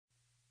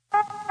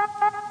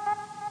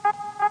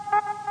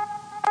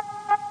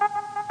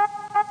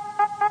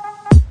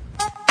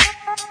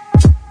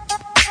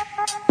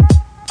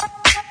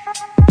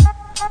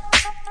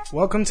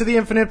Welcome to the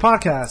Infinite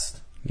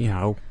Podcast.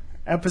 Meow.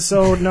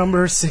 Episode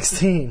number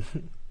 16.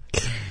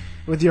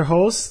 With your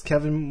host,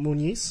 Kevin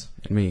Muniz.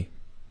 And me,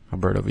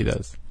 Alberto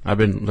Videz. I've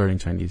been learning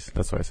Chinese.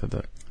 That's why I said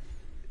that.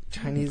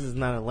 Chinese is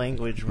not a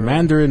language, bro.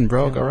 Mandarin,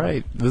 bro. All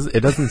right.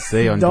 It doesn't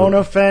say on... Don't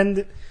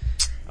offend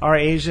our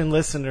Asian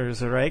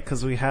listeners, all right?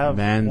 Because we have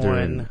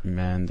Mandarin.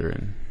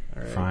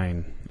 Right.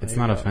 Fine. It's There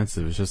not you go.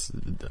 offensive. It's just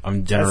I'm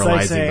That's generalizing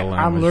like saying, the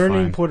language. I'm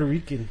learning Fine. Puerto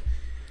Rican.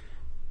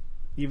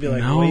 You'd be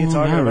like, no, what are you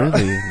talking not about?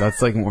 really.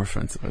 That's like more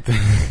offensive, I think.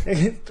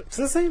 It's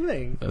the same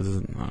thing. I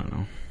don't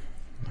know.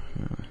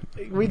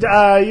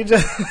 You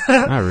just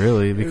Not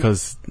really,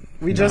 because...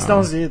 we just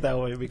don't see it that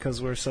way because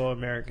we're so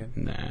American.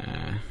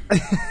 Nah.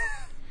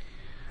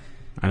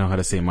 I know how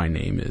to say my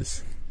name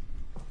is.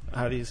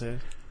 How do you say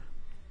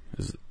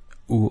it?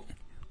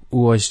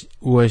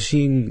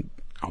 Uashin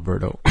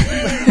Alberto.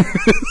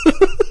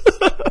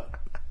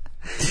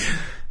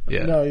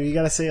 Yeah. No, you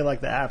gotta say it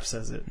like the app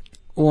says it.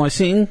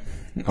 Uashin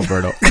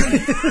Alberto.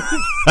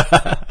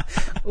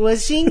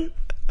 Washing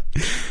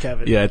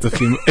Kevin. Yeah, it's a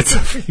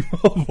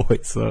female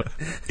voice. So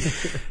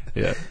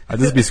yeah, I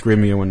just be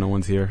screaming it when no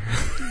one's here.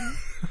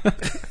 I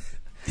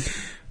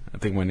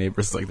think my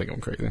neighbors think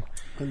I'm crazy.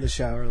 In the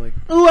shower, like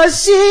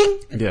washing.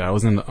 Yeah, I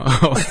was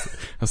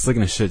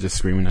taking a shit, just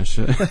screaming that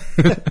shit.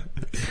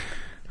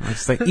 I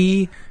was just like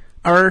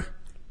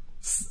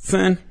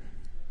Sen.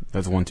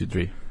 That's 1, 2,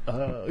 3.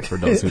 For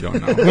those who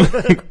don't know.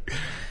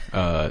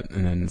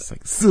 And then it's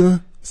like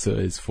so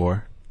is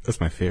 4. That's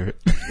my favorite.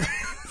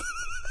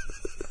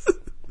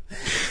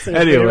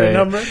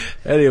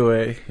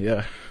 Anyway,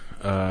 yeah.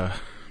 I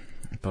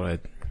thought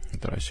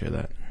I'd share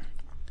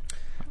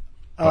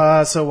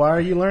that. So why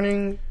are you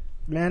learning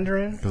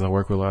Mandarin? Because I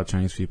work with a lot of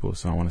Chinese people,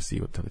 so I want to see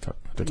what they're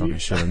talking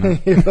shit or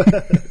not. You want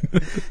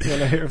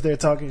to hear if they're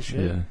talking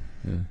shit?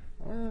 Yeah.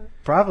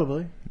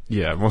 Probably.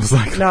 Yeah, most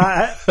likely. No,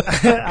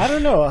 I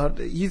don't know.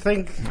 You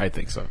think? I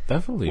think so.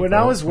 Definitely. When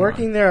bro. I was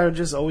working there, I would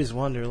just always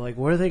wonder, like,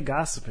 what are they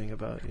gossiping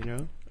about? You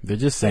know? They're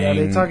just Like, saying.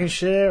 are they talking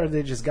shit? Or are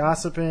they just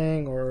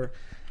gossiping? Or,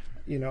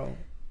 you know,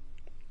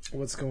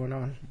 what's going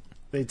on?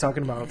 They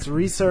talking about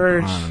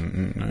research?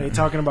 Nah. They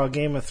talking about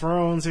Game of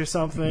Thrones or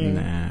something?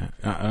 Nah,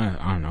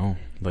 I don't know.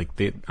 Like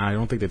I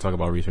don't think they talk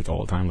about research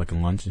all the time, like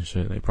in lunch and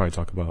shit. They probably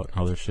talk about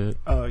other shit.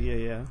 Oh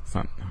yeah. It's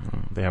not.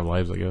 They have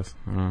lives, I guess.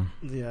 I don't know.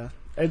 Yeah.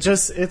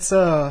 It's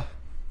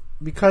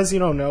because you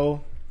don't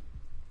know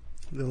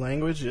the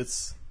language. I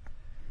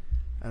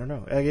don't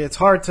know. It's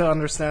hard to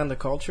understand their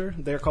culture,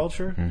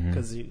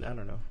 because I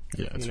don't know.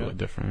 Yeah, it's you know? really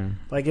different.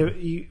 Like if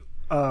you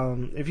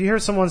hear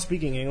someone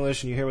speaking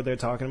English and you hear what they're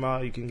talking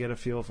about, you can get a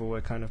feel for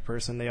what kind of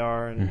person they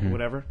are and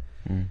whatever.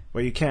 Mm-hmm.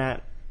 Where you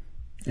can't.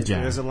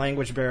 There's a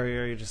language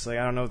barrier. You're just like,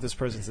 I don't know if this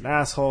person's an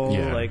asshole.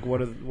 Yeah. Like,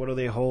 what do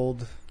they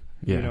hold?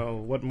 Yeah. You know,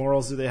 what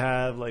morals do they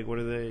have? Like,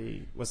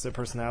 what's their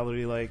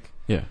personality like?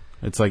 Yeah,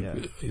 it's like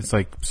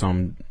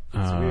some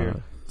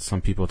weird.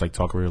 some people like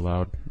talk really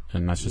loud,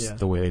 and that's just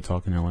the way they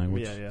talk in their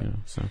language. Yeah. You know,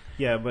 so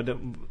Yeah,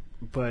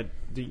 but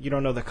you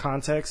don't know the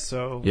context,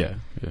 so yeah.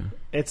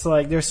 It's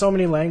like there's so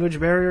many language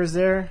barriers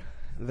there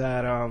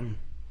that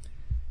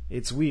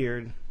it's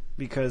weird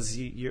because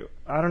you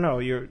I don't know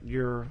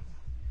you're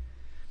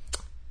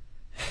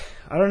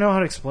I don't know how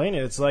to explain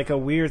it. It's like a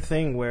weird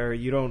thing where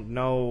you don't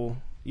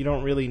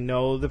really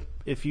know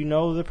if you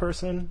know the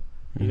person,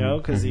 you know,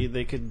 because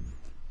they could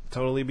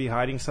totally be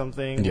hiding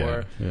something,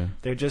 or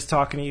they're just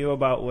talking to you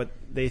about what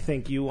they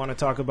think you want to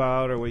talk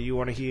about or what you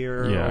want to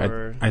hear. Yeah,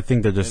 or, I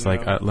think they're just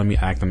like, let me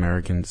act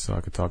American so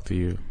I could talk to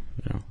you,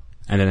 you know.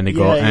 And then they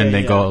go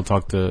go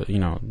talk to, you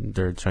know,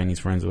 their Chinese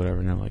friends or whatever,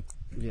 and they're like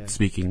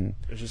speaking.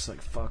 It's just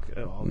like fuck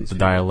all these the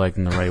people. dialect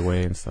in the right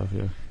way and stuff.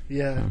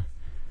 Yeah.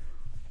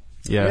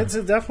 It's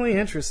definitely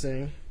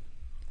interesting.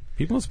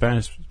 People in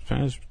Spanish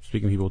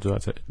speaking people do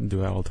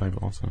that all the time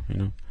also, you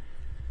know.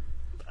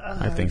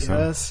 I think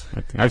so.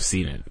 I've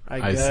seen it.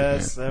 I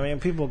guess. I mean,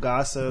 people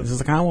gossip. It's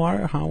just like, how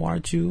are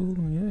you?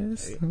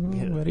 Yes,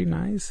 very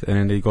nice. And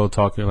then they go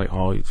talk, you're like,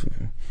 oh,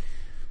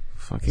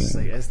 fucking. It's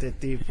like, este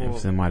tipo.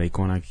 Este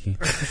maricón aquí.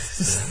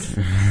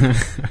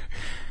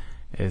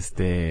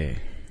 Este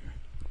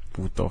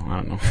puto. I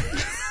don't know.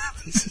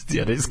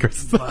 Yeah, they just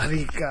curse.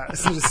 Marica.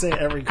 Just say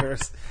every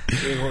curse.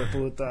 Hijo de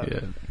puta.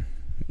 Yeah.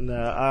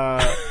 No,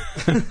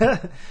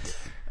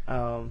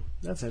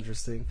 that's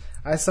interesting.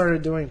 I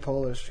started doing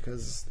Polish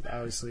because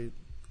obviously,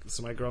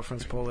 so my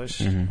girlfriend's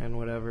Polish and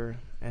whatever.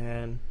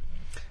 And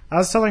I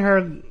was telling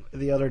her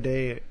the other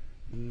day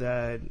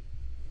that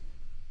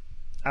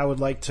I would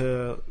like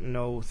to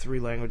know 3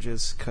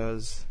 languages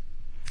because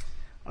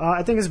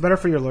I think it's better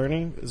for your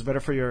learning. It's better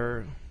for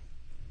your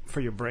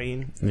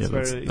brain. Yeah,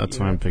 better, that's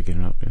why I'm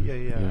picking it up.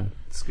 Yeah.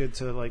 It's good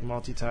to like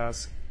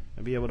multitask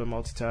and be able to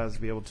multitask,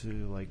 be able to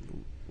like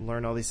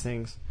learn all these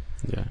things.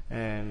 Yeah,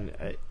 and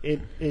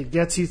it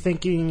gets you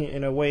thinking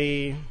in a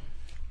way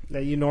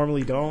that you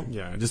normally don't.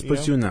 Yeah, it just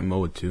puts you in that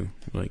mode too.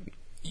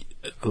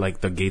 Like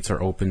the gates are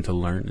open to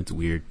learn. It's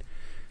weird.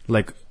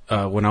 Like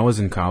when I was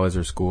in college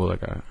or school,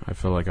 like I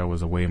feel like I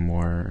was way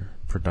more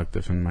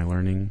productive in my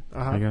learning,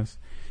 I guess.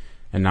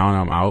 And now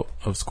I'm out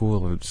of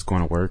school, I'm just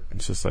going to work.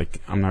 It's just like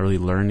I'm not really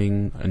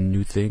learning a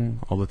new thing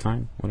all the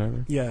time,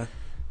 whatever. Yeah.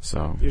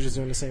 So you're just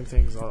doing the same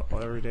things all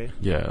every day.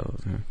 Yeah.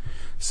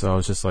 So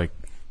it's just like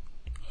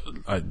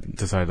I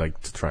decided like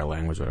to try a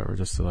language, or whatever,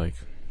 just to like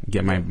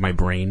get my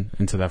brain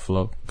into that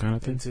flow kind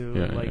of thing. Into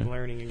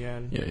learning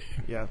again.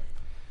 Yeah.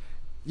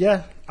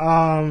 Yeah.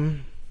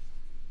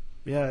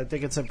 Yeah, I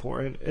think it's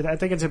important. I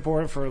think it's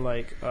important for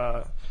like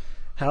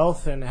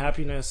health and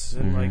happiness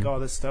and like all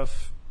this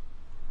stuff.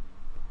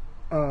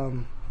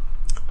 I've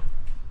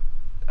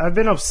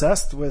been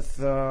obsessed with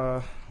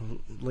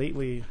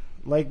lately,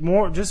 like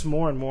more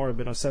and more. I've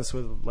been obsessed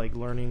with like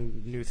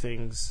learning new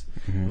things,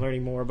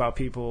 learning more about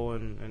people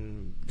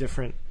and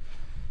different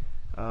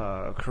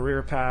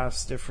career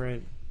paths,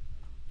 different,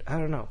 I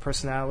don't know,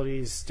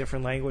 personalities,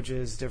 different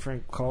languages,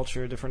 different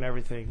culture, different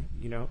everything,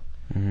 you know.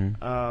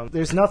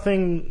 There's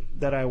nothing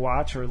that I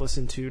watch or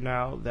listen to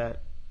now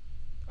that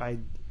I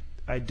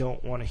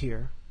don't want to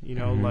hear, you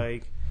know.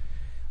 Like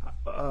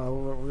we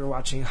were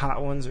watching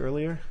Hot Ones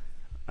earlier,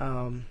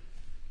 and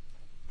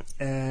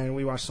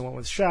we watched the one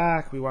with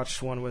Shaq, we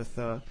watched one with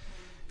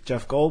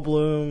Jeff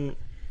Goldblum,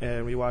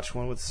 and we watched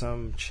one with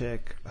some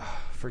chick, I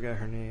forget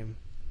her name,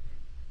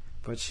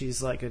 but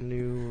she's like a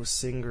new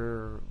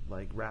singer,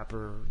 like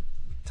rapper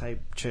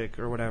type chick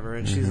or whatever,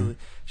 and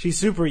she's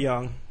super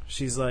young.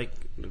 She's like,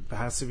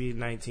 has to be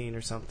 19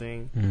 or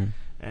something,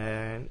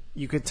 and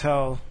you could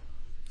tell,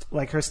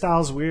 like, her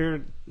style's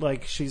weird.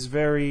 Like, she's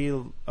very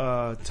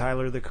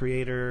Tyler the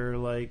Creator,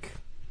 like,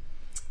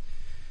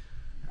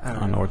 I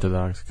don't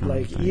unorthodox know.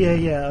 Like,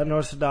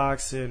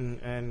 unorthodox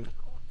and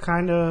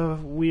kind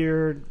of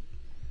weird,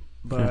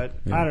 but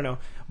I don't know.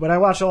 But I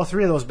watched all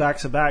three of those back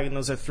to back, and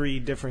those are three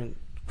different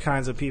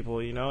kinds of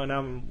people, you know. And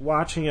I'm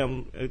watching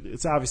them.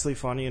 It's obviously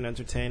funny and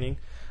entertaining,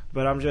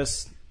 but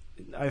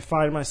I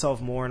find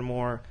myself more and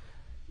more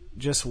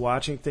just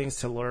watching things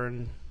to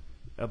learn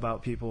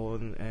about people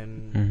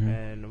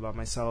and about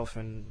myself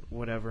and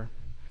whatever.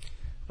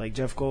 Like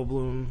Jeff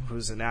Goldblum,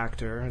 who's an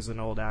actor, is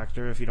an old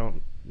actor. If you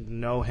don't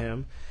know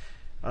him,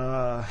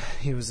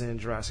 he was in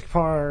Jurassic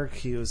Park,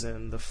 he was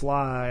in The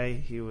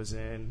Fly, he was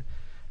in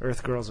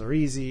Earth Girls Are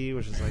Easy,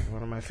 which is like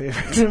one of my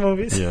favorite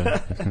movies. Yeah.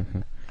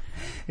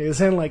 He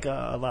was in like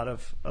a lot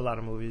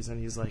of movies,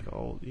 and he's like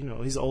old. You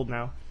know, he's old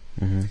now.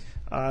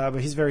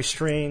 But he's very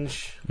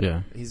strange.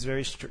 Yeah. He's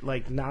very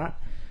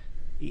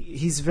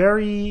he's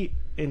very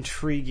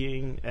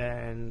intriguing,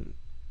 and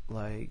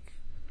like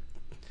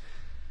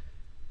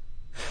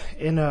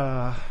in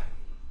a,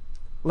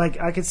 like,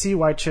 I could see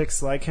why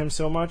chicks like him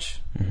so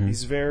much.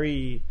 He's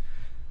very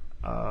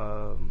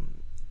I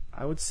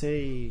would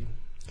say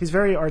he's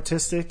very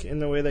artistic in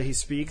the way that he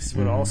speaks,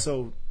 but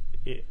also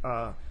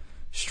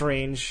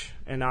strange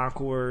and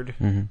awkward.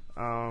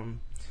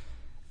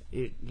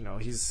 You know,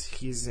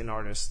 he's an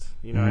artist.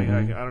 You know, I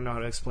don't know how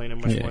to explain it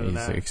much more than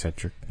that. He's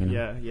eccentric. You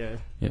know?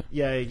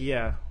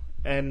 Yeah.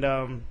 And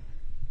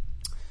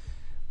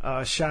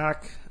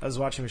Shaq, I was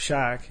watching with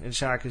Shaq, and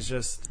Shaq is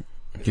just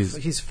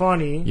he's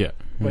funny.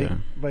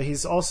 But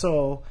he's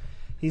also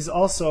an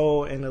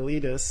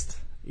elitist.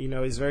 You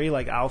know, he's very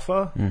like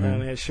alpha,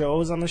 and his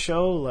shows on the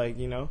show, like,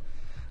 you know,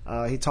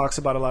 he talks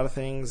about a lot of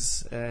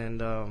things,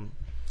 and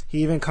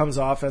he even comes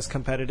off as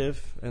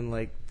competitive and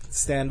like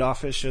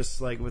standoffish,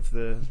 just like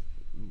within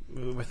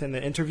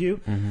the interview,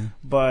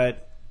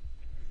 but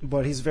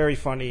he's very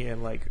funny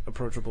and like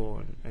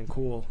approachable and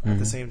cool at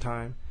the same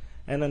time.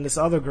 And then this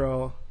other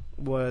girl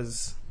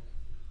was,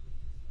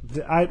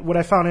 what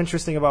I found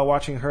interesting about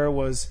watching her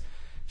was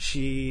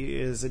she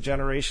is a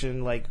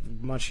generation like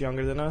much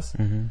younger than us,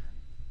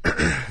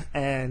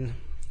 and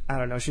I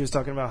don't know, she was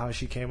talking about how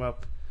she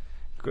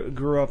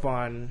grew up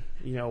on,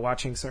 you know,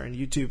 watching certain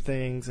YouTube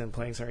things and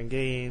playing certain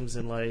games,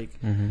 and like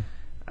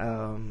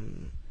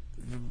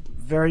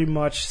very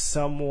much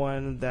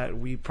someone that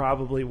we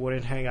probably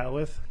wouldn't hang out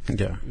with.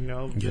 You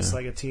know, just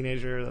like a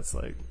teenager that's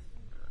like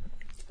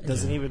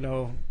doesn't even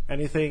know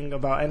anything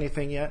about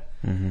anything yet.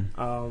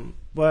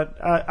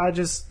 But I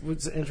just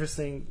was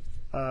interesting.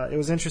 It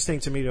was interesting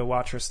to me to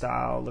watch her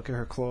style, look at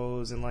her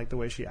clothes, and like the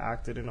way she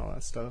acted and all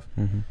that stuff.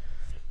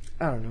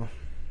 I don't know,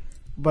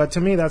 but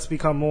to me that's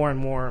become more and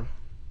more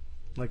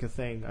like a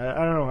thing.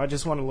 I don't know. I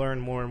just want to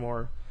learn more and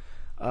more.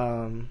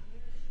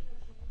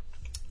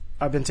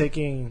 I've been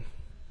taking,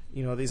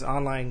 you know, these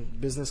online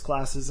business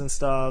classes and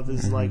stuff.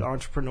 These like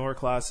entrepreneur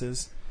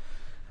classes,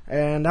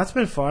 and that's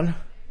been fun.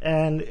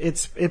 And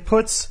it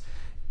puts,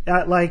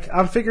 like,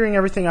 I'm figuring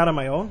everything out on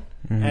my own,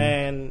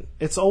 and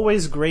it's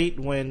always great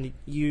when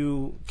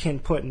you can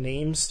put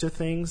names to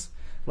things.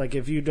 Like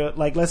if you do,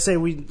 like, let's say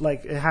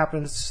it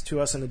happens to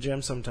us in the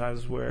gym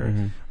sometimes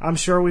where I'm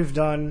sure we've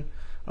done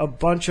a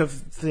bunch of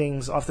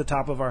things off the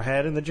top of our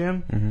head in the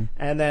gym,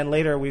 and then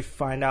later we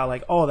find out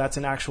like, oh, that's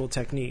an actual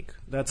technique,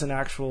 that's an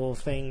actual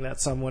thing that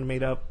someone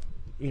made up,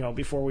 you know,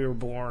 before we were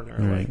born, or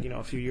like, you know,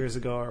 a few years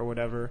ago or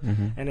whatever,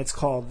 and it's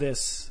called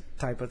this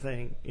type of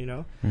thing, you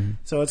know.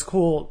 So it's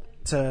cool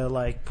to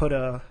like put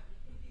a,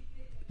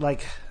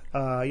 like, you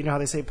know how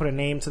they say put a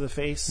name to the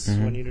face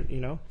when you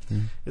know,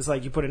 it's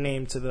like you put a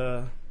name to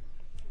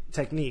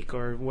technique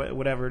or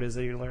whatever it is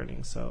that you're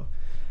learning. So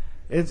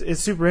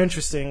it's super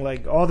interesting.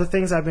 Like all the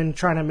things I've been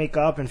trying to make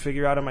up and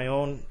figure out on my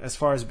own as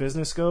far as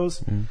business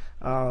goes.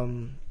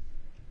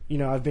 You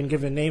know, I've been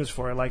given names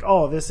for it, like,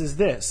 oh, this is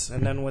this,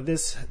 and then when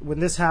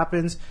this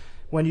happens,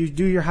 when you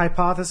do your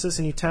hypothesis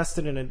and you test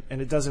it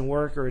and it doesn't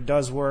work, or it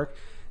does work,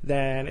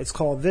 then it's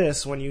called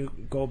this when you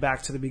go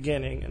back to the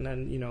beginning, and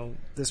then, you know,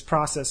 this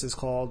process is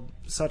called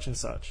such and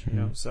such, you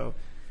know. So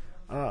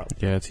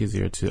yeah, it's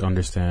easier to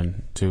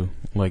understand too.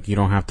 Like you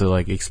don't have to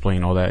like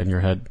explain all that in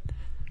your head.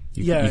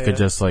 You could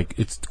just like,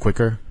 it's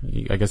quicker.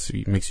 I guess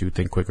it makes you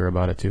think quicker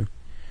about it too.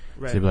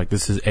 Right. So you'd be like,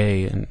 this is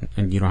A,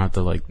 and you don't have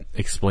to like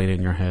explain it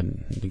in your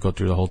head. You go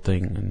through the whole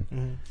thing,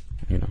 and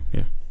you know,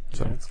 yeah.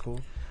 So that's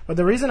cool. But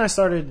the reason I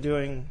started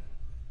doing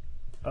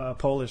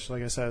Polish,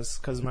 like I said, is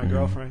because of my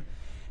girlfriend.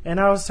 And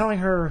I was telling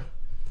her,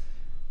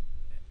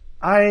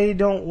 I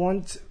don't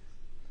want,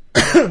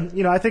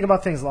 you know, I think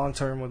about things long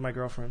term with my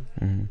girlfriend.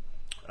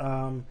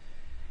 And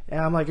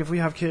I'm like, if we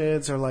have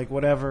kids or like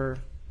whatever,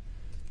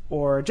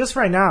 or just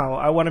right now,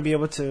 I want to be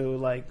able to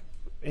like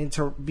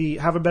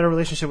have a better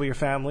relationship with your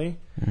family.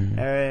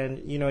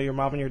 And you know, your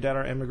mom and your dad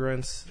are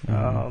immigrants.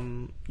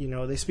 You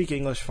know, they speak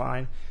English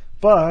fine,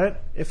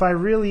 but if I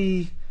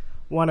really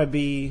want to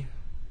be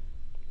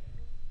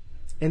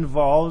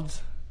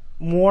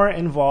more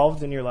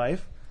involved in your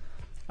life,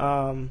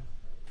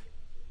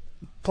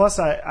 plus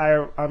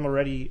I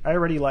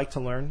already like to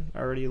learn. I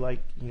already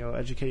like, you know,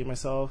 educating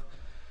myself.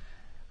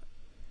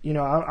 You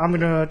know, I'm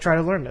gonna try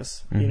to learn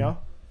this. You know.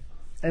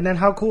 And then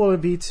how cool it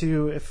would be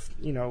to, if,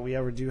 you know, we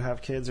ever do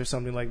have kids or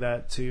something like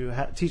that, to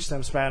teach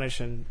them Spanish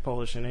and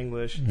Polish and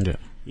English. Yeah.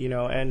 You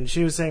know, and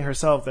she was saying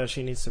herself that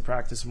she needs to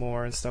practice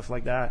more and stuff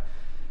like that.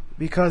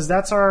 Because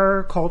that's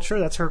our culture.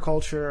 That's her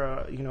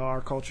culture. You know,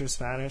 our culture is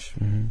Spanish.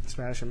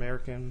 Spanish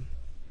American,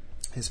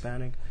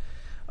 Hispanic.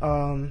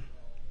 And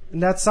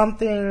that's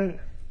something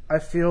I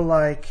feel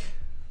like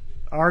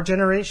our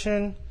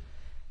generation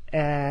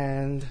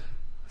and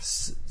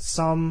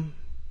some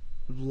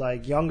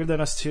like younger than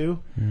us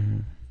too,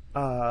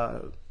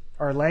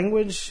 our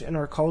language and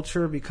our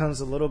culture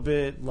becomes a little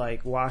bit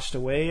like washed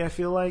away. I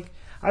feel like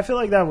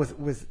that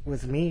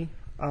with me.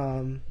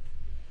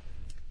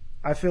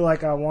 I feel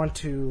like I want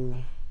to,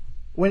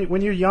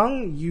 when you're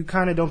young, you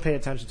kind of don't pay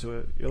attention to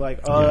it. You're like,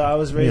 oh, I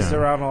was raised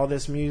around all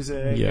this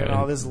music and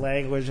all this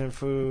language and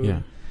food. Yeah,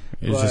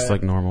 it's just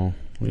like normal.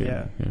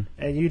 Yeah.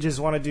 And you just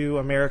want to do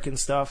American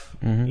stuff,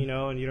 you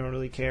know, and you don't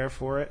really care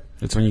for it.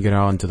 It's when you get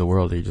out into the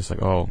world that you're just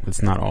like, oh,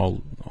 it's not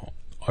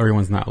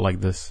everyone's not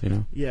like this, you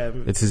know. Yeah.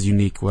 It's as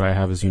unique. What I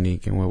have is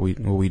unique, and what we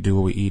do,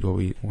 what we eat,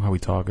 how we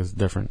talk is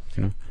different,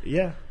 you know.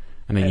 Yeah.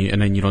 And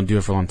then you don't do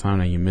it for a long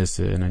time, and you miss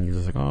it, and then you're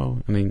just like,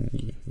 oh, and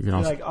then you're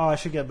like, oh, I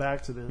should get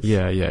back to this.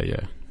 Yeah.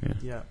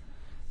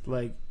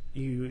 Like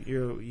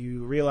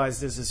you realize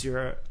this is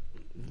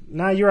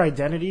not your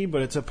identity,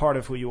 but it's a part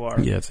of who you are.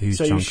 Yeah, it's a huge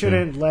chunk. So you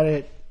shouldn't let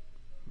it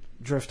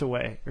drift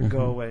away or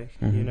go away,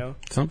 you know?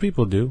 Some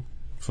people do.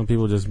 Some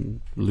people just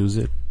lose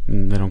it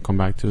and they don't come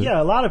back to it.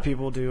 Yeah, a lot of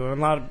people do.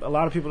 And a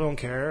lot of people don't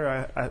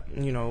care.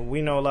 You know,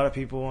 we know a lot of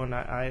people, and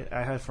I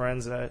have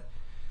friends that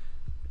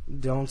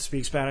don't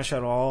speak Spanish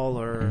at all,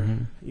 or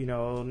you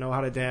know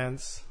how to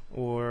dance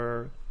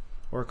or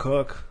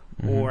cook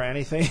or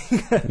anything.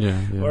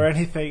 Or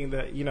anything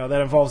that, you know,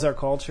 that involves our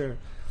culture.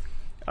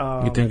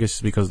 You think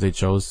it's because they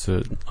chose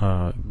to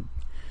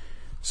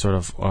sort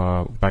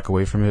of back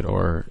away from it,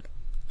 or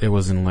it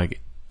wasn't like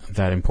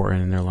that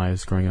important in their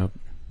lives growing up?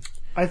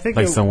 I think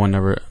like someone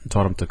never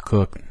taught them to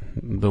cook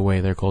the way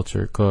their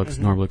culture cooks,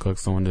 normally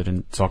cooks. Someone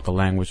didn't talk the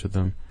language with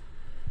them,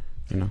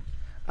 you know.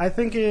 I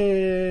think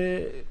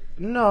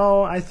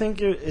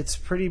it's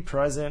pretty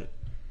present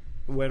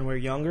when we're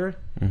younger,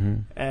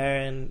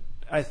 and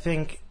I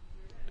think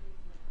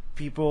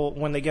people,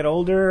 when they get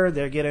older,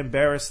 they get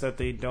embarrassed that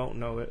they don't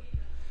know it.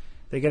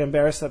 They get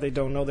embarrassed that they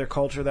don't know their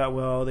culture that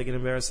well. They get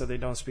embarrassed that they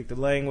don't speak the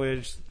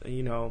language,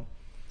 you know,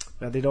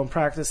 that they don't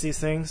practice these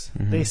things.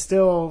 They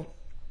still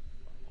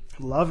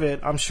love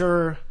it. I'm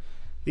sure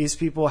these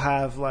people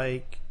have,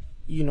 like,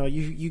 you know,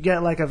 you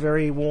get like a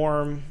very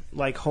warm,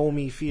 like,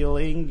 homey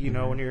feeling, you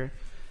know, when you're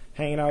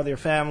hanging out with your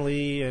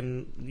family,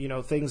 and, you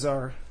know, things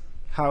are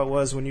how it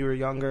was when you were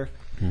younger,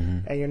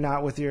 and you're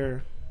not with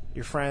your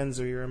friends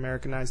or your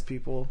Americanized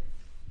people.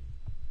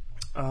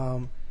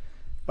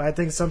 But I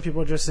think some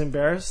people are just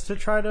embarrassed to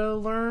try to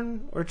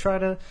learn or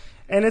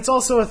and it's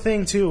also a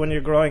thing too when you're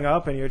growing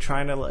up and you're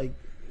trying to like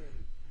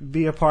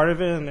be a part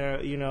of it,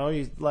 and you know,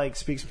 you like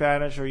speak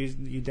Spanish or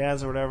you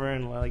dance or whatever,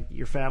 and like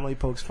your family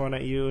pokes fun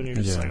at you, and you're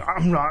just like,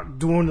 I'm not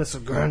doing this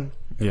again.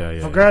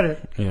 Forget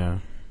it.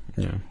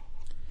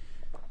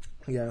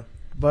 Yeah.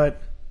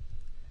 But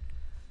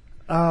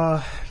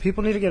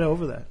people need to get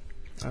over that.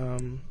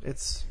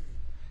 It's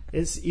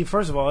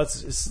first of all,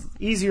 it's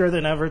easier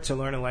than ever to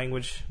learn a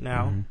language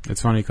now.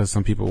 It's funny because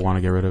some people want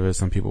to get rid of it.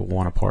 Some people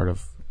want a part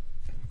of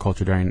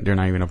culture they're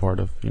not even a part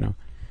of, you know.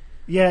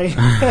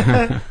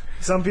 Yeah.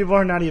 Some people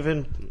are not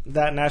even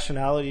that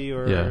nationality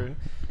or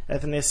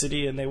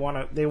ethnicity, and they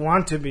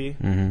want to be.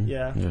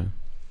 Yeah.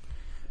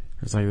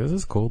 It's like, this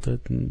is cool.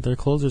 Their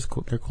clothes are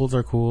cool. Their clothes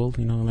are cool.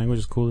 You know, language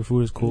is cool. Their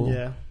food is cool.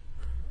 Yeah.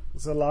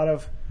 There's a lot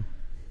of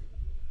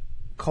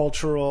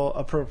cultural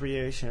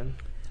appropriation.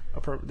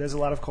 There's a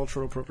lot of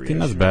cultural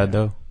appropriation. I think that's bad,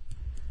 though.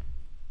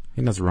 I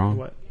think that's wrong.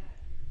 What?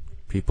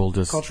 People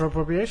just... Cultural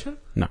appropriation?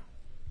 No.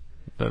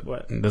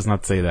 What? Does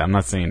not say that. I'm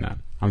not saying that.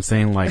 I'm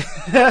saying, like...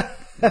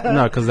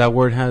 no, because that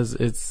word has...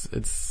 It's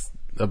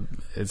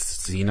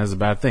seen as a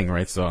bad thing,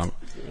 right? So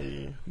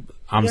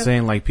I'm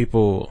saying, like,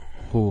 people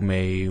who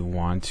may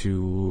want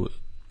to,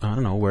 I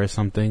don't know, wear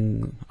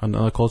something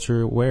another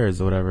culture wears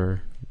or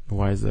whatever.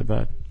 Why is that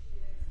bad?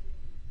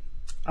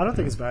 I don't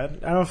think it's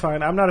bad.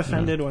 I'm not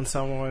offended when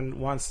someone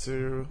wants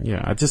to.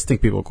 Yeah, I just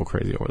think people go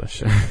crazy over that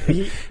shit.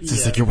 It's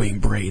just like, you're wearing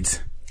braids.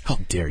 How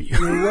dare you?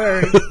 You're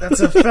wearing, that's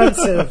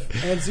offensive.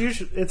 And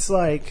it's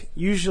like,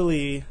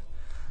 usually,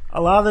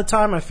 a lot of the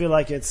time I feel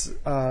like it's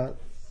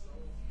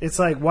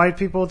like white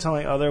people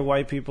telling other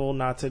white people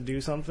not to do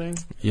something.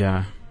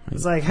 Yeah.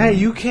 It's like, hey,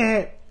 you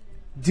can't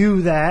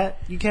do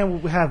that. You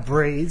can't have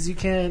braids. You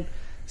can't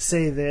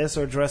say this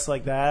or dress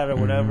like that or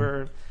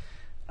whatever.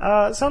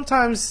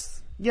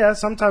 Sometimes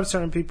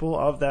certain people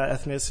of that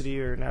ethnicity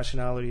or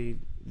nationality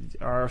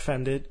are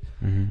offended.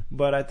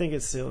 But I think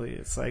it's silly.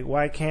 It's like,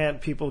 why can't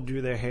people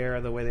do their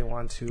hair the way they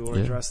want to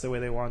or dress the way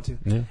they want to?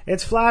 Yeah.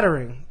 It's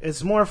flattering.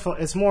 It's more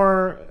flattering.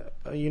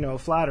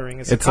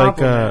 It's like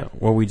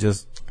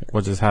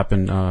what just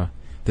happened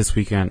this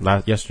weekend.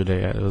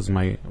 Yesterday, it was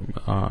my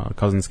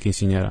cousin's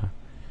quinceañera.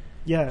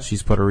 Yeah,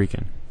 she's Puerto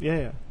Rican.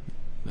 Yeah.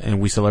 And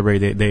we celebrate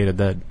Day of the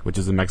Dead, which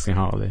is a Mexican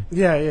holiday.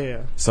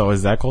 Yeah. So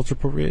is that culture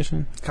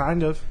appropriation?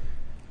 Kind of.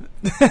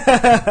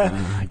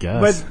 I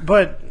guess.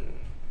 But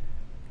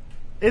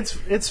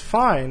it's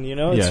fine, you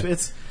know.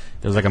 It's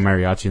there's like a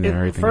mariachi in there and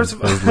everything. First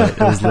of all, it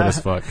was lit as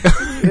fuck.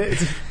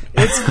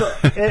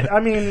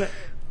 I mean,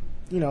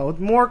 you know,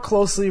 more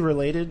closely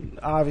related.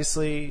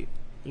 Obviously,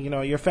 you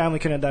know, your family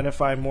can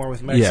identify more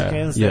with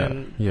Mexicans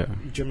than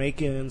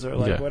Jamaicans or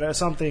like whatever,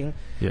 something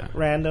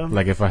random.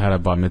 Like if I had a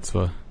bar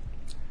mitzvah.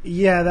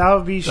 Yeah, that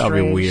would be strange.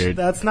 That would be weird.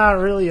 That's not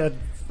really a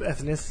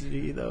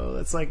ethnicity, though.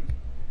 That's like...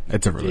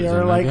 It's a religion,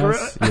 you're like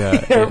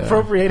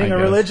appropriating a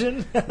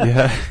religion.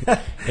 Yeah.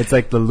 It's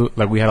like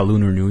we had a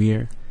Lunar New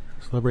Year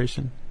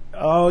celebration.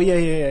 Oh,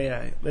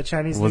 yeah. The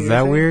Chinese New Year. Was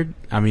that weird?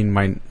 I mean,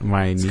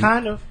 my niece...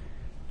 kind of.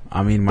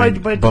 I mean,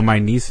 but my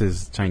niece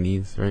is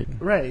Chinese, right?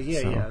 Right,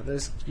 yeah.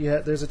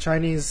 There's a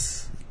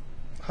Chinese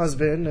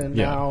husband and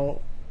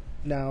now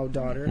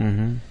daughter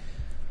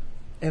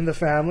in the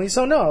family.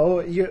 So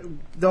no,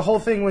 the whole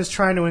thing was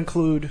trying to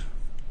include,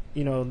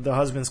 you know, the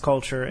husband's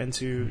culture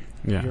into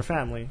your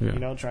family. You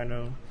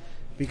know,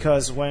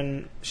 because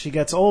when she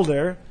gets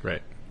older,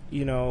 right?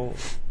 You know,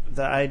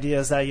 the idea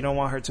is that you don't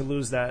want her to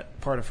lose that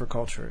part of her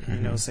culture. You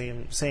know,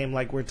 same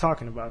like we're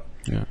talking about.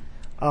 Yeah.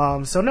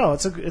 So no,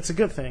 it's a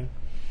good thing.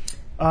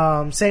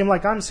 Same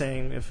like I'm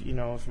saying, if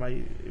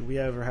we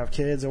ever have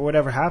kids or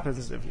whatever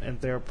happens, if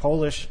they're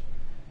Polish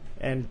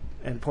and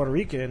Puerto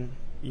Rican,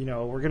 you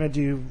know, we're gonna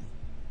do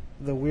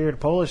the weird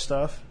Polish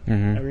stuff,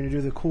 and we're gonna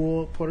do the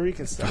cool Puerto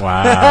Rican stuff.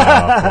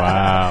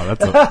 Wow,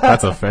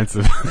 that's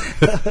offensive.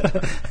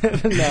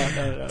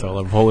 No. To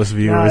all the Polish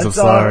viewers, I'm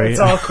sorry. It's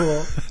all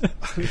cool.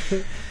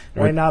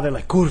 Right now they're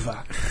like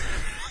kurva.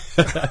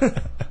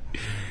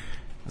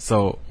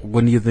 So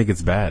when do you think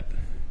it's bad?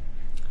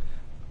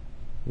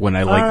 When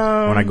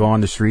I go on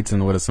the streets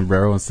and with a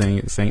sombrero and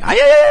saying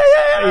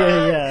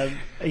yeah,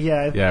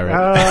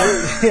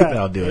 right.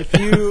 I'll do it. If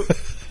you,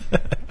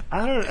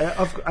 I don't.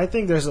 I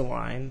think there's a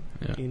line,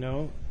 you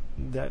know,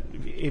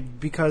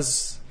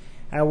 because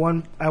at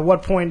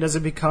what point does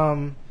it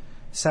become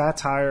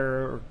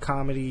satire or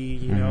comedy?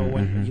 You know,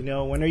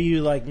 when are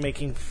you like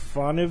making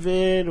fun of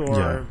it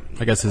or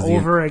I guess it's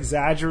over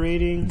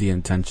exaggerating the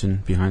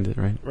intention behind it,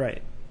 right?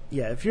 Right.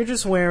 Yeah. If you're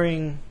just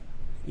wearing,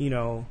 you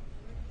know,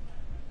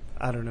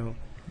 I don't know.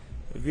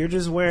 If you're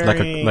just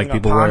wearing like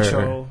people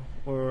poncho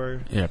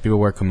or people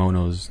wear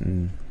kimonos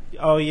and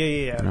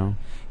you know?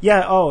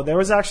 There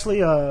was actually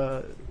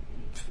a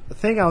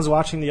thing I was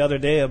watching the other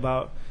day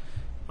about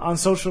on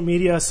social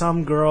media.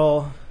 Some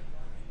girl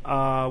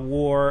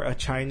wore a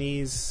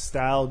Chinese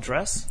style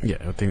dress. Yeah,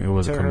 I think it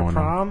was a kimono. Her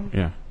prom.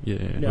 Yeah.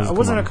 No, it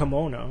wasn't a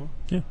kimono.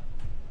 Yeah,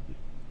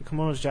 the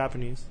kimono's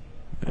Japanese.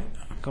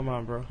 Come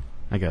on, bro.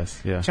 I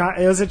guess. Yeah,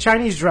 it was a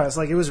Chinese dress.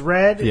 Like it was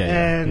red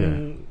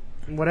and.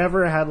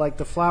 Whatever, it had like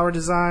the flower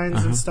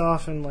designs and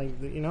stuff, and like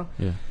you know,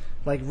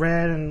 like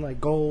red and like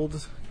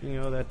gold, you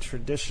know, that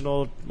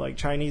traditional like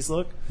Chinese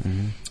look.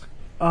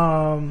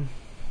 And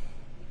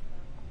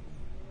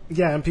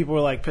people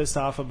were like pissed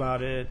off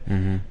about it.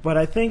 But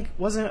I think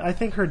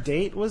her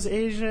date was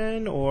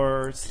Asian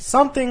or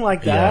something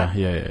like that.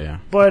 Yeah.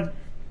 But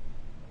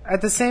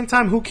at the same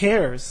time, who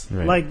cares?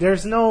 Right. Like,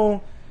 there's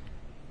no.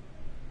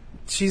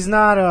 She's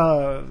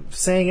not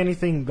saying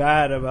anything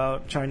bad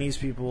about Chinese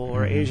people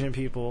or Asian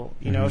people.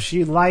 You know,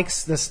 she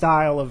likes the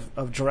style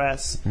of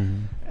dress.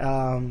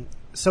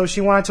 So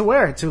she wanted to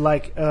wear it to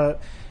like.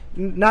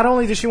 Not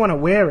only did she want to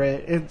wear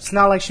it, it's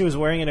not like she was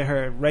wearing it in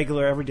her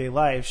regular everyday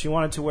life. She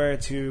wanted to wear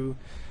it to,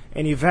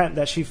 an event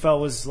that she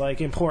felt was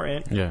like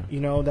important. Yeah. You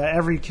know, that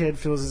every kid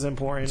feels is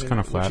important. It's kind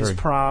of flattering. Which is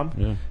prom.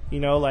 Yeah. You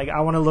know, like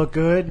I want to look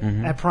good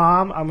at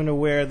prom. I'm going to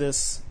wear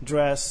this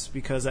dress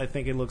because I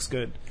think it looks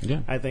good. Yeah.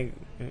 I think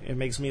it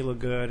makes me look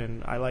good,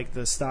 and I like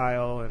the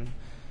style. And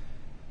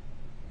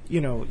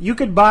you know, you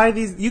could buy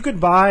these. You could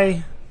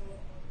buy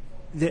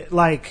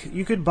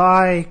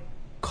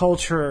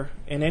culture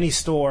in any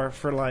store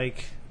for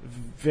like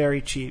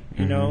very cheap.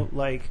 You know,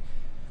 like.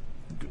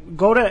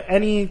 Go to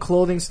any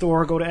clothing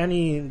store, go to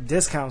any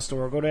discount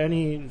store, go to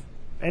any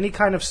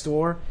kind of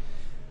store.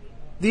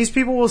 These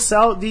people will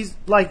sell these,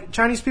 like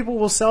Chinese people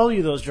will sell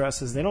you those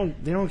dresses. They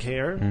don't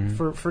care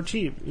for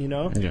cheap, you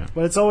know. Yeah.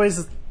 But it's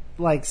always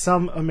like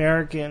some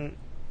American,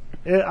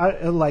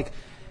 I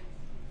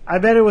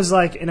bet it was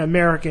like an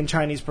American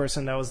Chinese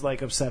person that was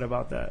like upset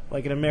about that,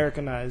 like an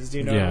Americanized,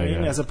 you know what I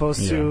mean, as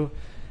opposed to.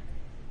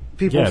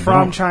 People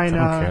from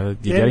China,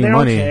 you're getting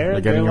money. They're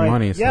getting your like,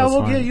 money. So yeah,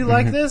 we'll give you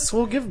like this.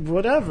 We'll give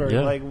whatever.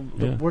 Yeah, like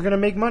we're gonna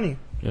make money.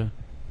 Yeah,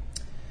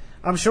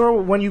 I'm sure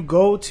when you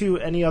go to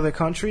any other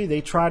country,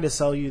 they try to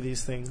sell you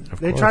these things.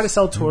 They try to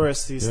sell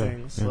tourists these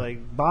things. Yeah.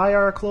 Like buy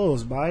our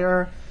clothes, buy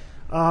our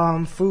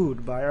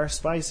food, buy our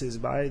spices,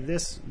 buy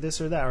this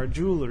or that, our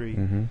jewelry.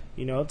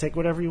 You know, take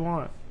whatever you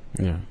want.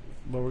 Yeah,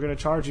 but we're gonna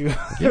charge you.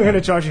 We're gonna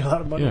charge you a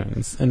lot of money. Yeah,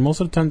 and most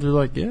of the time they're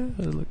like,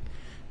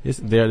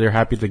 they're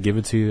happy to give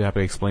it to you, happy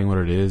to explain what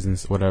it is and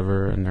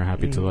whatever, and they're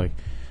happy to like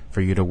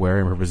for you to wear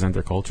and represent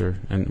their culture.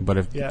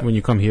 But when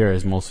you come here,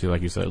 it's mostly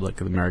like you said, like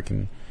the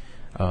American,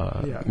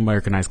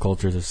 Americanized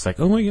cultures. It's like,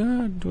 oh my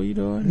god, what are you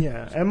doing?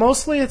 Yeah, and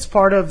mostly it's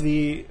part of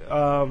the,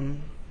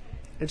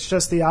 it's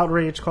just the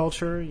outrage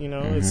culture. You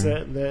know, it's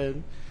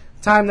the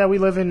time that we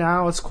live in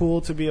now. It's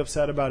cool to be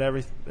upset about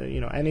everything,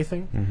 you know,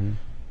 anything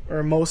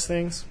or most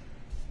things.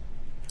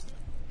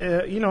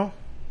 You know,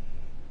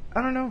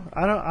 I don't know.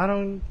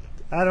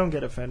 I don't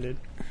get offended,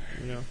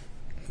 you know.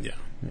 Yeah.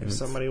 If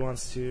somebody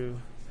wants to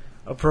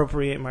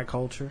appropriate my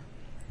culture.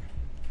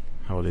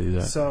 How would they do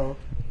that? So.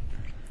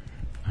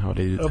 How would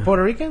they do that?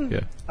 Puerto Rican?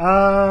 Yeah.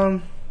 I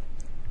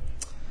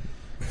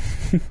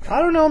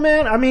don't know,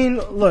 man. I mean,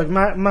 look,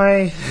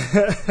 my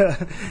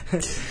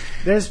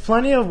there's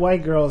plenty of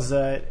white girls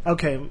that,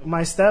 okay,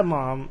 my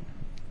stepmom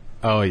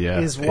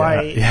is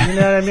white, you know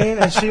what I mean?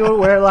 And she would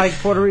wear like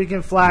Puerto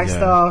Rican flag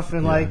stuff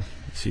and like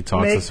she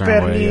talks a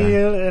certain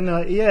way, and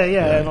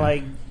and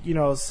like, you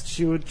know,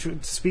 she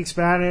would speak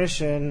Spanish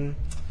and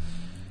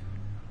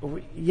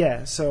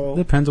so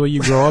depends where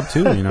you grow up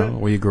too, you know,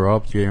 where you grow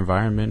up, your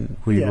environment,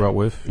 who you grew up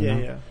with, you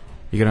know?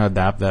 You're gonna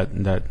adapt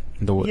that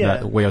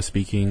way of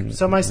speaking.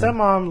 So my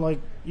stepmom, like,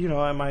 you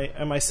know,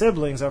 and my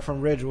siblings are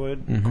from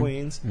Ridgewood,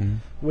 Queens,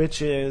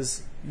 which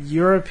is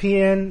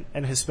European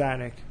and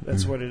Hispanic.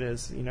 That's what it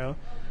is, you know,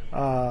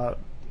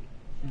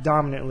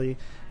 dominantly.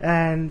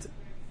 And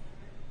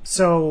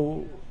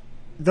so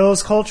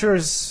those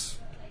cultures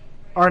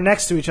are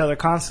next to each other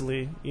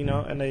constantly, you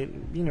know, and they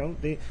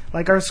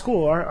like our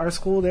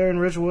school there in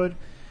Ridgewood.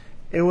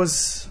 It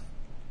was,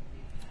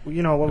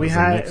 you know, what we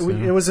had.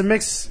 It was a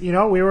mix. You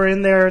know, we were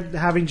in there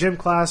having gym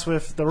class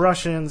with the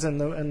Russians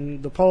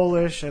and the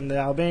Polish and the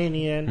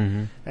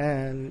Albanian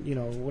and, you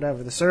know,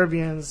 whatever, the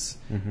Serbians,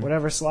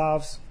 whatever,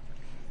 Slavs.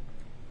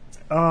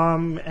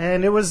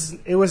 And it was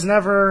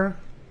never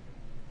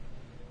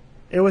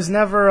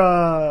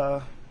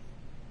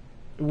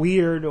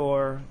weird,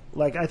 or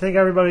like, I think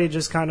everybody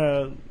just kind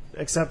of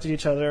accepted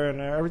each other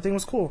and everything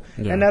was cool.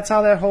 And that's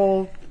how that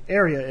whole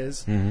area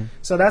is.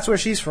 So that's where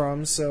she's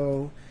from.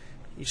 So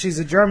she's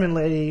a German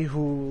lady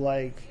who,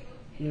 like,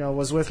 you know,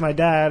 was with my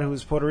dad,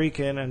 who's Puerto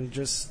Rican, and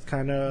just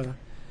kind of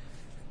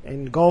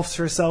engulfs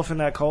herself in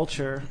that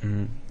culture.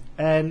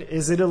 And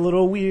is it a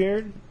little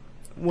weird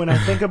when I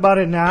think about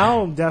it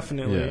now?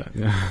 Definitely.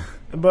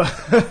 But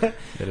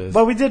it is.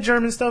 But we did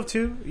German stuff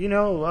too, you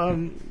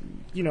know.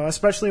 You know,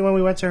 especially when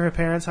we went to her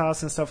parents'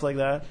 house and stuff like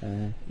that.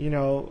 You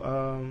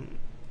know,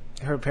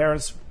 her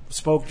parents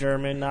spoke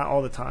German, not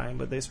all the time,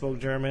 but they spoke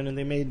German, and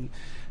they made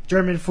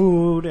German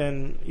food,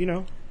 and, you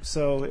know,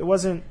 so it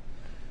wasn't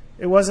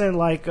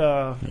like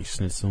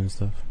schnitzel and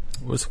stuff.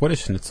 What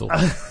is schnitzel?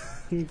 I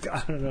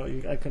don't know.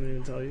 I couldn't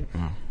even tell you.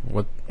 Oh,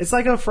 what? It's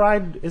like a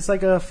fried.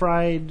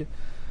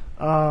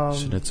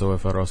 schnitzel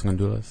with arroz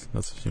gandules.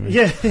 That's what you mean.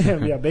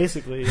 Yeah,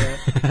 basically,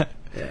 yeah.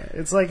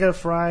 It's like a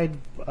fried.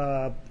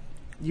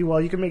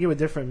 You can make it with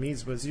different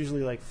meats, but it's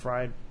usually like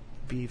fried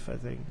beef, I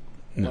think.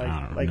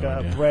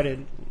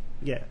 Breaded.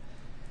 Yeah.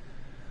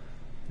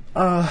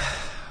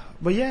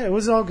 But yeah, it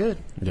was all good.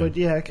 Yeah. But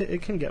yeah,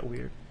 it can get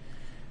weird.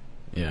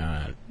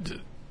 Yeah,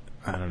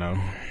 I don't know.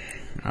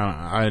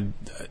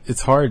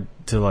 It's hard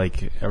to,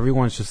 like,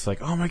 everyone's just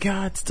like, oh my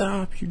god,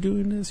 stop, you're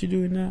doing this, you're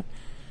doing that.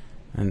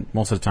 And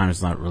most of the time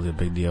it's not really a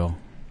big deal.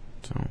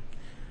 So.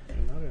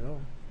 Not at all.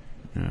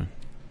 Yeah.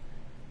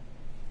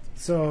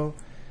 So,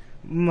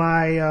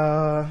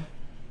 my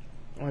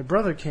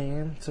brother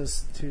came to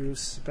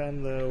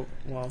spend half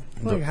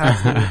the week.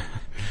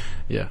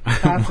 Yeah.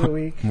 Half the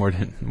week. More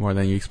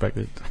than you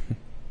expected.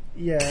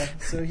 Yeah,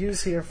 so he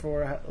was here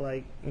for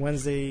like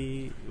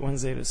Wednesday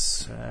to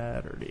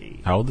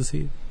Saturday. How old is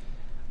he?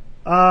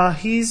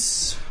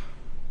 He's,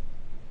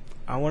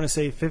 I want to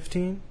say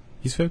 15.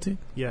 He's 15?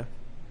 Yeah.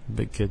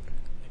 Big kid.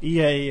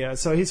 Yeah.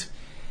 So he's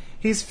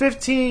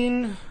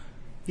 15.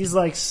 He's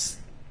like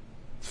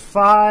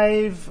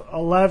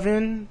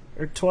 5'11"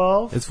 or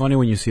 12. It's funny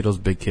when you see those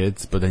big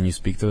kids, but then you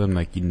speak to them,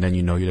 like, then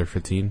you know they're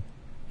 15,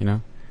 you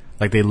know?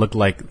 Like, they look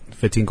like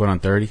 15 going on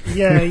 30.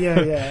 Yeah.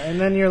 And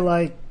then you're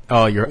like...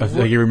 Oh,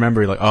 you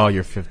remember, like, oh,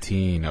 you're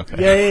 15,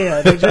 okay.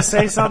 Yeah. They just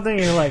say something,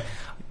 and you're like,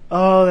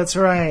 oh, that's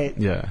right.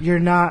 Yeah. You're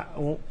not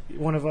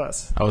one of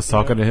us. I was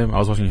talking to him. I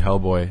was watching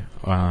Hellboy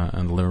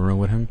in the living room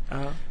with him.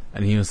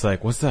 And he was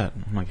like, what's that?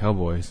 I'm like,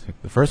 Hellboy. He's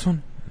like, the first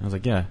one? I was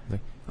like, yeah. He's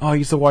like, oh, I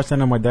used to watch that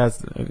on my dad's,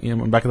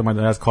 back of my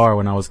dad's car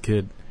when I was a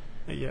kid.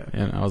 Yeah.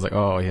 And I was like,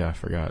 oh, yeah, I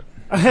forgot.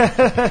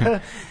 Yeah,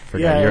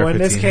 when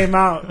this came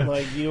out,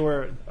 like, you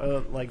were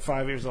like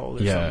 5 years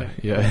old or something.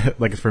 Yeah.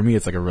 Like, for me,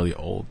 it's like a really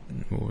old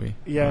movie.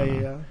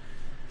 Yeah,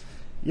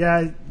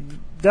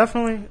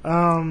 definitely.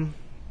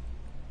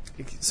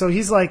 So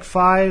he's like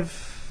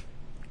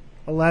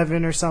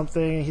 5'11" or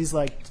something. He's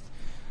like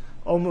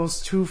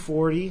almost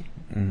 240.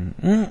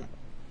 Mm-hmm.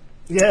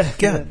 Yeah.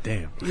 God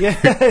damn. Yeah,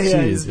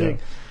 Jeez, he's big.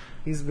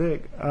 He's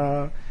big.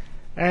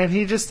 And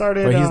he just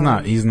started...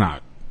 But he's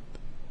not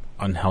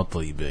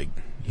unhealthily big.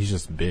 He's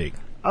just big.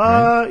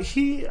 Right?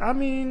 He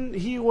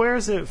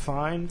wears it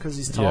fine because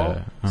he's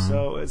tall. Yeah,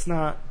 so it's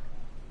not...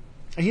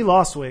 He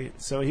lost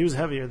weight, so he was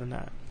heavier than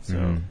that.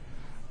 So,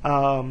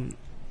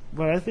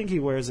 but I think he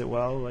wears it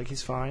well. Like,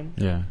 he's fine.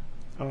 Yeah.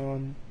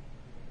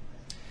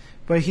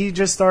 But he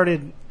just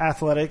started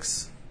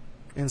athletics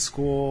in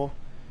school,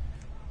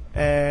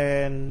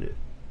 and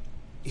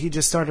he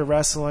just started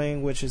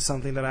wrestling, which is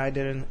something that I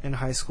did in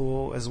high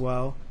school as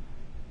well.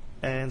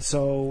 And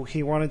so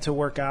he wanted to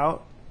work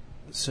out,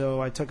 so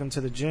I took him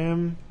to the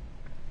gym,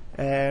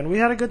 and we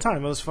had a good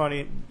time. It was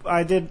funny.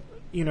 I did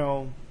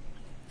not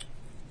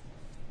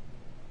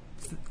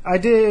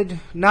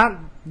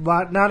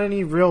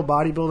any real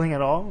bodybuilding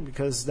at all,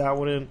 because that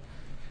wouldn't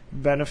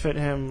benefit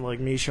him, like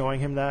me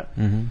showing him that.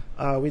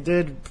 Mm-hmm. We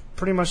did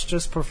pretty much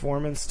just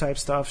performance type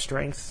stuff,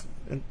 strength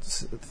and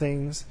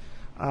things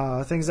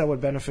that would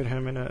benefit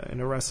him in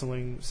a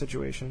wrestling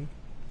situation.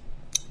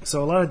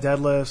 So a lot of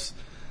deadlifts,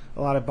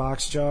 a lot of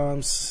box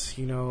jumps.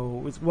 We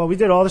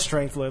did all the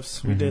strength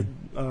lifts. We did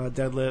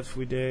deadlift.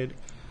 We did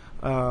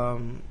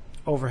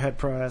overhead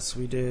press.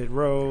 We did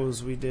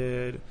rows. We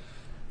did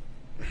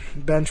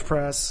bench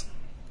press.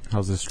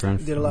 How's the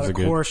strength? Did a lot of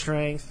core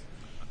strength.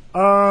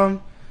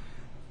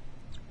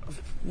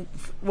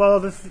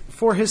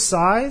 For his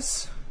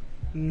size,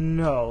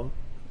 no.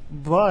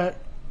 But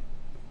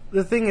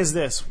the thing is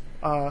this: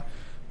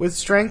 with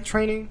strength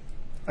training,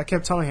 I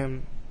kept telling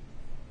him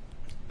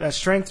that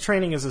strength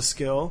training is a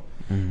skill,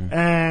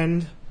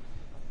 and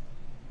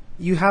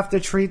you have to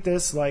treat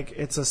this like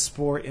it's a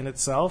sport in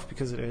itself,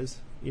 because it is.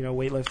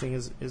 Weightlifting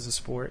is a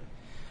sport.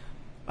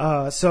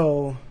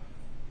 So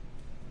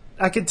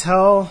I could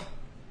tell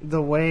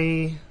the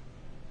way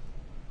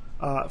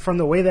from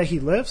the way that he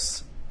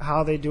lifts,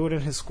 how they do it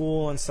in his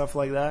school and stuff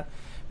like that,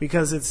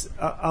 because it's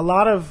a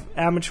lot of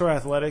amateur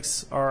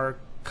athletics are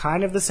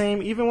kind of the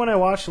same. Even when I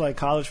watch like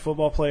college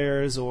football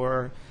players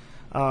or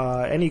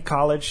any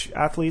college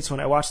athletes, when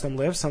I watch them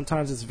lift,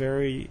 sometimes it's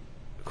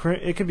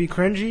it could be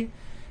cringy,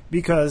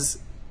 because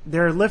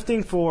they're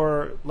lifting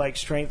for like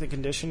strength and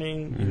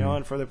conditioning,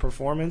 and for the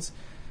performance.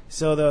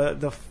 So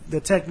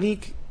the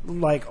technique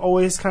like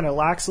always kind of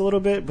lacks a little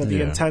bit, but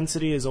the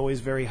intensity is always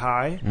very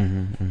high,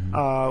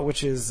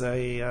 which is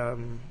a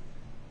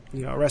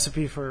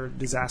recipe for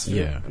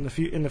disaster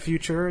in the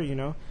future.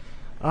 And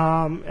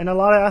a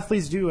lot of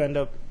athletes do end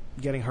up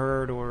getting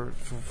hurt or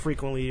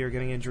frequently or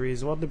getting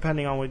injuries. Well,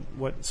 depending on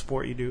what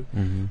sport you do,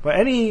 but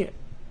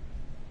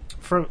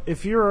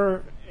if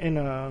you're in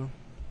a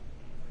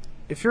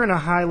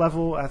high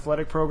level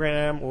athletic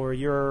program or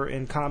you're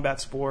in combat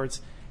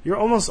sports, you're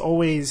almost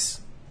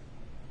always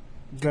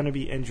going to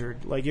be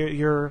injured. Like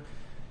your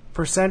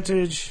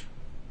percentage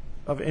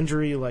of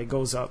injury like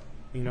goes up,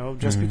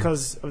 just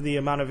because of the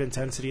amount of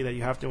intensity that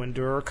you have to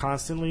endure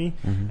constantly,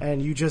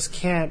 and you just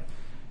can't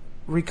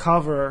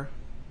recover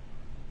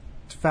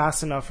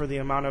fast enough for the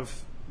amount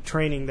of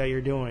training that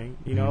you're doing.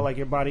 Like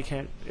your body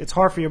can't. It's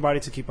hard for your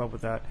body to keep up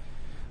with that.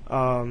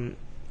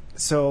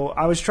 So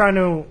I was trying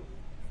to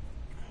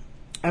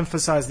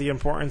emphasize the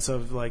importance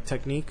of like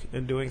technique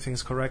and doing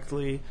things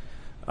correctly.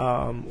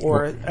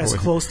 Or as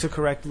close to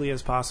correctly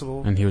as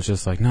possible. And he was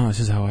just like, "No, this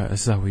is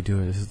how we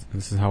do it.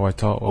 This is how I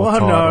taught."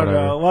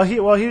 No. Well, he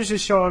was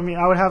just showing me.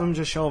 I would have him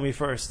just show me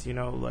first.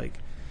 Like,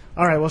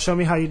 all right, well, show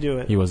me how you do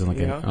it. He wasn't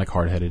like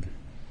hard headed.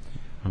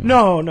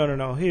 No.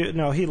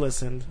 He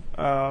listened.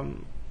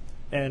 And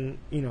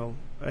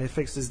I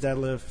fixed his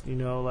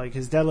deadlift. Like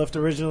his deadlift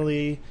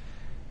originally,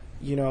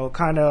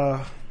 kind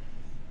of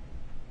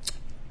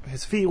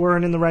his feet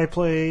weren't in the right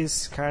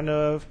place. Kind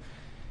of.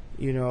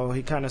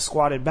 He kind of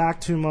squatted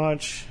back too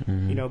much,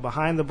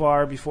 behind the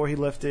bar before he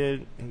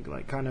lifted, and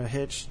like kind of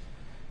hitched.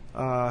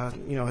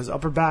 His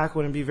upper back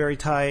wouldn't be very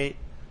tight.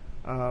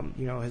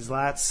 His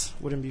lats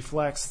wouldn't be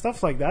flexed,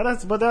 stuff like that.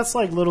 That's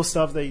like little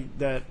stuff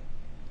that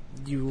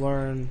you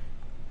learn,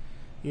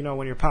 you know,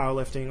 when you're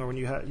powerlifting or when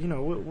you have, you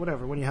know,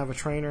 whatever, when you have a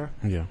trainer.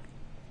 Yeah.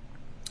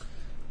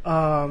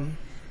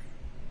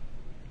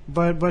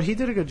 But he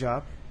did a good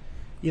job.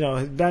 You know,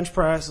 his bench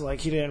press, like,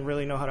 he didn't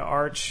really know how to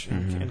arch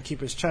and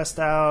keep his chest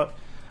out.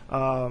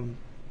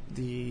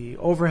 The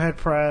overhead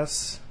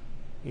press,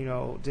 you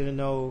know, didn't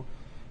know,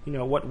 you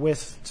know, what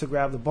width to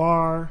grab the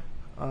bar,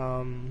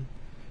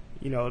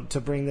 you know, to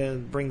bring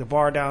the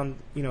bar down,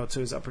 you know, to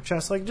his upper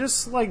chest, like,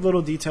 just like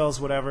little details,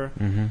 whatever.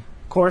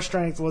 Core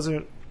strength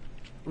wasn't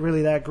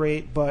really that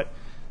great, but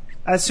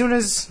as soon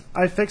as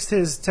I fixed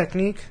his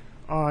technique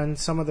on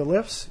some of the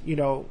lifts, you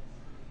know,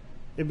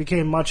 it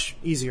became much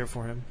easier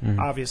for him,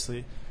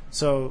 obviously.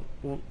 So,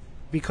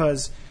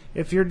 because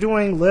if you're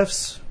doing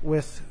lifts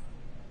with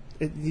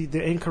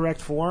the incorrect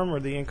form or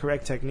the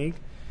incorrect technique,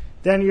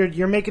 then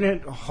you're making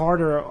it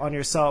harder on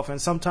yourself,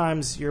 and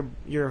sometimes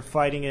you're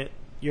fighting it.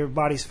 Your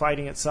body's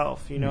fighting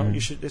itself. You know,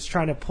 it's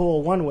trying to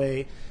pull one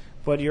way,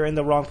 but you're in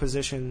the wrong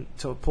position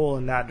to pull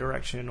in that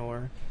direction,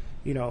 or,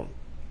 you know,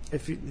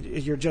 if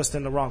you're just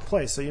in the wrong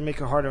place, so you make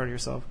it harder on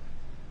yourself.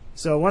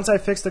 So once I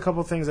fixed a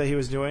couple things that he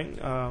was doing,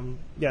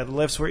 the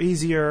lifts were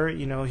easier.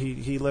 You know,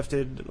 he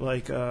lifted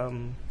like I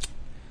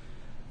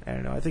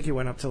don't know. I think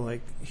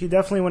he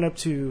definitely went up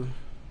to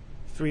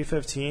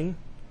 315.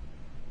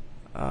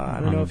 I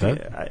don't know if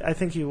I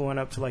think he went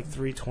up to like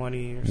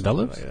 320 or something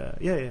like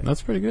that. Yeah.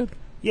 That's pretty good.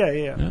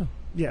 Yeah.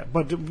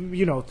 But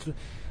you know,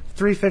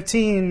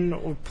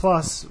 315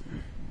 plus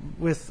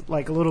with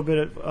like a little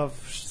bit of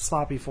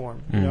sloppy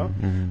form. You know,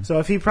 so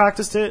if he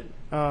practiced it,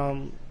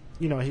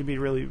 you know, he'd be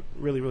really,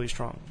 really, really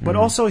strong. But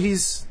also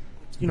he's,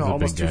 you know,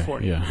 almost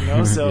 240. Yeah. You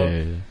know,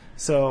 so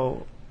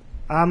so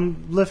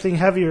I'm lifting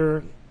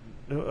heavier,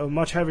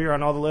 much heavier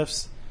on all the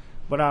lifts,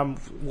 but I'm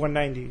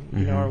 190,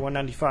 you know, or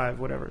 195,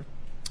 whatever.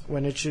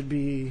 When it should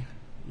be,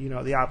 you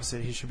know, the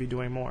opposite. He should be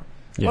doing more.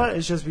 Yeah. But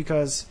it's just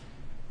because,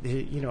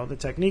 you know, the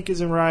technique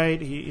isn't right.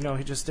 He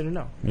just didn't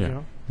know. Yeah. You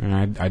know?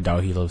 And I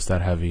doubt he lifts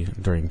that heavy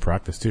during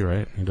practice too,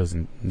 right? He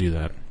doesn't do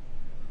that.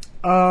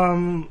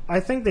 I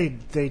think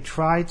they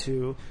try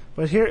to,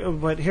 but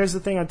here's the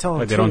thing I tell them.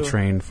 Like they don't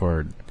train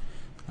for.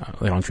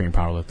 They don't train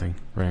powerlifting,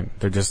 right?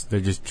 They're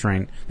just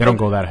train. They don't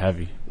go that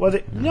heavy. Well,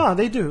 no,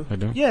 they do. They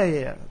do.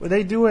 Yeah. Well,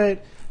 they do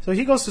it. So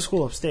he goes to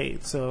school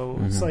upstate, so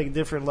it's like a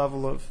different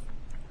level of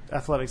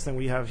athletics than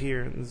we have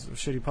here in this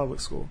shitty public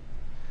school.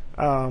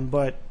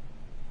 But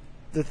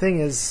the thing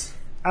is,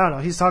 I don't know.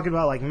 He's talking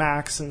about like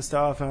max and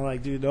stuff, and I'm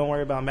like, dude, don't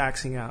worry about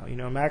maxing out. You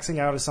know, maxing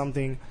out is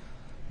something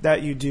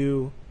that you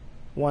do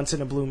once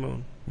in a blue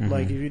moon.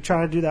 Like if you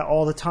try to do that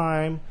all the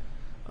time,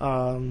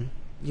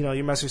 you know,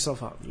 you mess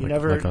yourself up. You're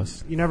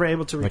never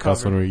able to recover. Like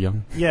us when we were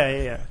young.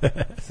 Yeah.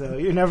 So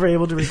you're never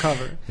able to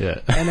recover. Yeah.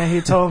 And then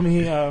he told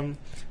me a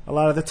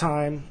lot of the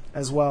time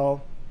as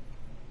well,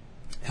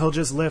 he'll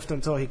just lift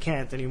until he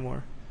can't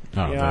anymore.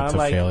 Oh, you know, that's a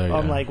failure.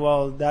 I'm like,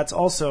 well, that's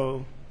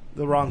also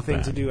the wrong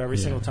thing to do every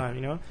single time.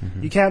 You know,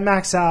 you can't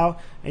max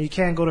out and you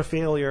can't go to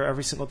failure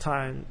every single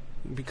time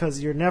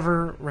because you're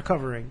never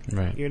recovering.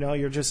 Right. You know,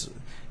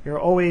 you're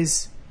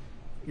always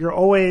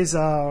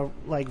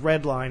like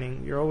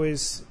redlining. You're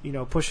always, you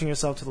know, pushing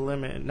yourself to the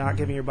limit and not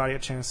giving your body a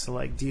chance to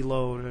like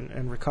deload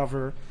and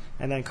recover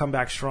and then come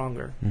back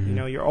stronger. You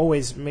know, you're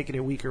always making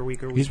it weaker.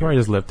 He's probably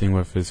just lifting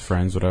with his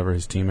friends, whatever,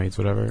 his teammates,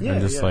 whatever,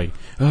 and just like,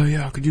 oh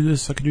yeah, I could do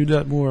this, I could do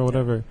that more,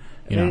 whatever.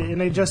 You know,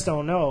 and they just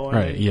don't know.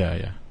 Right?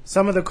 Yeah.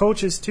 Some of the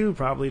coaches too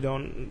probably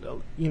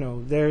don't. You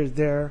know,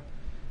 they're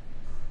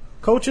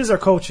coaches are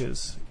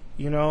coaches.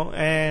 You know,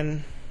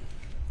 and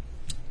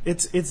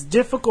it's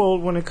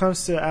difficult when it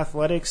comes to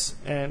athletics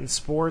and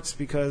sports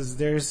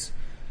because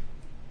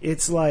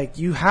it's like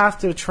you have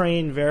to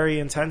train very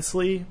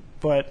intensely,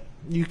 but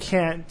you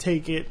can't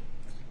take it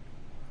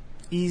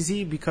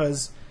easy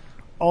because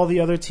all the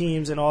other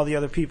teams and all the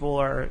other people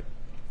are,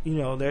 you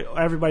know,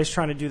 everybody's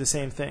trying to do the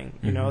same thing,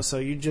 you know, so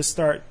you just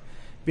start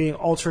being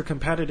ultra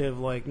competitive,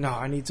 like, no,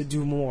 I need to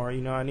do more,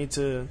 you know, I need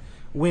to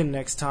win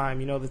next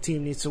time, you know, the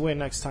team needs to win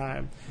next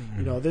time,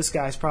 you know, this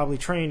guy's probably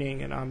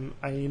training and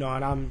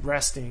I'm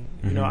resting,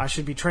 you know, I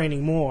should be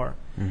training more,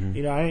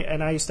 you know,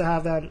 I used to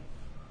have that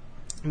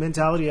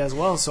mentality as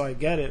well, so I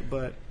get it,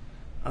 but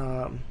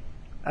I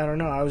don't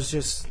know, I was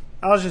just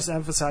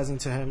emphasizing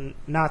to him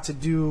not to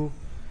do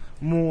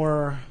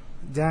more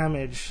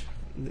damage,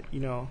 you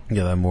know.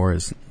 Yeah, that more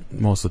is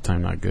most of the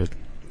time not good.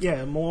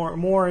 Yeah,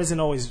 more isn't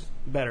always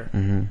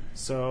better.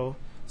 So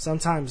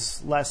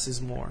sometimes less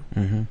is more.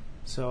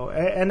 So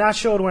and that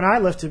showed when I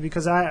lifted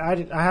because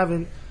I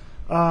haven't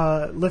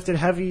lifted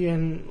heavy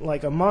in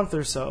like a month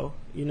or so,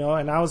 you know,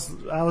 and I was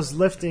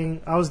deadlifting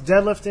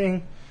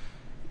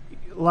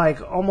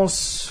like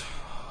almost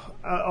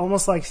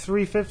like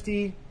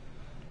 350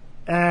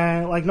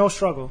 and like no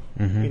struggle,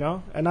 you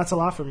know, and that's a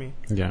lot for me.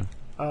 Yeah.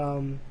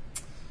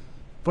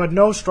 But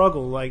no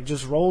struggle, like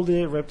just rolled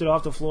it, ripped it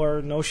off the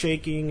floor, no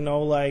shaking,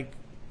 no like,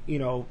 you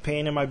know,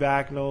 pain in my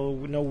back, no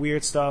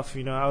weird stuff,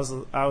 you know.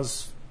 I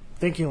was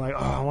thinking like,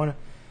 oh,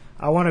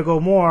 I want to go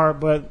more,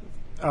 but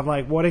I'm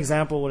like, what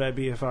example would I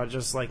be if I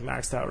just like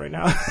maxed out right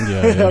now?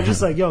 Yeah. I'm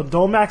just like, yo,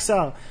 don't max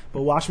out,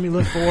 but watch me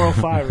lift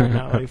 405 right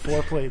now, like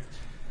 4 plates.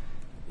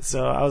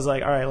 So I was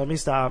like, all right, let me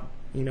stop,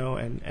 you know,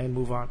 and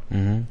move on.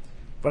 Mm-hmm.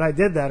 But I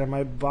did that, and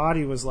my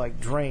body was like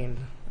drained.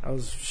 I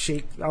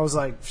was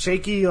like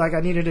shaky, like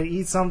I needed to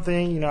eat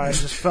something. You know, I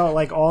just felt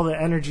like all the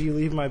energy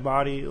leave my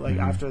body, like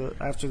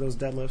after those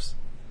deadlifts.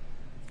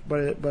 But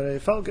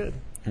it felt good.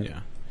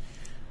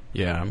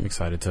 Yeah. I'm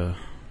excited to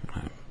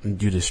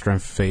do the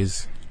strength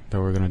phase that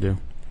we're gonna do.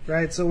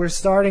 Right. So we're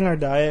starting our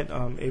diet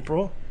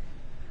April,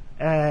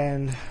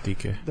 and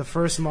DK. the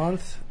first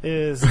month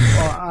is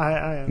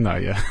I No,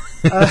 yeah.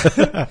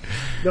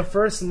 The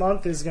first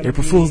month is gonna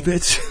April be Fool's,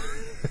 bitch.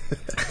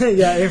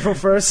 Yeah, April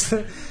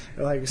 1st.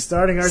 Like,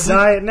 starting our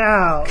diet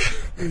now.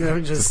 You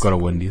know, just go to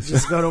Wendy's.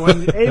 Just go to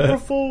Wendy's. April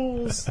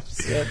Fools.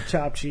 Just get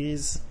chopped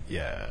cheese.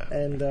 Yeah.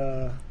 And,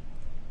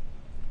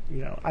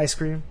 you know, ice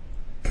cream.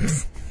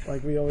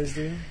 Like we always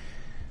do.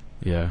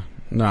 Yeah.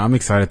 No, I'm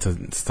excited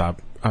to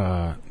stop,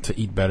 to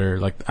eat better.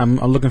 Like, I'm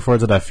looking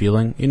forward to that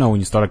feeling. You know, when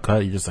you start a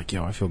cut, you're just like,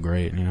 yo, I feel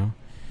great, you know?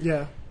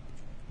 Yeah.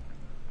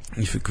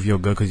 You feel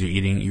good because you're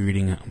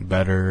eating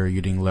better, you're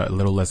eating a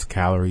little less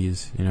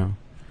calories, you know?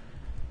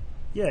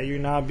 Yeah, you're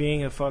not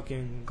being a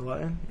fucking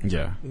glutton.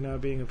 Yeah. You're not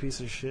being a piece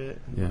of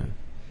shit. Yeah.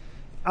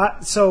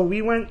 So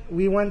we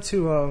went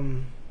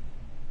to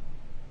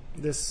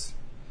this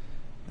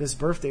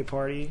birthday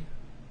party.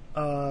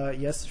 Was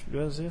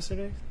it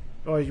yesterday?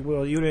 Oh,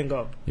 well, you didn't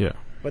go. Yeah.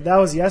 But that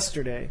was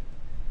yesterday,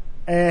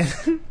 and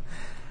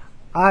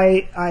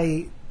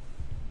I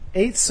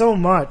ate so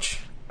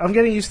much. I'm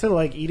getting used to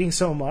like eating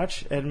so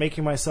much and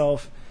making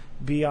myself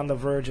be on the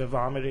verge of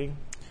vomiting.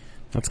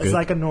 That's good. It's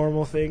like a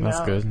normal thing That's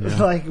now. good.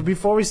 Yeah. Like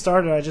before we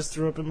started, I just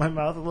threw up in my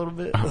mouth a little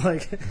bit.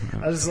 Like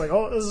I was just like,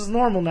 oh, this is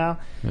normal now.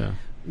 Yeah.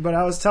 But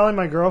I was telling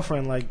my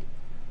girlfriend, like,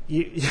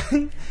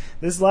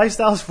 this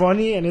lifestyle's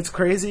funny and it's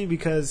crazy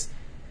because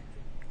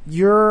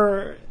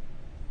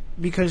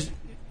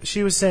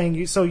she was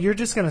saying, so you're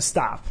just gonna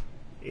stop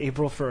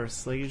April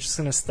 1st, like you're just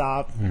gonna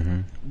stop,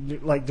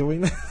 like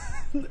doing that.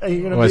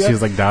 Well, she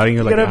was like doubting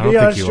you, like, I don't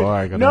think you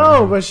are.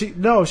 No, but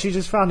she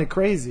just found it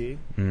crazy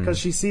because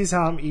she sees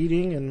how I'm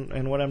eating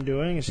and what I'm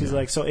doing, and she's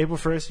like, so April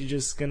 1st, you're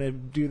just gonna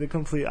do the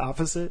complete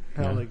opposite.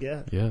 And I'm like,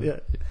 yeah.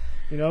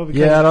 You know,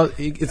 because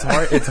it's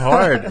hard. It's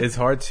hard. It's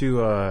hard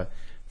to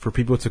for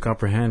people to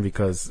comprehend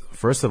because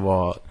first of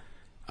all,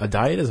 a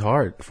diet is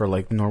hard for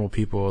like normal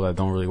people that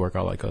don't really work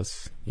out like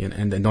us, you know,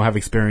 and don't have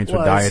experience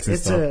with diets and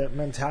stuff. It's a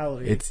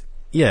mentality. It's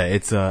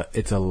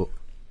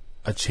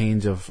a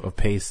change of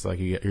pace. Like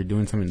you're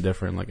doing something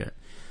different. Like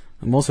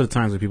most of the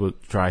times when people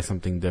try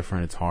something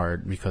different, it's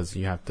hard because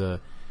you have to,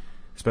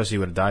 especially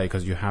with a diet,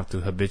 because you have to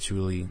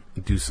habitually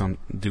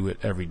do it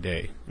every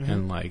day,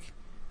 and like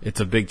it's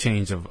a big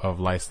change of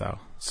lifestyle.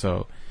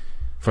 So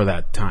for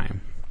that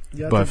time,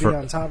 you have to be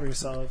on top of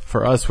yourself.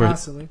 For us,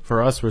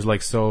 we're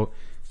like so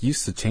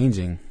used to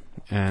changing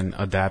and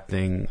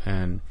adapting,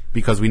 and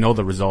because we know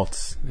the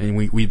results and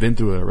we've been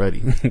through it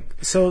already.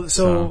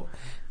 So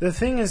the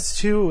thing is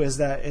too is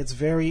that it's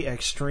very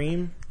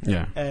extreme.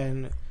 Yeah.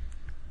 And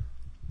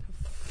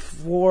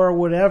for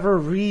whatever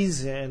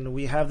reason,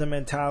 we have the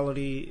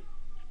mentality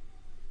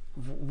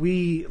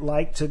we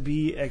like to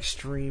be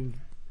extreme.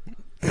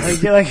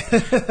 Like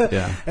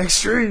yeah.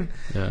 Extreme.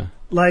 Yeah.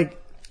 Like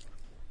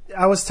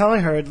I was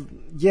telling her,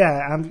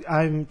 yeah,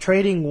 I'm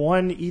trading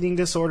one eating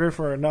disorder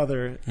for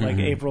another, like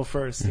April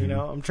 1st, you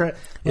know? I'm trying.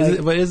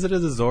 But is it a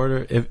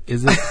disorder?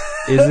 Is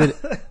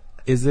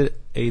it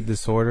a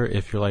disorder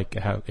if you're like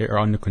you're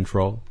under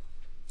control?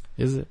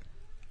 Is it?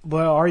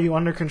 Well, are you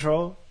under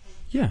control?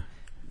 Yeah.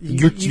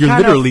 You're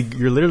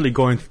literally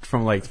going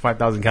from like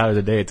 5,000 calories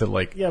a day to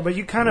like. Yeah, but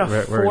you kind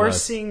of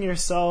forcing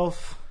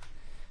yourself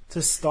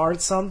to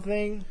start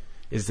something.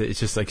 It's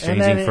just like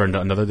changing for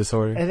another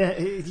disorder? And then,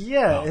 it's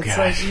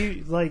gosh.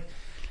 like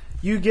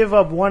you give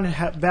up one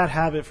bad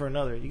habit for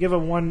another. You give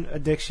up one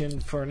addiction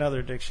for another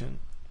addiction.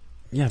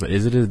 Yeah, but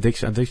is it an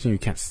addiction? Addiction you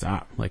can't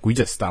stop. Like we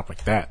just stop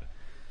like that.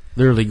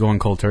 Literally going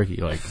cold turkey.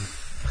 Like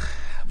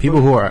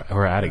people who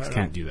are addicts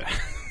can't do that.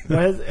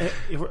 But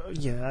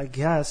yeah, I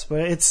guess.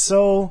 But it's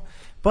so.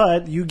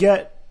 But you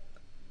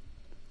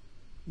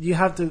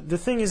have to. The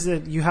thing is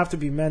that you have to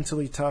be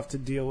mentally tough to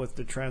deal with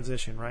the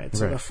transition, right?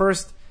 So the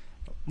first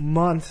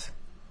month,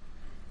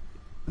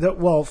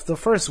 the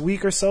first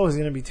week or so is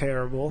going to be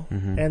terrible,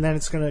 and then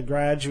it's going to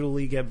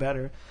gradually get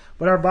better.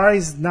 But our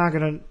body's not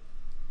going to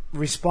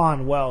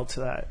respond well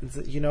to that.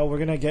 You know, we're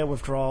going to get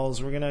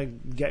withdrawals. We're going to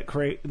get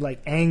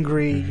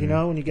angry. You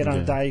know, when you get on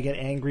a diet, you get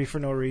angry for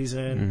no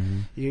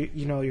reason.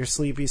 You know, you're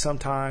sleepy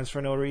sometimes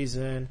for no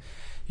reason.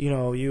 You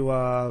know, you're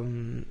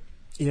going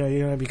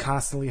to be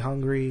constantly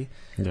hungry.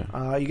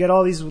 Yeah. You get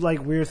all these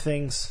like weird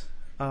things.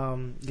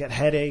 Get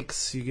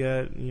headaches, you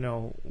get,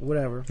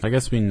 whatever. I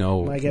guess we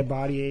know. I get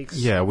body aches.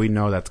 Yeah, we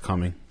know that's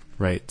coming,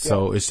 right? Yeah.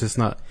 So it's just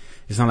not,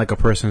 it's not like a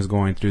person is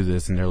going through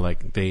this and they're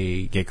like,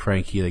 they get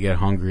cranky, they get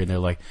hungry, and they're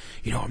like,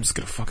 I'm just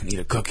gonna fucking eat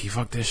a cookie,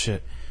 fuck this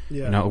shit.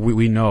 Yeah.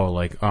 We know,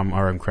 like,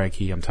 I'm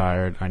cranky, I'm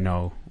tired, I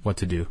know what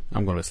to do,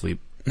 I'm going to sleep.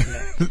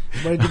 Yeah.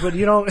 But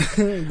you don't.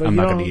 But I'm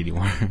not gonna eat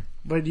anymore.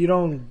 But you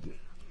don't.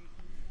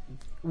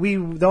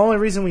 The only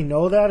reason we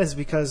know that is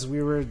because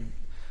we were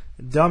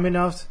dumb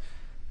enough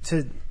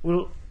to.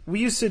 Well, we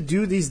used to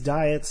do these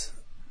diets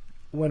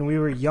when we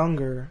were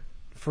younger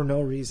for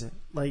no reason,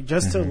 like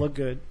just to look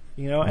good,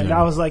 you know. And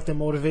that was like the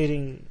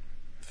motivating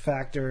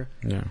factor.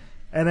 Yeah.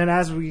 And then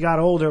as we got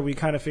older, we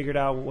kind of figured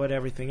out what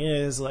everything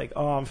is. Like,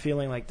 oh, I'm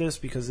feeling like this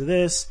because of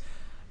this.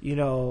 You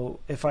know,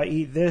 if I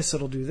eat this,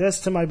 it'll do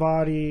this to my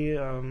body.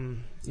 You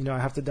know, I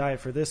have to diet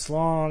for this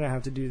long. I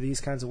have to do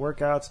these kinds of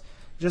workouts.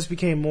 It just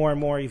became more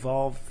and more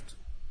evolved,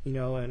 you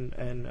know, and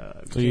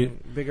became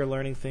a bigger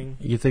learning thing.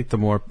 You think the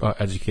more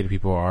educated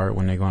people are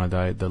when they go on a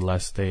diet, the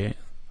less they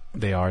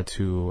are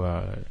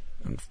to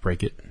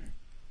break it?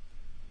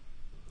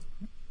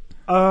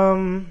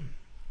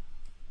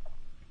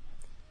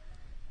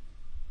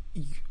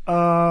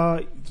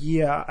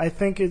 Yeah, I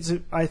think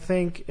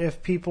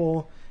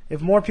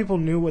if more people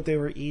knew what they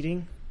were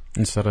eating,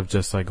 instead of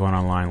just like going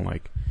online,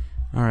 like,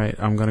 all right,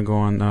 I'm gonna go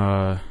on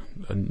a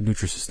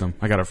Nutrisystem.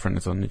 I got a friend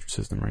that's on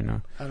Nutrisystem right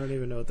now. I don't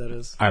even know what that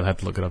is. I'll have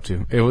to look it up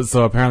too. It was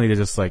so apparently they're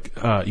just like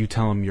you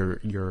tell them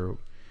your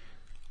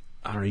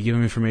I don't know, you give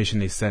them information,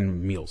 they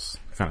send meals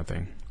kind of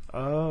thing.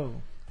 Oh.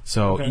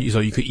 So okay. So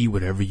you could eat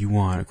whatever you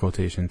want,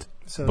 quotations.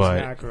 So it's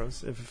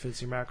macros, if it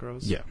fits your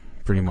macros. Yeah,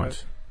 pretty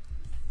much.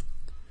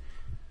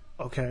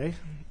 Okay,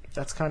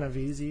 that's kind of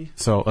easy.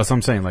 So that's what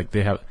I'm saying. Like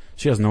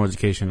she has no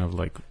education of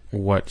like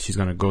what she's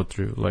gonna go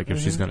through. Like if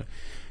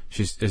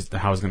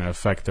how it's gonna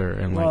affect her,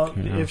 and like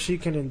if she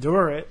can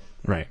endure it,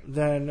 right?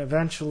 Then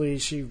eventually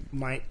she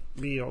might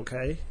be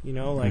okay. You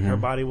know, like her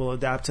body will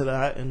adapt to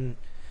that, and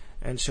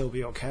she'll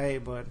be okay.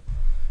 But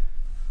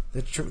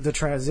the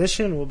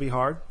transition will be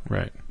hard,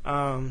 right?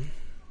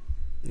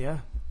 Yeah,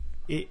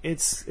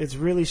 it's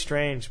really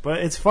strange, but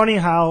it's funny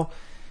how.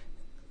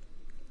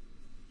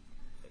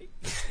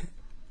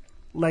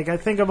 Like, I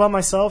think about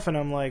myself and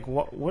I'm like,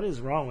 what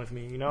is wrong with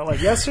me? You know, like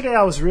yesterday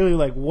I was really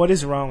like, what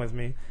is wrong with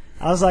me?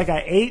 I was like,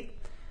 I ate.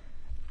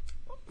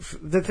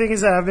 The thing is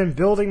that I've been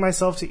building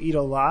myself to eat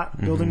a lot,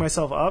 building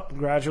myself up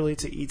gradually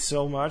to eat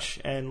so much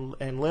and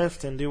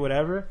lift and do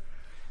whatever.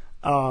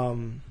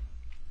 That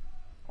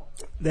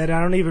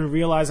I don't even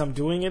realize I'm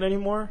doing it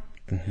anymore.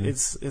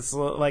 It's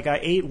like I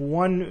ate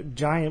one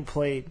giant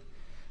plate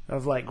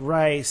of like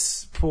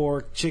rice,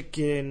 pork,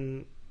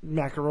 chicken,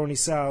 macaroni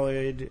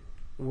salad,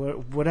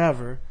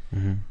 whatever,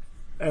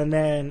 and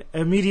then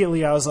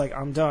immediately I was like,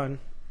 I'm done.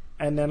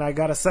 And then I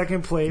got a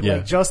second plate,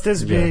 like just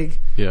as big,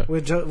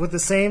 with the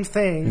same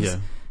things.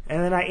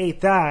 And then I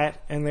ate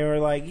that, and they were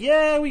like,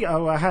 "Yeah,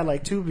 I had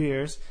like 2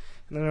 beers."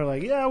 And then they were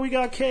like, "Yeah, we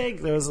got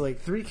cake." There was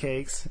like 3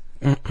 cakes,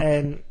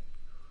 and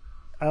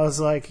I was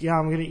like, "Yeah,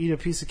 I'm gonna eat a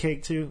piece of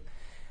cake too."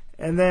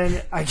 And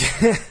then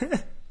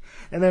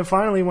and then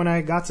finally, when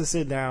I got to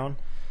sit down,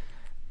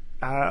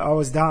 I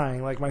was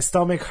dying. Like my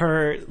stomach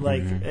hurt.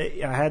 Like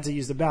I had to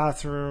use the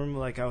bathroom.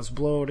 Like I was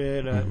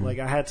bloated. Like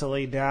I had to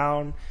lay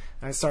down.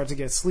 I started to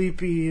get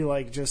sleepy.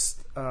 Like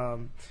just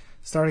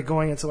started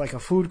going into like a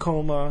food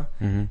coma,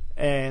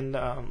 and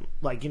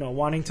like, you know,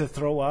 wanting to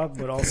throw up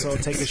but also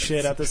take a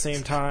shit at the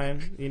same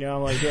time. You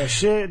know, like, do I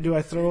shit? Do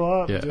I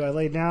throw up? Do I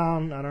lay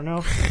down? I don't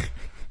know.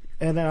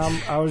 And then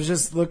I was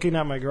just looking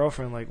at my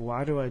girlfriend like,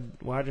 why did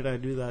I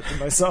do that to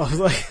myself?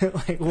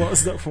 like what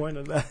was the point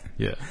of that?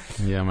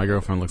 Yeah. My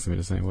girlfriend looks at me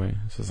the same way.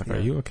 She's like, "Are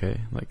you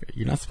okay? Like,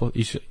 you're not supposed.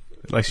 You should."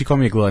 Like, she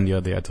called me a glutton the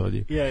other day. I told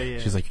you. Yeah.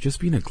 She's like, "You're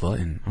just being a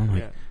glutton." I'm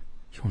like,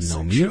 "You don't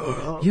know me.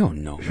 You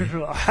don't know me.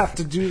 I have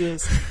to do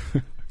this.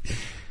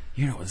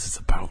 You know what this is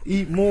about.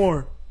 Eat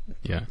more."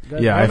 Yeah.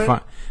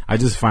 I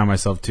just find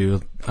myself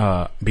too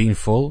being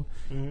full,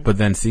 but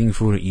then seeing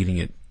food and eating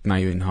it. Not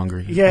even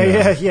hungry.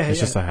 It's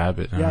just a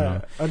habit.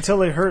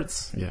 Until it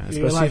hurts. Yeah, especially,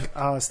 you're like,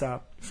 oh,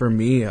 stop. For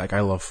me, like,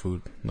 I love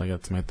food. Like,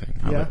 that's my thing.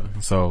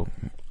 So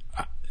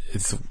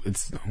it's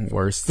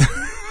worse.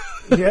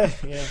 Yeah.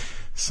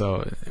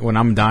 So when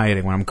I'm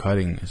dieting, when I'm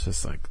cutting, it's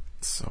just like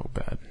so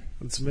bad.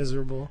 It's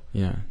miserable.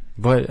 Yeah,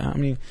 but I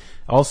mean,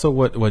 also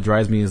what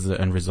drives me is the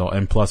end result,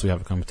 and plus we have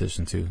a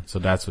competition too. So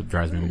that's what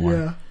drives me more.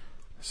 Yeah.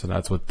 So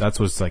that's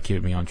what's like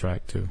keeping me on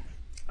track too.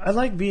 I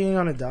like being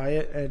on a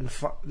diet, and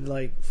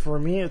like for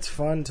me, it's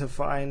fun to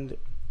find.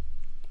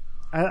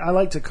 I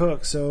like to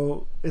cook,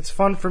 so it's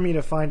fun for me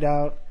to find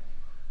out.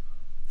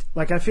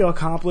 Like, I feel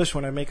accomplished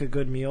when I make a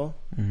good meal.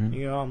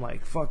 You know, I'm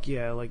like, fuck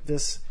yeah, like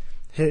this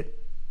hit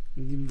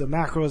the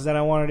macros that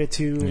I wanted it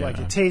to. Like,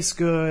 it tastes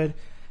good.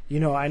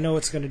 You know, I know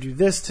it's going to do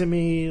this to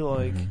me.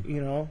 Like,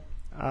 you know,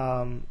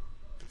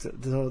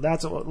 so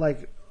that's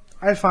like,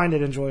 I find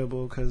it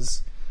enjoyable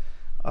because.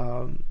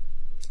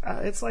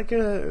 It's like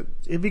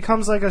it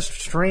becomes like a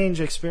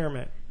strange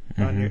experiment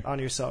on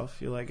yourself.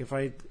 You're like, if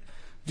I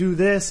do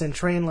this and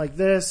train like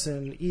this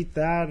and eat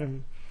that,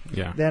 and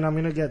then I'm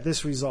gonna get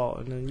this result,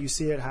 and then you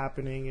see it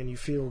happening and you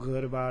feel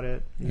good about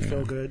it. You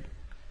feel good,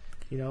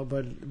 you know.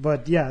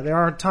 But yeah, there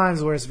are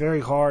times where it's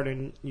very hard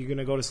and you're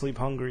gonna go to sleep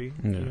hungry.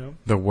 You know,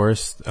 the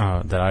worst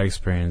that I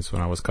experienced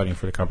when I was cutting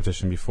for the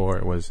competition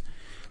before was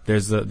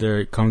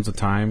there comes a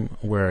time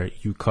where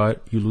you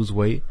lose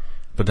weight.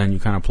 but then you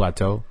kind of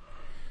plateau.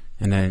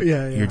 And then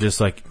you're just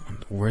like,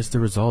 where's the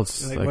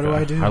results? Like, what do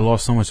I do? I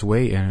lost so much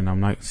weight and I'm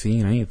not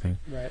seeing anything.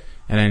 Right.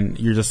 And then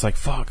you're just like,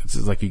 fuck. It's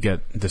just like you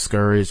get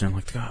discouraged and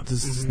like, God,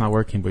 this is not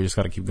working, but you just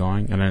got to keep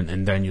going.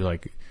 And then you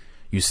like,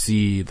 you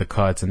see the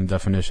cuts and the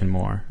definition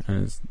more.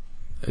 And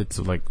it's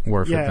like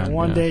worth it. Yeah,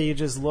 one day you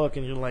just look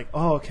and you're like,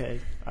 oh,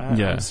 okay.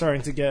 I'm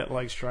starting to get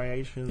like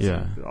striations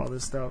and all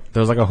this stuff. There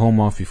was like a whole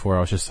month before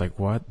I was just like,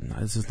 what?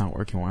 This is not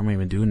working. Why am I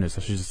even doing this?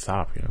 I should just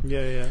stop, you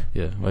know?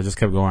 Yeah. But I just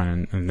kept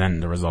going and then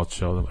the results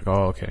showed. I'm like,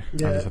 oh, okay. I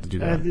just have to do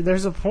that. And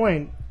there's a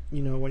point,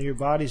 you know, when your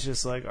body's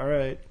just like, all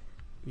right,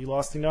 you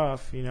lost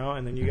enough, you know,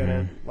 and then you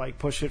gotta like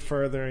push it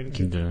further and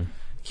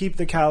keep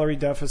the calorie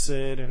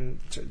deficit and,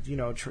 you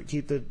know,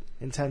 keep the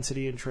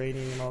intensity in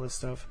training and all this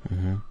stuff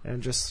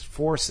and just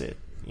force it,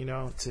 you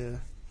know, to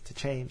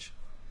change.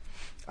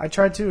 I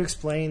tried to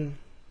explain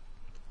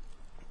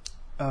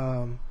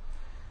the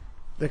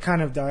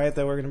kind of diet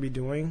that we're going to be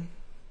doing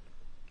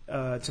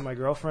to my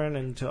girlfriend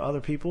and to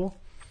other people.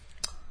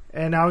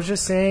 And I was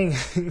just saying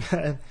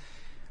that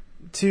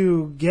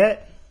to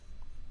get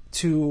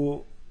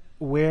to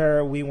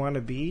where we want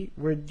to be,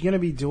 we're going to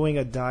be doing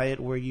a diet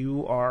where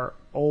you are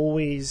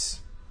always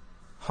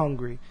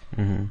hungry.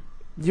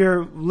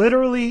 You're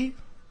literally,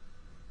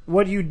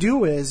 what you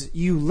do is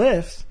you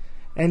lift,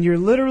 and you're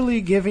literally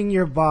giving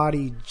your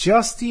body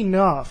just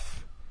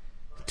enough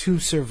to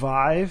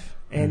survive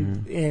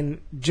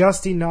and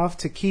just enough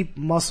to keep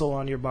muscle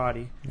on your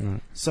body.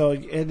 So,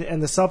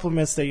 and the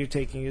supplements that you're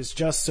taking is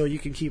just so you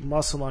can keep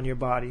muscle on your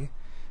body,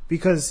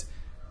 because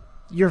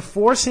you're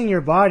forcing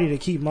your body to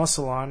keep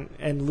muscle on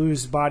and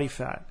lose body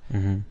fat.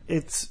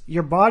 It's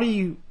your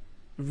body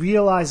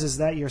realizes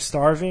that you're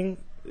starving.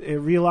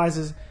 It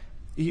realizes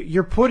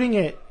you're putting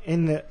it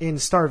in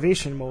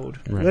starvation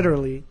mode,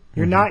 literally.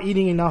 You're not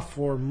eating enough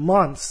for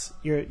months.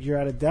 You're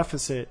at a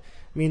deficit,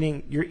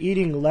 meaning you're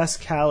eating less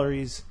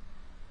calories.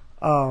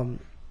 You're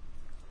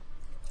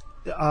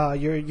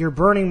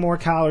burning more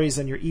calories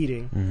than you're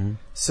eating.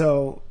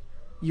 So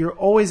you're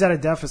always at a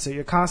deficit.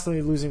 You're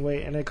constantly losing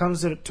weight, and it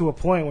comes to a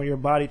point where your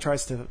body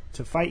tries to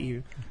fight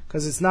you,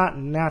 because it's not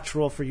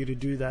natural for you to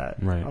do that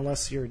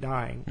unless you're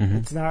dying.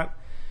 It's not.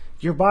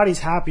 Your body's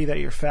happy that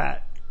you're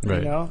fat.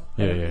 You know,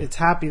 it's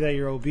happy that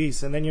you're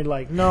obese, and then you're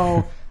like,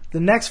 no. The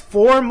next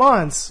 4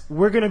 months,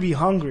 we're going to be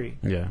hungry.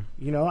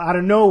 You know, out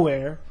of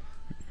nowhere.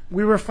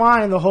 We were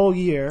fine the whole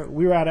year.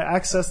 We were out of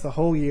excess the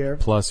whole year.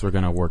 Plus, we're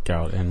going to work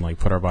out and, like,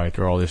 put our body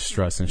through all this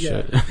stress and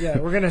shit.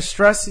 We're going to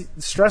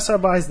stress our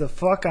bodies the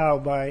fuck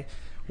out by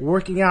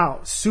working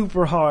out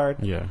super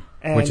hard.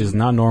 And which is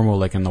not normal,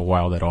 like, in the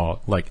wild at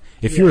all. Like,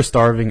 if you were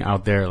starving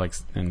out there, like,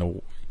 in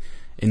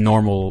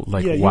normal,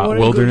 like,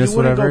 wilderness,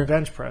 whatever. Go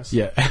bench press.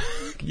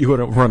 You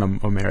would run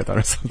a marathon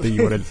or something.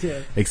 You would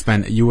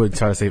expend. You would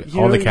try to save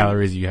all the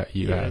calories you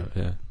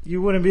have. You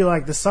wouldn't be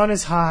like, the sun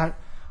is hot.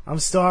 I'm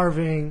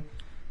starving.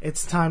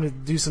 It's time to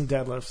do some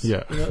deadlifts.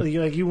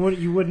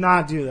 You would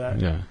not do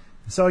that.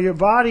 So your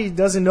body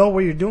doesn't know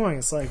what you're doing.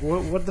 It's like,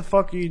 what the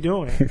fuck are you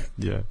doing?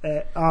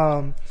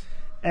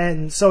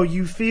 And so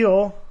you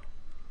feel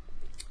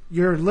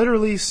you're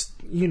literally,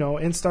 you know,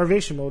 in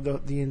starvation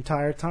mode the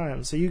entire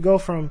time. So you go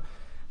from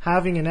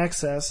having an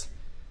excess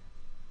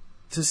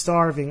to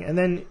starving, and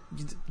then,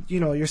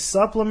 you know, you're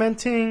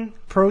supplementing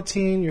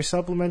protein, you're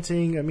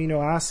supplementing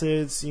amino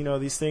acids, you know,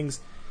 these things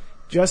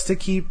just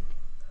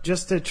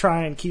to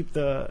try and keep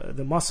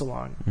the muscle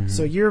on.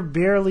 So you're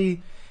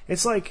barely,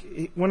 it's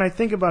like, when I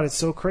think about it, it's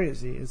so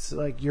crazy. It's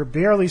like you're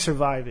barely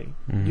surviving.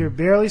 You're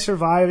barely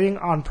surviving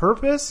on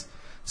purpose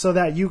so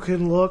that you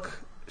can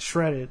look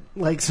shredded,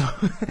 like, so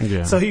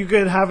so you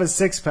could have a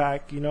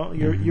six-pack. You know,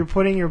 you're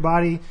putting your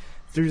body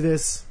through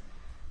this,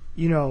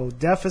 you know,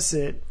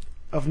 deficit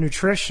of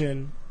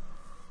nutrition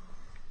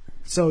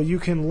so you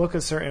can look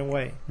a certain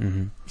way.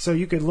 So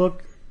you could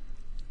look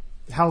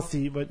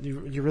healthy, but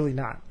you're really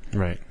not.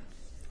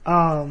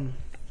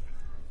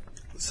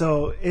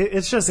 So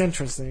it's just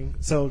interesting.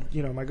 So,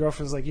 you know, my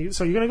girlfriend's like,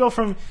 so you're going to go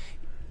from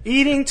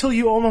eating till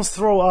you almost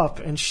throw up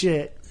and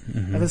shit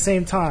at the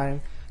same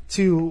time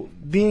to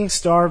being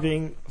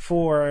starving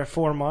for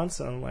 4 months?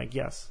 And I'm like,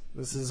 yes,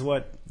 this is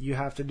what you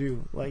have to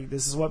do. Like,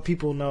 this is what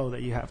people know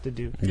that you have to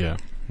do.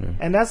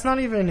 And that's not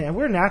even, and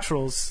we're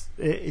naturals.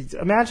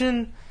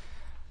 Imagine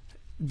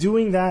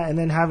doing that and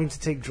then having to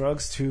take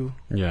drugs too.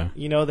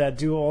 You know, that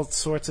do all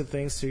sorts of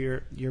things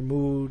to your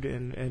mood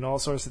and all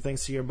sorts of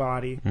things to your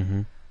body.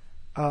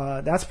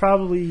 That's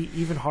probably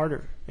even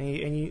harder.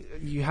 And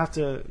you have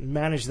to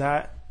manage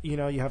that. You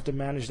know, you have to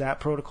manage that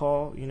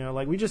protocol. You know,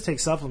 like, we just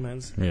take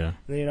supplements. You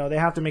know, they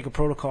have to make a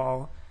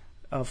protocol,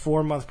 a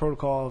 4-month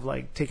protocol of,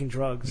 like, taking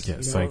drugs.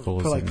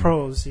 Cycles. For, like,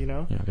 pros, you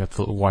know. You have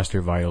to watch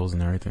their vitals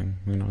and everything.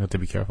 You know, you have to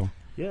be careful.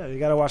 You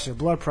got to watch their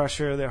blood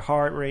pressure, their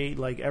heart rate,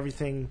 like,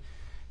 everything.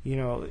 You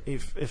know,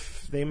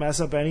 if they mess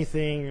up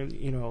anything,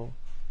 you know,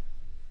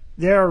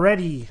 they're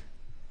already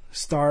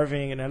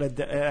starving and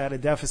at a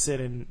deficit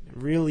and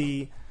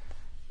really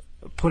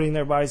putting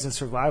their bodies in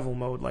survival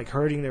mode, like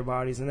hurting their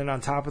bodies, and then on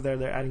top of that,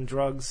 they're adding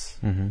drugs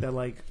that,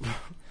 like,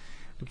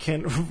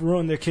 can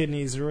ruin their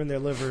kidneys, ruin their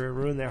liver,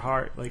 ruin their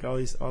heart, like all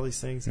these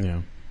things.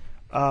 Yeah.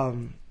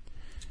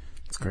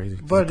 It's crazy.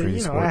 But it's a crazy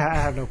sport. I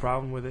have no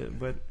problem with it.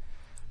 But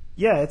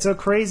yeah, it's a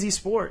crazy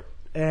sport,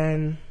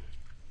 and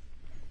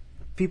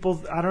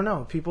people, I don't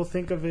know, people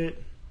think of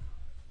it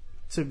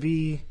to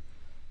be,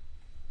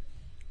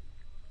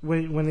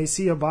 when they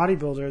see a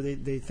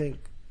bodybuilder, they think,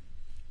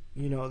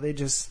 they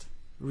just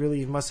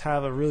really must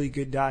have a really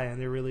good diet,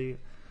 and they're really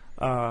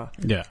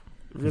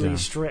really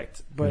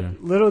strict.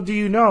 But little do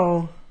you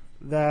know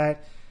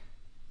that,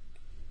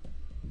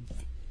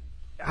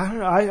 I don't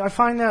know, I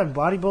find that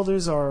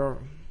bodybuilders are,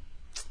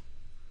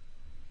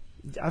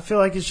 I feel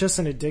like it's just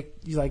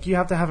like you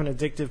have to have an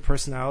addictive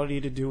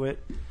personality to do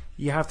it.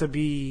 You have to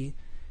be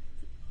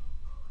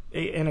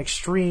an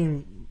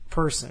extreme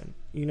person.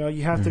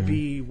 You have to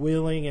be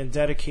willing and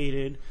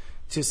dedicated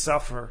to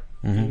suffer.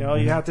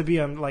 You have to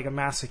be like a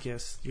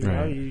masochist.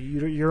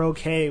 You're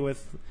okay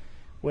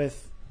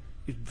with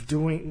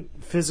doing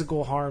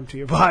physical harm to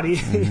your body.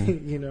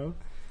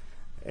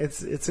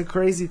 It's a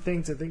crazy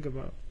thing to think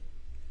about.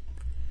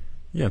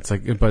 Yeah, it's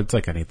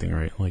like anything,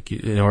 right? Like,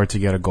 in order to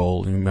get a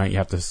goal, you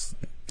have to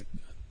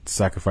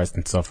sacrifice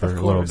and suffer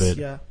a little bit.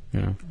 Yeah.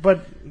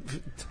 But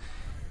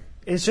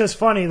it's just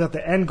funny that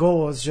the end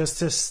goal is just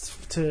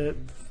to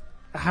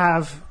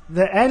have,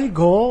 the end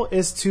goal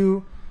is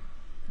to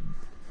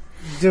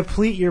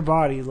deplete your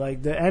body.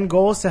 Like, the end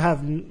goal is to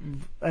have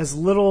as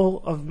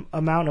little of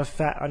amount of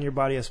fat on your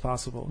body as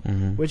possible,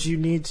 which you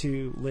need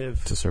to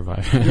live to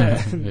survive.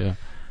 Yeah.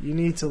 You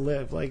need to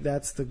live. Like,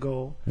 that's the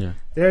goal. Yeah.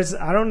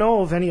 I don't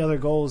know of any other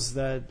goals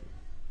that,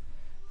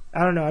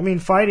 I don't know. I mean,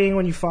 fighting,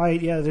 when you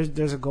fight, yeah,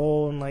 there's a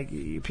goal, and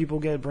like people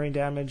get brain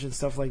damage and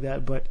stuff like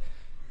that, but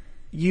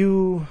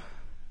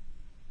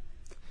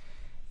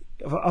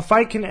a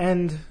fight can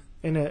end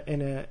in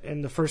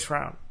the first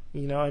round,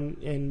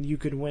 and you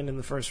could win in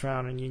the first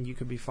round, and you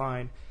could be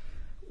fine.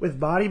 With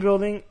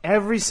bodybuilding,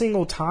 every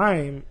single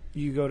time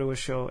you go to a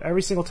show,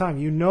 every single time,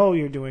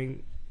 you're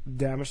doing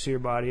damage to your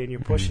body, and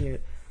you're pushing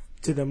it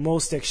to the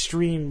most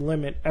extreme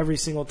limit every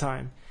single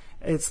time.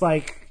 It's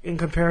like, in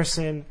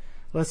comparison,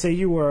 let's say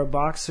you were a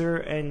boxer,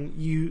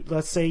 and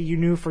let's say you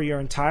knew for your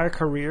entire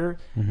career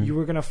you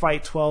were going to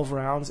fight 12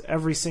 rounds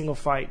every single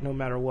fight, no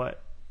matter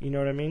what. You know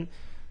what I mean?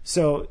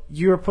 So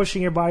you're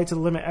pushing your body to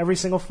the limit every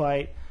single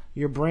fight.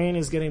 Your brain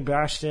is getting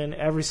bashed in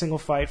every single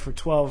fight for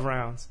 12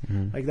 rounds.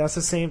 Like, that's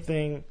the same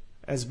thing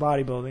as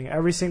bodybuilding.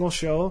 Every single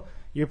show,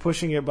 you're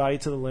pushing your body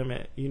to the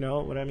limit. You know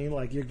what I mean?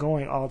 Like, you're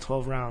going all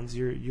 12 rounds.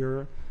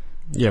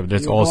 Yeah, but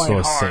there's also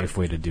a safe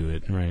way to do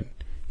it, right?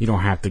 You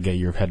don't have to get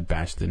your head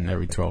bashed in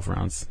every 12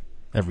 rounds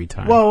every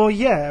time. Well,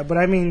 yeah, but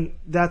I mean,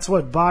 that's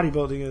what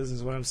bodybuilding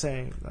is what I'm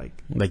saying.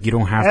 Like you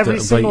don't have every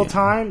single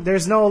time.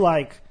 There's no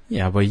like.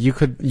 Yeah, but you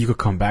could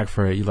come back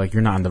for it.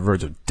 You're not on the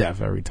verge of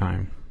death every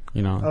time.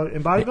 In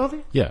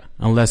bodybuilding? Yeah,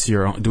 unless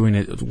you're doing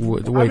it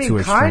way too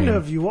extreme. Kind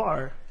of, you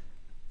are.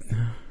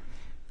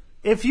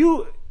 If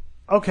you.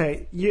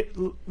 Okay,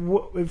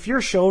 if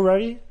you're show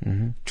ready,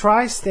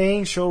 try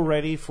staying show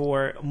ready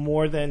for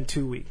more than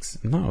 2 weeks.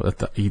 No,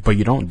 but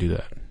you don't do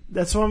that.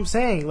 That's what I'm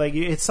saying. Like,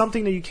 it's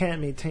something that you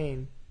can't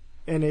maintain,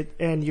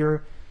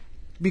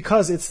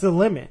 because it's the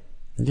limit.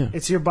 Yeah,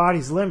 it's your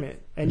body's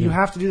limit, and you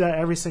have to do that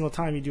every single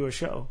time you do a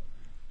show.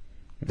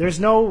 There's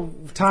no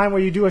time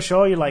where you do a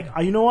show, you're like,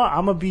 you know what,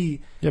 I'm gonna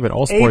be but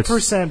all sports,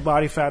 8%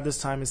 body fat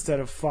this time instead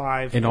of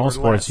 5%. In all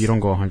sports, you don't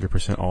go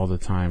 100% all the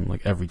time,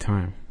 like every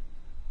time.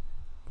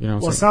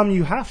 Some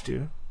you have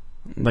to.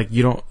 Like,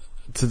 you don't,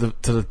 to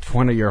the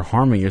point of you're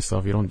harming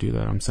yourself. You don't do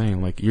that. I'm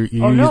saying, like, you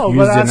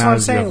but that's what I'm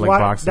saying.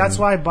 Boxing. That's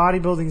why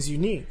bodybuilding is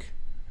unique.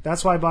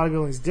 That's why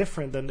bodybuilding is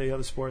different than the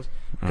other sports.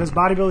 Because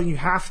bodybuilding, you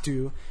have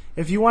to.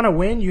 If you want to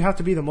win, you have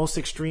to be the most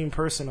extreme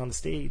person on the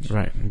stage.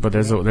 Right, but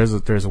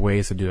there's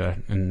ways to do that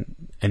and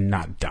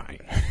not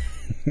dying.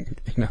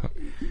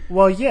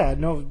 Well, yeah,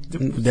 no.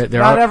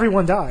 Not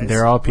everyone dies.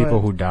 There are people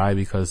who die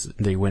because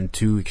they went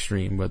too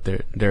extreme, but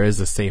there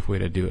is a safe way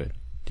to do it.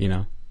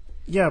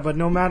 Yeah, but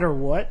no matter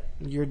what,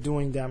 you're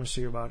doing damage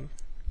to your body.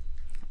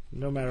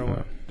 No matter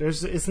what,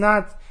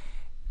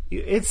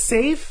 it's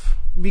safe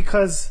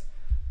because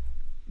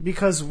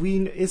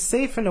it's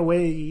safe in a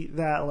way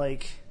that,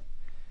 like,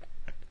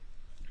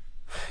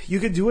 you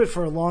could do it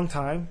for a long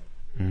time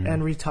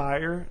and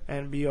retire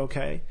and be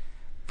okay,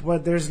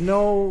 but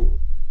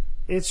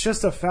it's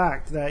just a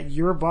fact that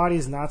your body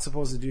is not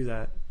supposed to do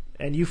that.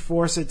 And you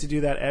force it to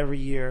do that every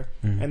year,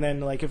 and then,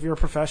 like, if you're a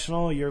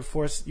professional, you're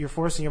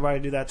forcing your body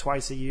to do that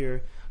twice a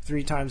year,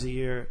 3 times a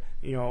year,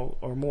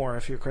 or more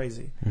if you're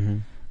crazy.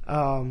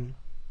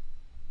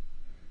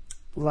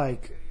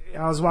 Like,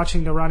 I was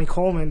watching the Ronnie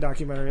Coleman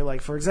documentary.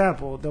 Like, for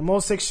example, the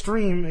most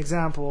extreme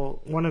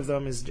example, one of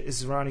them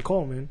is Ronnie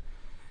Coleman,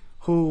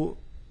 who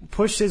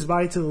pushed his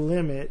body to the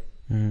limit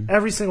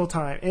every single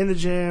time in the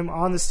gym,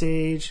 on the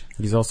stage.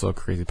 He's also a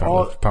crazy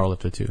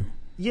powerlifter too.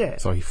 Yeah.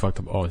 So he fucked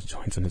up all his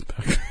joints in his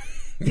back.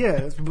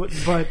 Yeah,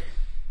 but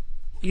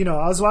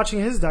I was watching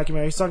his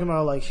documentary. He's talking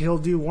about, like, he'll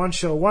do one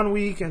show one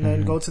week and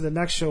then go to the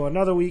next show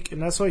another week,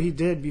 and that's what he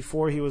did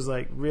before he was,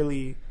 like,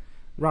 really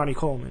Ronnie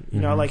Coleman.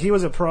 You know, like he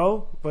was a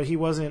pro, but he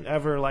wasn't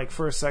ever like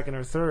first, second,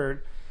 or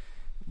third.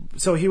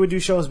 So he would do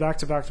shows back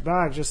to back to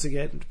back just to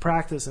get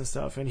practice and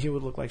stuff, and he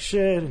would look like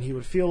shit, and he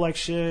would feel like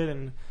shit,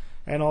 and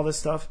all this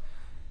stuff,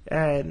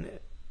 and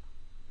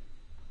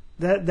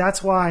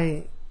that's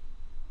why,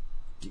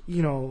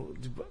 you know,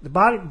 the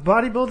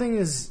bodybuilding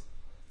is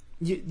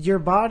your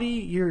body,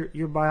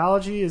 your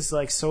biology is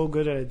like so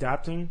good at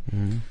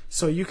adapting,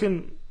 so you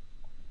can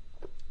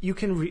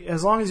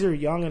as long as you're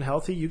young and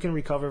healthy, you can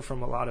recover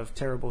from a lot of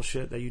terrible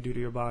shit that you do to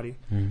your body,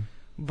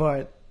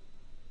 but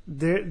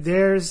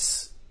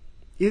it's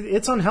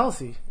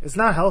unhealthy. It's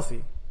not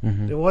healthy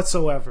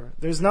whatsoever.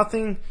 There's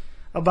nothing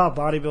about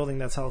bodybuilding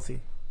that's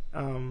healthy.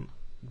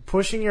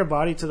 Pushing your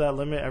body to that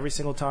limit every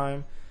single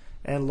time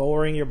and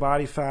lowering your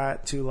body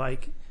fat to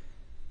like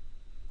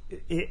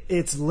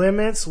its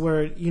limits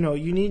where, you know,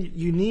 you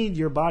need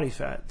your body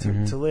fat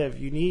to live.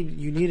 You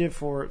need it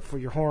for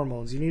your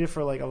hormones. You need it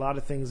for like a lot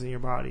of things in your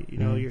body. You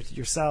know,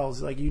 your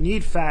cells. Like you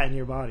need fat in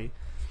your body.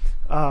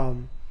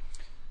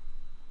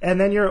 And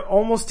then you're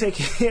almost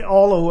taking it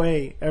all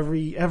away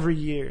every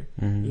year,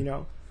 you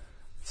know.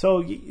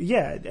 So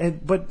yeah,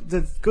 but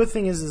the good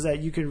thing is that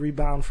you can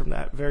rebound from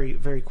that very,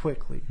 very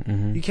quickly.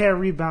 You can't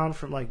rebound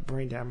from like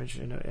brain damage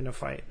in a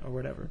fight or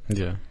whatever.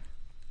 Yeah.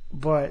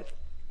 But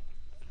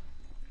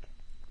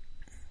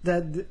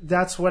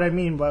that's what I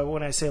mean by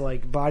when I say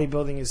like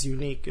bodybuilding is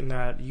unique in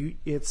that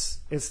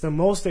it's the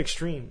most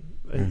extreme.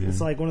 It's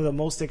like one of the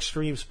most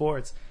extreme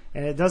sports,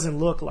 and it doesn't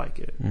look like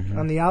it.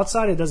 On the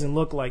outside, it doesn't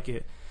look like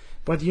it.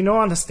 But you know,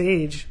 on the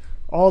stage,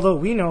 although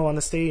we know on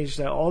the stage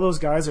that all those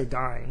guys are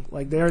dying,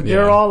 like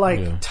they're all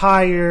like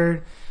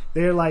tired,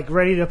 they're like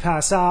ready to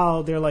pass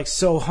out, they're like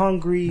so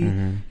hungry.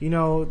 You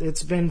know,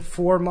 it's been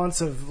 4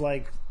 months of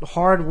like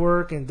hard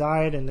work and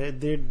diet, and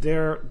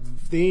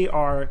they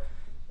are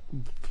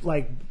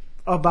like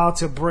about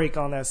to break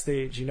on that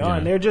stage, you know,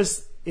 and they're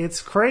just, it's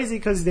crazy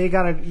because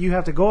you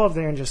have to go up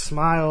there and just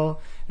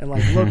smile and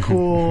like look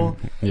cool,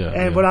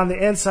 but on the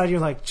inside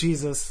you're like,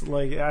 Jesus,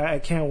 like I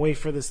can't wait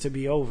for this to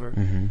be over.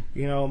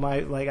 You know,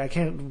 I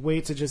can't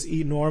wait to just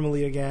eat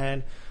normally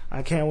again.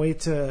 I can't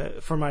wait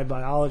for my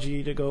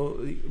biology to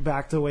go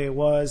back the way it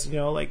was. You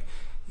know, like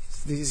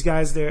these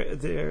guys, their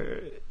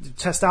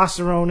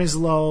testosterone is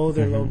low,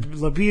 their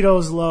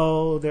libido's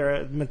low,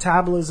 their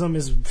metabolism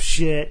is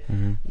shit.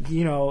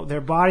 You know,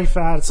 their body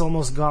fat, it's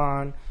almost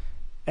gone,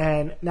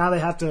 and now they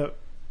have to,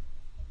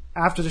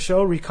 after the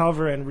show,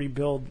 recover and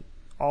rebuild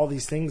all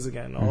these things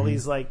again, all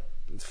these like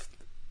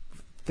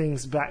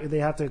things back. They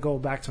have to go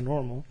back to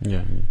normal.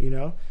 You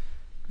know,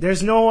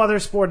 there's no other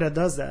sport that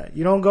does that.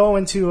 You don't go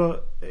into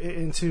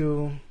in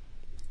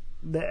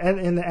the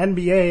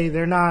NBA.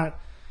 They're not,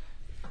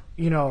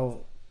 you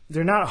know,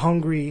 they're not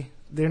hungry.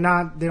 They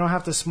don't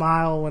have to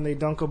smile when they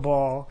dunk a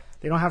ball.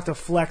 They don't have to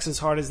flex as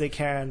hard as they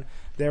can.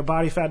 Their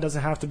body fat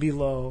doesn't have to be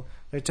low.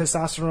 Their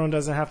testosterone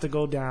doesn't have to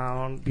go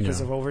down because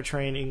of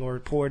overtraining or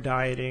poor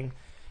dieting.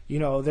 You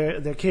know,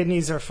 their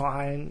kidneys are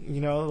fine. You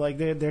know, like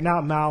they're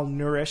not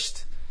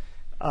malnourished.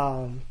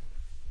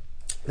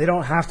 They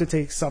don't have to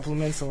take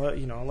supplements,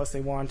 you know, unless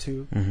they want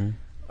to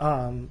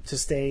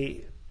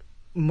stay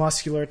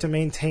muscular, to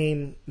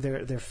maintain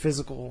their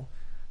physical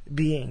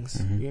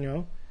beings. You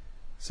know,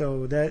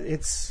 so that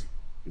it's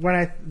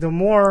the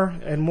more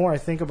and more I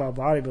think about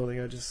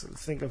bodybuilding, I just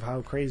think of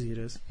how crazy it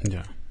is.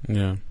 Yeah.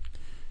 A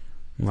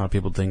lot of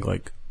people think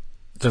like,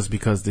 just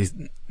because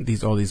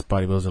all these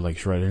bodybuilders are like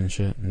shredded and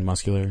shit and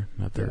muscular,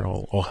 that they're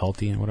all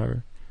healthy and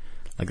whatever,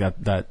 like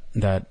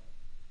that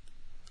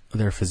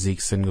their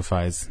physique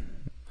signifies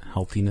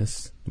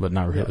healthiness, but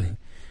not really.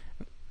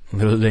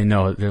 Little they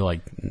know, they're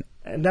like,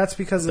 and that's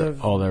because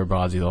of all their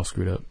bodies all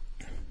screwed up.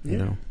 You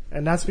know,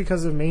 and that's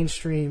because of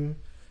mainstream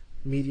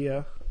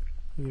media.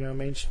 You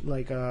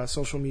know,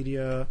 social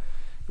media,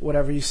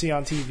 whatever you see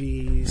on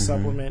TV,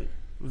 supplement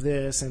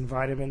this and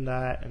vitamin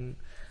that, and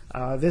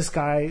this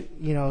guy,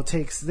 you know,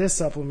 takes this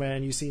supplement,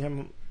 and you see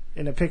him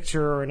in a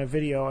picture or in a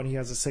video, and he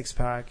has a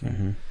 6-pack.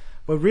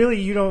 But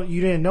really, you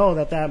didn't know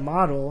that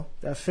model,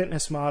 that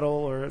fitness model,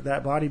 or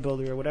that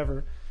bodybuilder or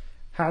whatever,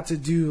 had to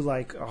do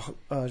like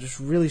a just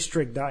really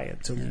strict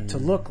diet to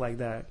look like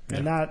that,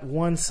 and not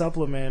one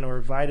supplement or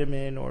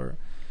vitamin or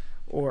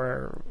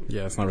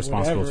it's not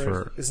responsible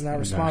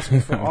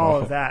for all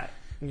of that.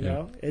 You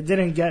know, it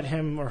didn't get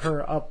him or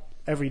her up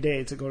every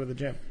day to go to the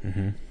gym.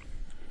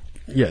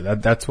 Yeah,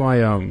 that's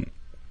why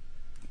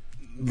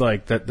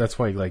that's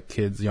why like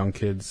young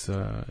kids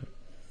that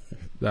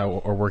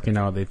are working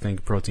out, they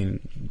think protein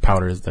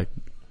powder is like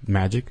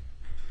magic.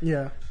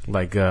 Yeah.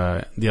 Like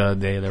the other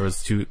day there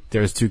was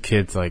two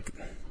kids, like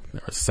they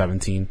were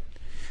 17.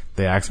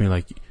 They asked me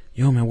like,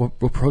 "Yo man, what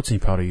protein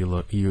powder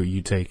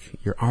you take?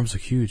 Your arms are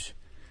huge."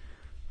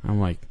 I'm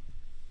like,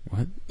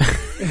 "What?"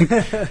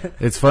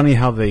 It's funny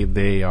how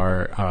they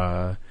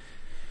are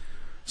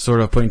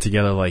sort of putting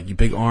together like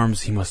big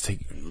arms. He must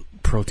take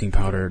protein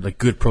powder, like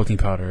good protein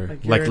powder,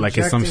 like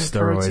it's some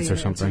steroids or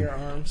something.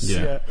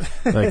 Yeah.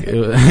 Like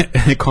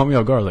it caught me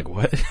off guard. Like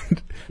what?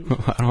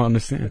 I don't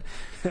understand.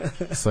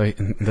 It's like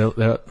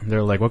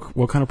they're like,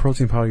 what kind of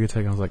protein powder you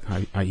take? I was like,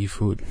 I eat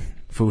food.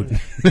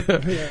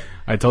 Yeah.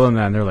 I told them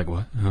that, and they're like,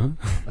 what? Huh?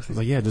 I was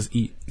like, yeah, just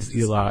eat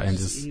a lot and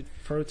just eat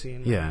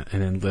protein. Yeah,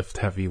 and then lift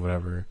heavy,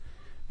 whatever.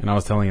 And I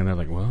was telling them, they're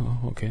like, well,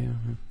 okay.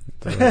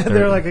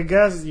 They're like, I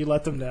guess you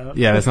let them down.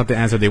 Yeah, that's not the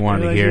answer they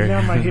wanted to hear. You're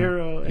not my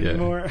hero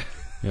anymore.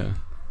 Yeah.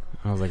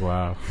 I was like,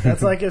 wow.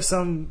 That's like if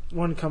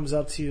someone comes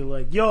up to you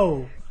like,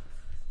 yo,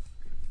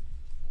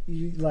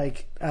 you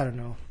like, I don't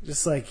know,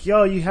 just like,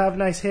 yo, you have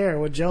nice hair.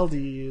 What gel do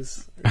you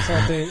use? Or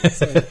something.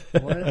 It's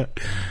like, what?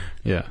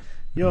 Yeah.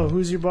 Yo,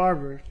 who's your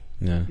barber?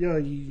 Yeah. Yo,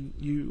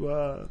 you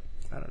I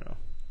don't know.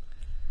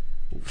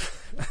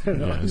 I don't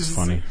know. Yeah, it's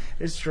funny.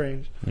 It's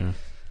strange. Yeah.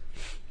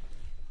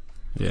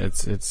 Yeah,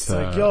 it's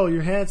like, yo,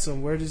 you're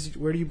handsome. Where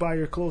do you buy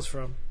your clothes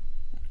from?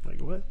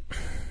 Like, what?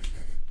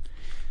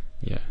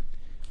 Yeah.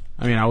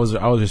 I mean, I was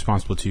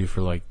responsible too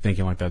for like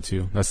thinking like that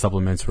too. That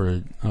supplements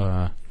were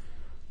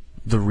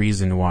the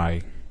reason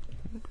why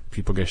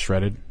people get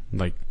shredded.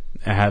 Like,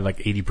 it had like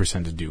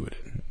 80% to do with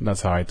it.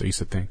 That's how I used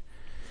to think.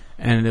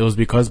 And it was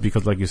because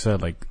like you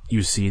said, like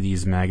you see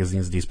these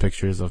magazines, these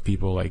pictures of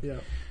people like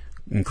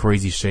in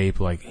crazy shape,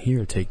 like,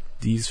 here, take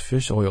these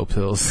fish oil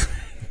pills.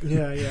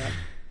 Yeah.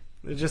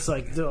 It's just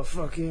like the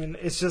fucking.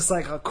 It's just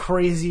like a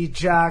crazy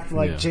jacked,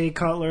 like Jay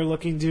Cutler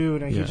looking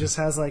dude, and he just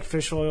has like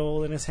fish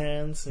oil in his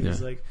hands, and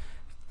he's like,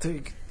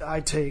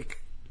 I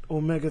take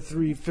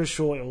omega-3 fish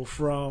oil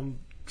from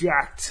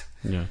Jacked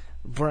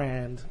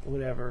brand,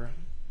 whatever,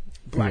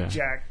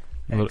 Blackjack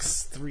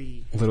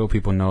X3. Little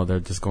people know they're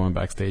just going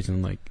backstage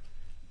and like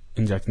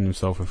injecting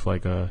themselves with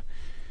like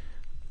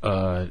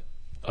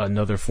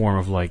another form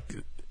of like,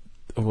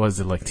 was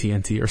it like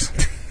TNT or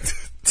something?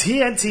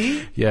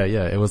 TNT? Yeah.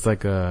 It was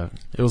like oh,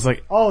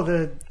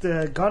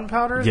 the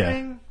gunpowder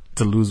thing.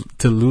 To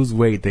lose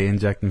weight, they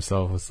inject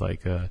themselves with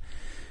like a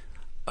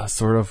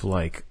sort of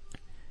like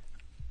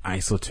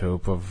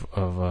isotope of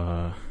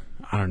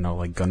I don't know,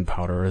 like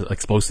gunpowder or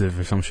explosive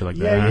or some shit like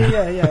that.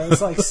 Yeah.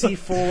 It's like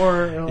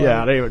C4. Like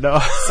I don't even know.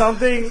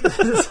 Something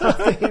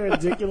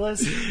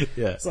ridiculous.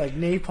 Yeah. It's like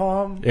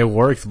napalm. It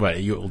works,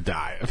 but you'll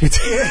die. I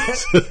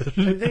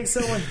think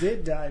someone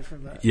did die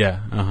from that.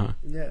 Yeah.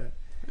 Yeah.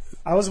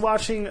 I was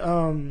watching,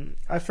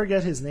 I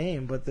forget his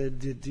name, but the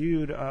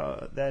dude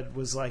that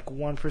was like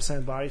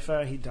 1% body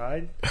fat, he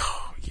died.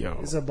 Oh, yo.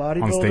 He's a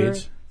bodybuilder. On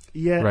stage?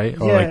 Yeah. Right?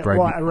 Or like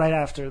right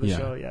after the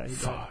show, he died.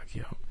 Fuck,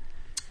 yo.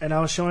 And I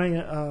was showing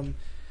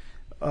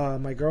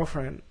my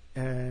girlfriend,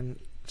 and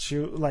she,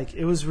 like,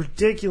 it was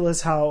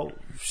ridiculous how,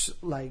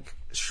 like,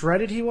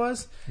 shredded he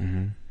was.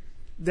 Mm-hmm.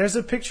 There's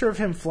a picture of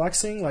him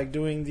flexing, like,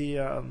 doing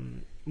the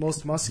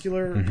most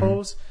muscular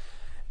pose,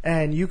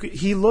 and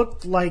he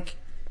looked like...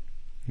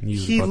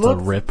 He looked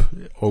to rip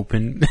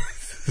open.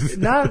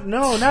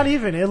 Not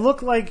even. It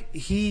looked like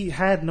he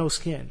had no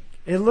skin.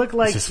 It looked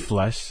like just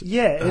flesh.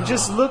 Yeah, it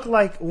just looked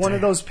like one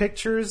of those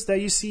pictures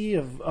that you see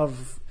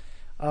of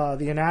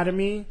the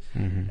anatomy,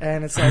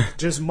 and it's like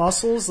just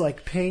muscles,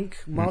 like pink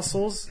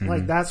muscles.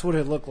 Like, that's what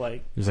it looked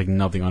like. There's like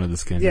nothing under the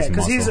skin. Yeah,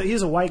 because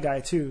he's a white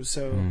guy too,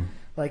 so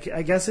like,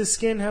 I guess his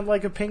skin had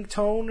like a pink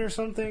tone or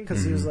something,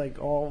 because he was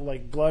like all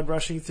like blood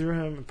rushing through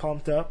him and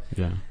pumped up.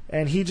 Yeah,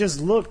 and he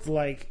just looked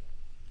like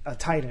a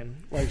Titan.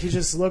 Like, he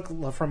just looked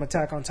from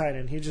Attack on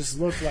Titan. He just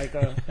looked like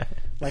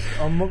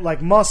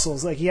like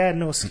muscles. Like, he had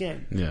no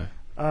skin. Yeah.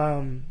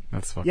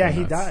 That's fucking nuts.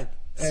 He died,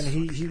 and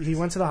he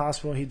went to the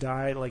hospital. He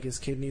died. Like, his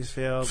kidneys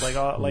failed. Like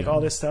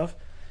all this stuff.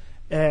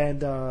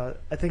 And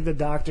I think the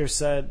doctor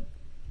said.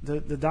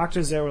 The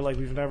doctors there were like,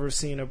 we've never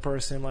seen a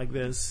person like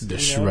this. They're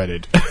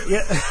shredded.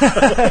 Yeah.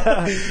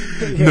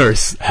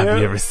 Nurse, have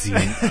you ever seen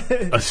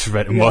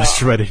a more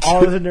shredded?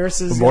 All the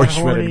nurses, more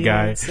shredded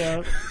guy.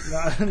 No.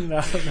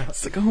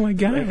 It's like, oh my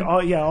god.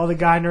 Like, all the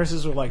guy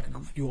nurses were like,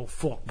 "You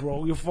fuck,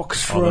 bro, you fucking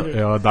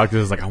shredded." All the doctors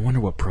was like, I wonder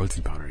what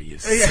protein powder he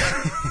uses.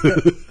 Yeah.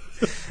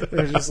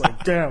 They're just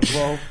like, damn,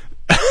 bro.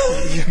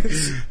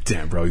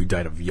 Damn, bro, you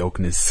died of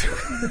yokeness.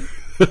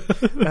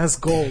 That's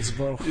goals,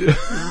 bro.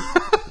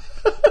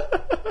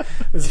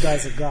 This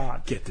guy's a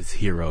god. Get this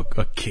hero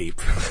a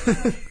cape.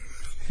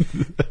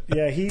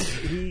 Yeah,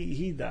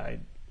 he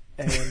died,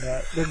 and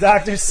the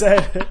doctor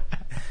said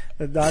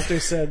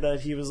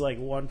that he was like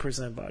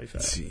 1% body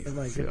fat. Jeez, and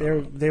like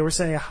they were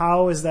saying,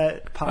 how is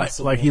that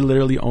possible? Like, he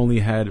literally only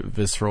had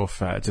visceral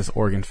fat, just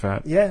organ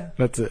fat. Yeah,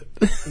 that's it.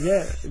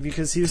 Yeah,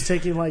 because he was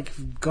taking like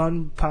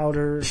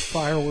gunpowder,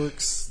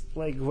 fireworks,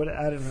 like I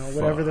don't know,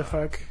 whatever the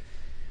fuck.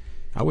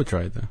 I would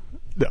try it though.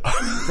 No.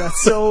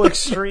 That's so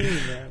extreme,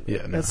 man.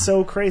 Yeah, that's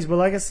so crazy. But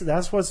like I said,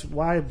 that's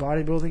why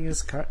bodybuilding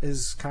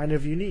is kind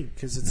of unique,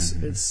 because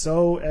it's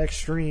so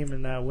extreme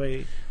in that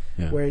way,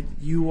 where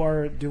you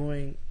are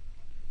doing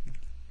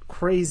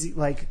crazy,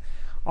 like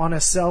on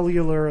a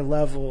cellular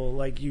level,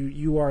 like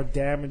you are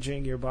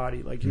damaging your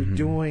body, like you're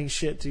doing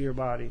shit to your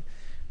body.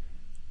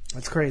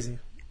 That's crazy,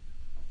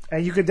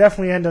 and you could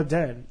definitely end up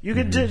dead. You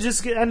could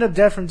just end up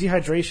dead from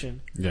dehydration.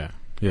 Yeah.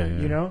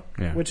 You know?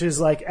 Yeah. Which is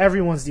like,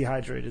 everyone's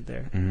dehydrated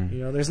there. You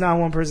know, there's not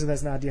one person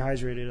that's not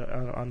dehydrated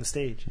on the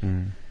stage.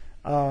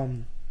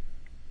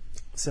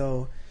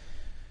 So,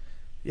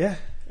 yeah,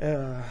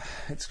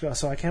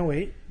 so I can't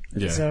wait.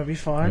 Yeah. It's gonna be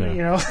fun, Yeah.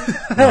 you know.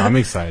 No, I'm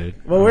excited.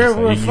 Well,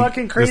 we're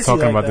fucking crazy. Just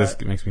talking like about that.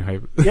 this makes me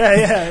hype.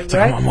 Yeah, It's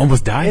right? like, I'm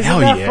almost dying. Isn't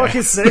Hell that yeah!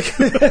 fucking sick?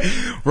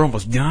 We're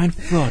almost dying.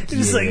 Fuck You're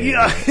just yeah! like,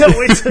 yeah, I can't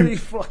wait to be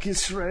fucking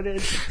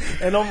shredded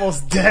and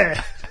almost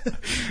dead.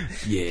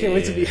 Yeah. Can't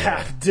wait to be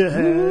half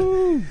dead.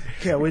 Woo.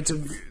 Can't wait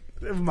to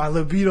my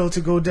libido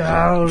to go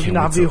down,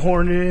 not be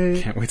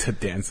horny. Can't wait to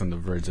dance on the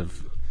verge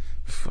of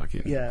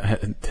fucking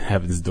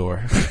heaven's door.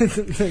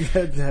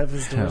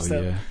 Heaven's door. Hell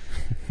step.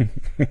 yeah!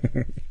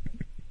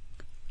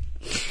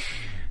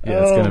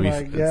 Yeah, it's gonna be.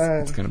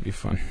 God. It's gonna be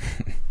fun.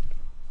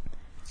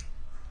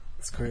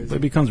 It's crazy. But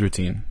it becomes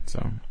routine,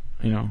 so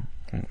the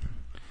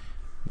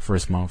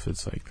first month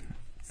it's like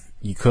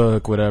you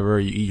cook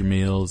whatever, you eat your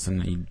meals,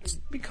 and it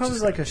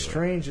becomes like a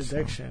strange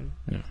addiction.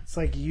 So, yeah. It's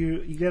like you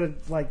get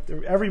it like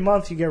every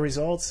month you get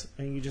results,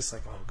 and you just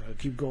like, oh, gotta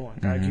keep going,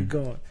 keep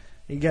going.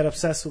 You get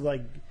obsessed with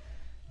like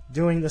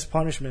doing this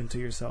punishment to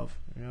yourself.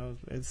 You know,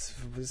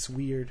 it's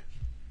weird,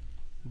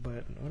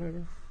 but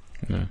whatever.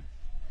 Yeah.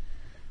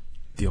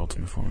 The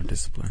ultimate form of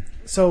discipline.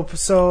 So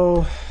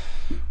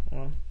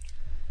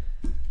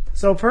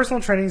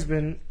personal training's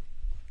been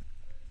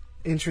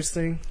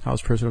interesting.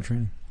 How's personal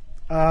training?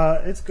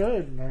 It's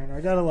good, man. I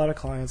got a lot of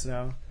clients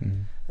now.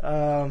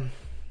 Mm-hmm.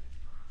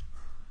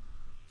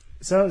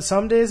 So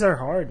some days are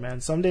hard, man.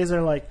 Some days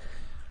are like,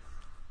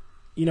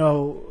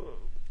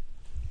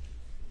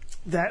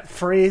 that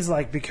phrase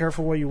like "be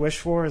careful what you wish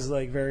for" is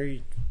like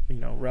very,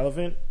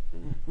 relevant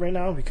right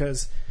now,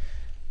 because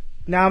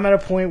now I'm at a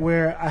point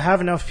where I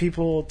have enough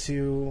people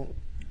to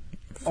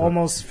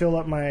almost fill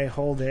up my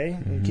whole day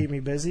and keep me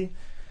busy.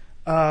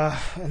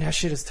 And that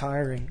shit is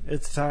tiring.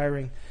 It's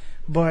tiring.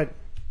 But,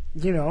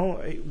 one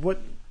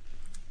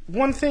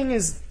thing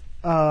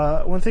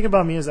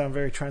about me is that I'm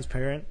very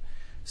transparent.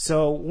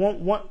 So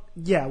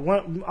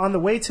on the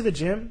way to the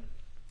gym,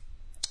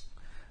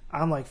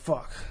 I'm like,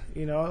 fuck,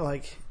 I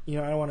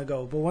don't want to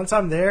go. But once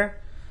I'm there,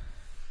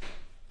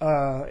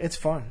 it's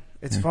fun.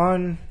 It's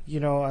fun.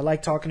 I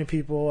like talking to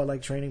people. I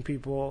like training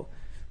people.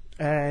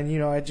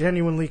 And, I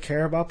genuinely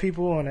care about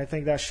people. And I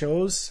think that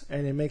shows.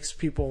 And it makes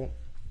people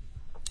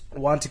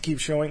want to keep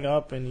showing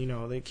up. And,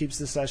 it keeps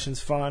the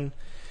sessions fun.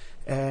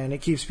 And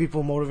it keeps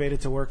people motivated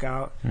to work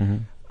out.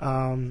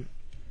 Mm-hmm.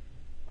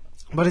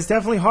 But it's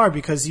definitely hard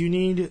because you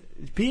need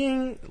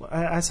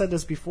I said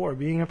this before,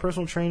 being a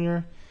personal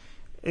trainer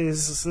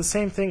is the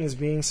same thing as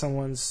being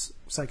someone's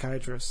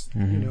psychiatrist.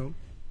 Mm-hmm.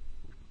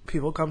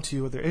 People come to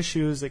you with their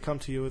issues. They come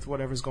to you with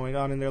whatever's going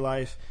on in their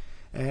life,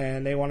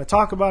 and they want to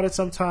talk about it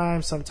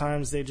sometimes.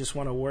 Sometimes they just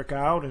want to work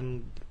out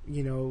and,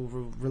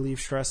 relieve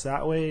stress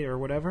that way or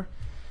whatever.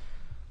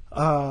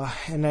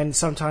 And then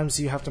sometimes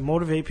you have to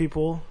motivate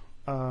people.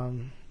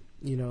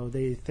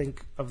 They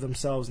think of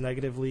themselves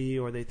negatively,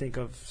 or they think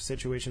of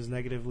situations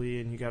negatively,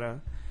 and you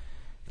gotta,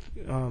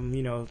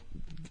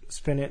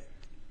 spin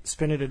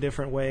it a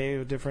different way,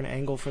 a different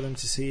angle for them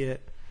to see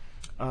it.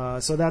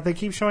 So that they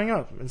keep showing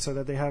up, and so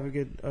that they have a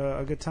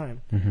good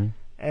time. Mm-hmm.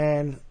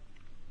 And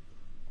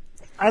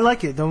I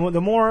like it. The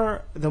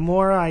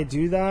more I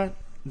do that,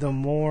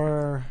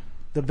 the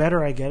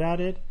better I get at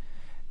it,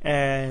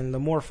 and the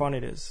more fun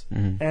it is.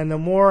 Mm-hmm. And the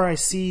more I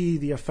see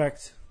the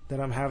effect that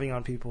I'm having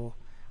on people,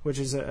 which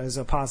is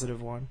a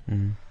positive one.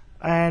 Mm-hmm.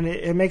 And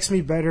it makes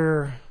me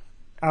better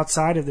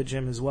outside of the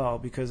gym as well,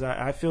 because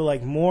I feel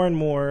like more and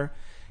more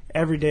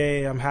every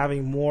day I'm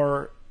having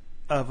more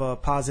of a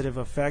positive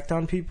effect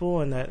on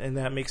people, and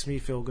that makes me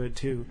feel good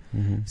too.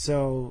 Mm-hmm.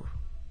 So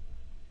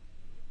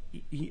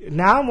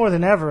now more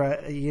than ever,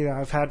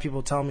 I've had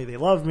people tell me they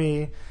love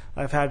me.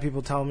 I've had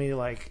people tell me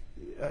that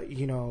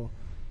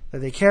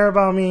they care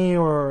about me,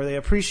 or they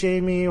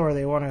appreciate me, or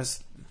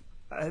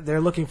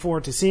they're looking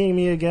forward to seeing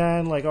me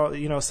again,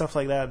 stuff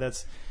like that.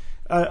 That's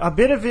a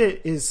bit of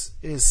it is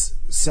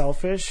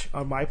selfish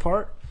on my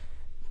part,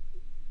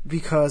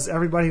 because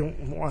everybody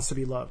wants to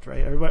be loved,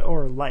 right? Everybody,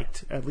 or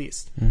liked, at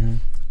least. Mm-hmm.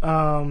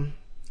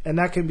 And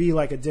that can be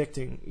like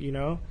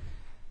addicting,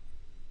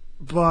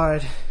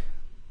 but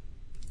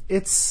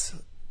it's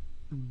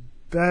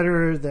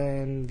better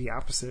than the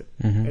opposite.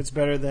 Mm-hmm. It's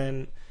better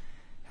than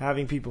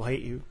having people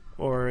hate you,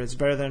 or it's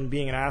better than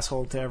being an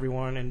asshole to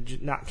everyone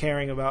and not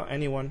caring about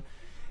anyone.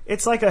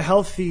 It's like a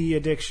healthy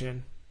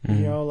addiction,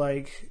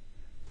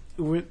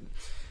 Mm-hmm.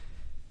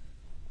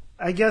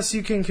 I guess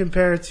you can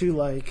compare it to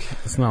like...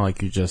 It's not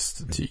like you're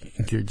just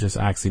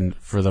asking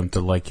for them to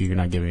like you. You're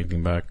not giving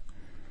anything back.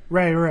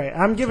 Right.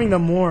 I'm giving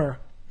them more,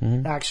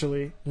 Mm-hmm.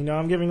 actually.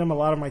 I'm giving them a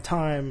lot of my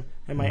time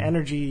and my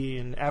energy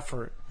and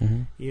effort,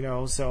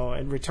 Mm-hmm. So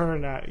in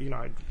return,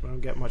 I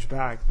don't get much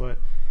back, but,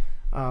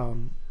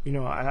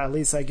 at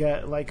least I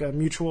get like a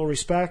mutual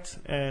respect,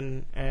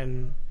 and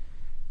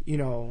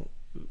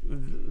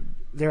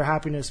their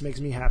happiness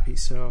makes me happy.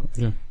 So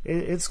yeah.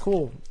 It's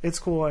cool. It's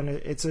cool. And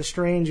it's a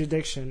strange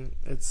addiction.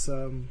 It's,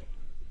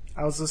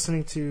 I was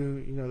listening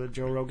to, the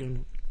Joe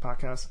Rogan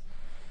podcast,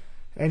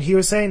 and he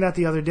was saying that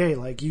the other day,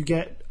 like you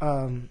get,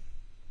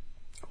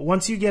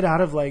 once you get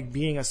out of like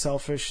being a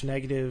selfish,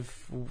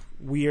 negative,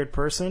 weird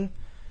person,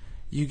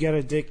 you get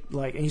addicted,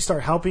 like, and you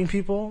start helping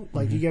people,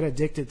 like, you get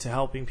addicted to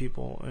helping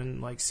people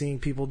and, like, seeing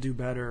people do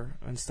better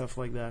and stuff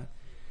like that.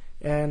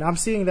 And I'm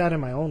seeing that in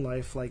my own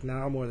life, like,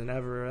 now more than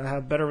ever. I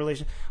have better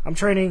relation. I'm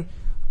training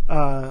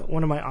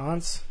one of my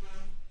aunts,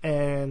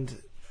 and,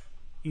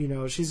 you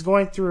know, she's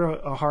going through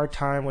a hard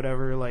time,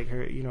 whatever. Like,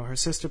 her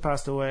sister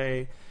passed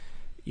away.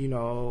 You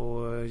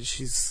know,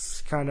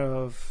 she's kind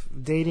of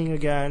dating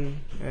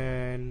again,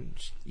 and,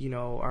 you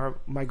know,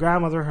 my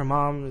grandmother, her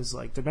mom is,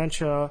 like,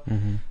 dementia,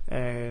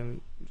 and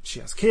she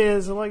has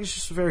kids, and, like,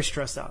 she's very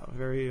stressed out,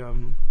 very,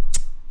 you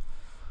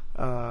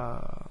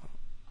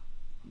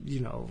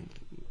know,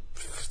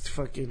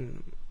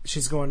 fucking,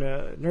 she's going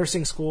to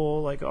nursing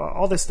school, like,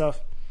 all this stuff,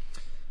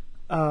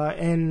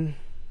 and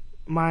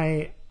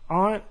my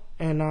aunt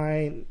and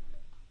I,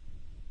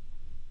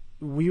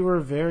 we were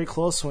very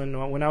close when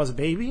I was a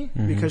baby,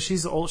 because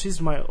she's old.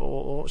 She's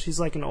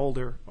like an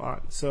older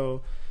aunt.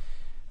 So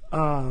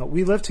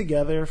we lived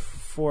together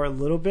for a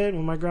little bit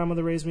when my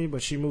grandmother raised me,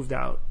 but she moved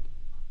out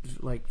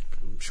like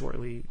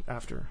shortly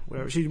after.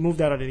 Whatever, she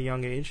moved out at a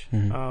young age.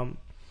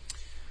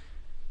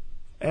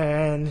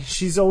 And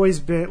she's always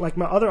been like,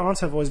 my other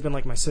aunts have always been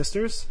like my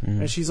sisters,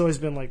 and she's always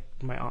been like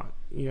my aunt.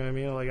 You know what I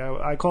mean? Like,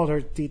 I called her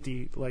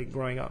Titi, like,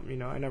 growing up. You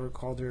know, I never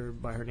called her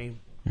by her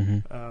name.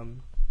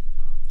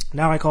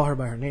 Now I call her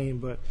by her name,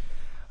 but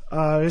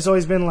there's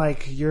always been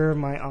like, you're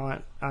my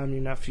aunt, I'm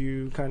your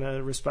nephew kind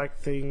of respect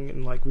thing,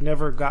 and like, we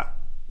never got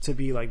to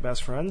be like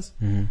best friends.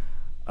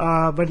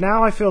 But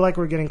now I feel like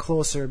we're getting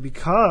closer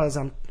because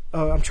I'm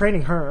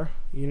training her.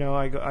 You know,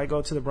 I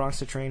go to the Bronx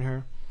to train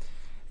her,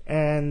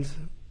 and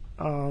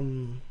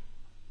I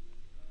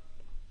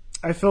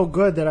feel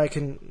good that I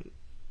can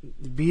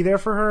be there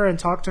for her and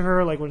talk to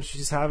her, like, when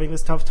she's having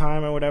this tough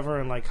time or whatever,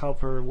 and like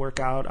help her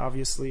work out,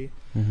 obviously.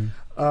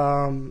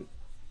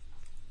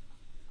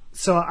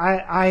 So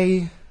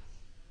a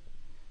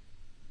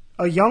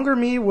younger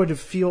me would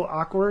feel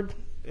awkward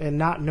and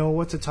not know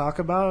what to talk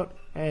about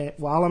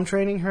while I'm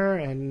training her,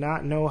 and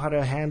not know how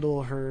to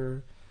handle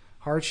her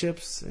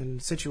hardships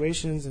and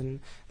situations.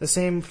 And the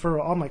same for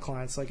all my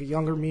clients. Like, a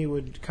younger me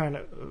would kind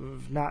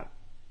of not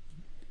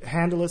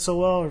handle it so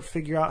well or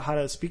figure out how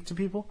to speak to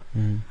people.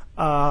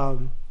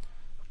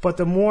 But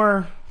the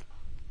more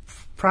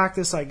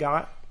practice I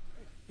got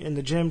in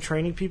the gym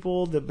training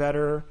people, the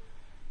better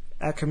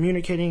at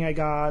communicating I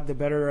got, the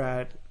better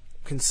at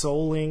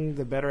consoling,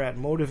 the better at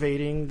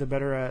motivating, the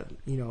better at,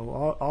 you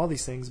know, all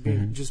these things,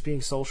 just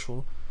being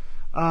social.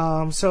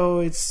 So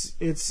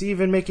it's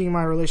even making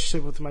my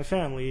relationship with my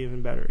family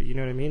even better. You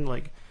know what I mean?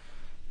 Like,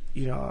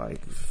 you know, I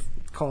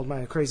called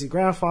my crazy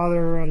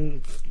grandfather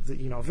on the,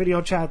 you know,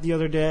 video chat the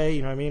other day.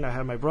 You know what I mean? I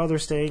have my brother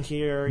staying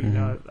here. You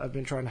know, I've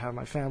been trying to have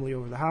my family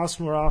over the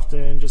house more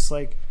often, just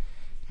like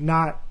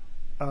not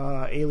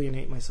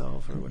alienate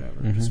myself or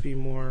whatever. Just be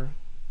more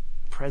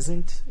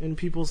present in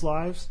people's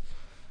lives.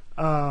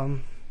 So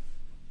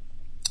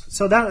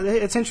that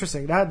it's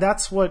interesting.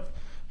 That's what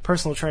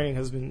personal training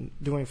has been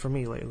doing for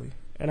me lately.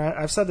 And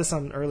I've said this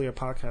on earlier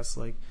podcasts.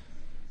 Like,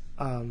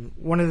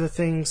 one of the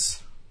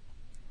things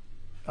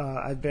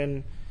I've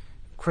been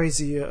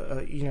crazy,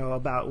 you know,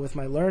 about with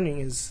my learning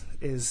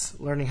is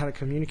learning how to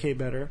communicate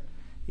better.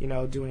 You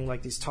know, doing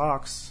like these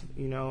talks,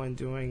 you know, and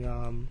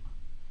doing,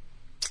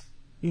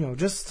 you know,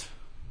 just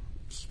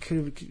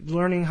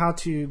learning how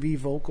to be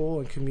vocal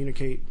and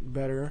communicate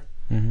better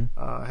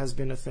has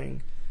been a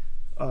thing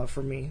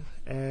for me.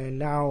 And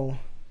now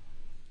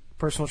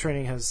personal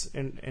training has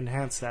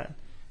enhanced that.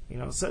 You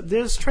know, so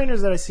there's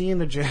trainers that I see in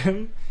the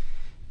gym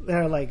that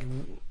are like,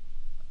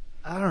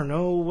 I don't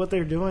know what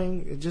they're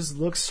doing. It just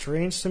looks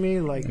strange to me.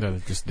 Like, they're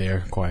just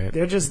there, quiet.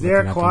 They're just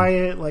there,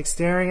 quiet, like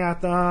staring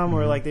at them,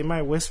 or like they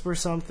might whisper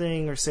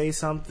something or say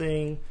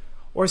something,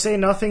 or say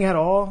nothing at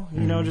all. You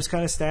know, just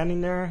kind of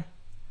standing there.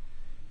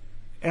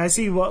 And I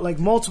see like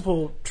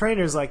multiple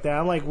trainers like that.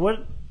 I'm like,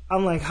 what?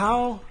 I'm like,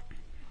 how?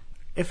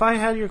 If I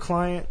had your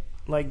client,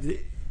 like,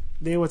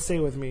 they would stay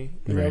with me,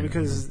 you know,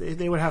 because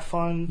they would have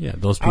fun. Yeah,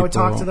 those people. I would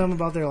talk to them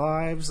about their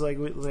lives, like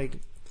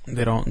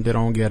they don't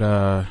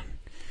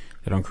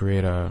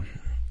create a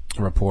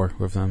rapport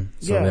with them,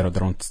 so they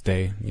don't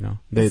stay. You know,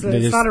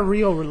 it's not a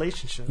real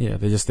relationship. Yeah,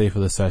 they just stay for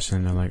the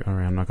session. They're like, all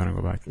right, I'm not gonna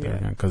go back there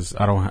again because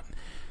I don't.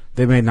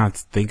 They may not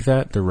think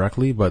that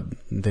directly, but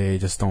they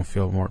just don't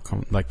feel more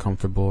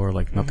comfortable, or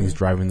like nothing's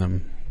driving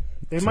them.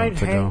 They might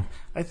hang.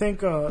 I think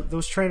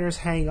those trainers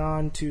hang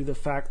on to the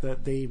fact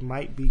that they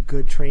might be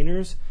good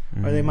trainers,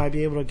 or they might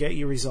be able to get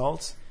you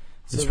results.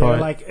 So it's they're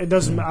like, it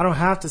doesn't. I don't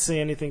have to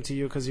say anything to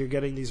you because you're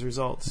getting these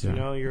results. You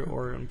know,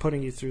 or I'm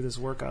putting you through this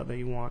workout that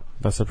you want.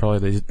 That's the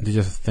problem. They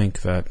just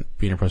think that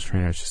being a personal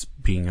trainer is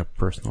just being a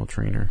personal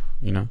trainer.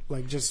 You know,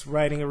 like just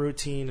writing a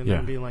routine and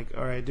then being like,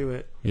 all right, do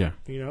it. Yeah.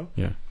 You know.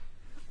 Yeah.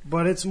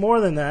 But it's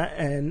more than that,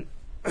 and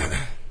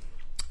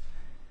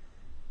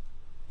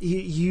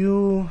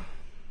you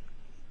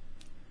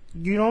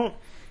don't.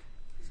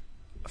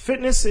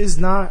 Fitness is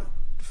not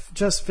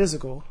just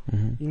physical.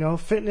 You know,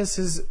 fitness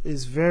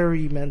is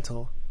very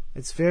mental.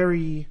 It's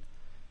very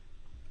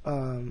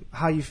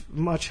how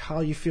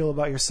you feel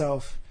about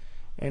yourself,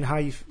 and how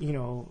you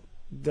know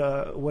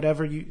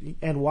whatever you,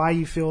 and why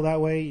you feel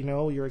that way, you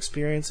know, your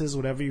experiences,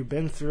 whatever you've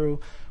been through,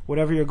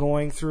 whatever you're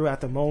going through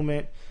at the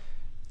moment.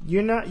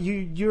 You're not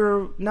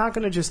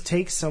going to just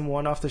take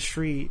someone off the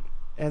street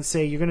and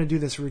say you're going to do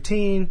this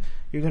routine,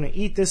 you're going to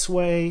eat this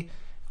way,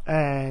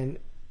 and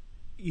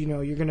you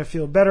know, you're going to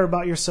feel better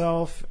about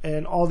yourself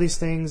and all these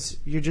things.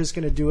 You're just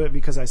going to do it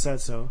because I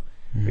said so.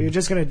 Mm-hmm. Or you're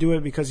just going to do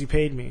it because you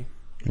paid me.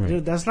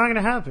 Right. That's not going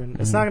to happen.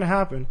 It's not going to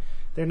happen.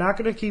 They're not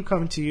going to keep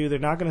coming to you. They're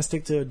not going to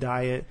stick to a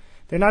diet.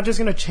 They're not just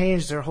going to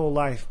change their whole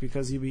life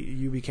because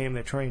you became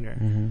their trainer.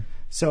 Mm-hmm.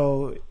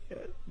 So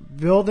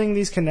building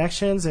these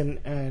connections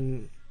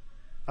and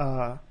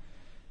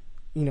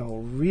you know,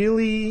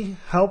 really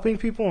helping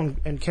people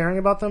and caring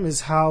about them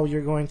is how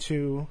you're going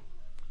to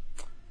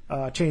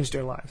change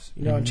their lives,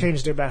 you know, and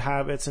change their bad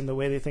habits and the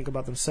way they think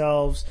about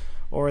themselves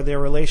or their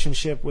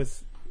relationship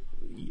with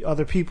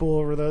other people,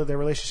 or their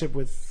relationship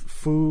with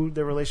food,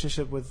 their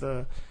relationship with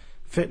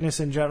fitness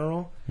in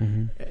general.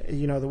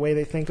 You know, the way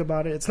they think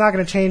about it. It's not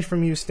going to change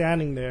from you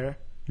standing there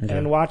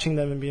and watching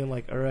them and being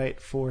like, all right,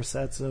 4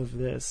 sets of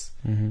this.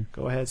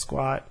 Go ahead,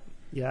 squat.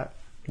 Yeah.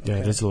 Okay.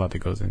 Yeah, there's a lot that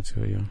goes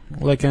into it. Yeah,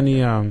 like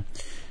any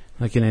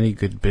like in any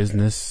good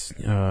business,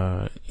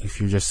 if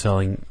you're just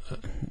selling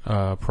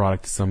a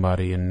product to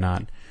somebody and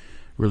not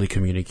really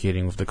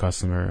communicating with the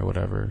customer or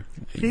whatever,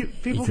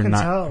 people can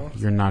tell.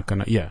 You're not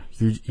gonna,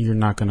 you're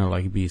not gonna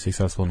like be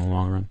successful in the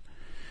long run.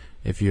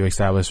 If you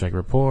establish like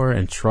rapport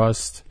and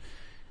trust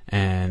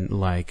and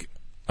like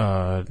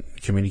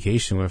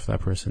communication with that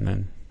person,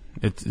 then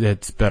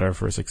it's better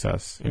for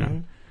success. You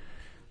know,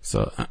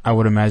 so I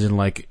would imagine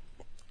like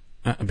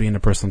being a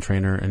personal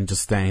trainer and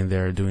just standing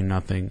there doing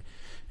nothing.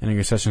 And then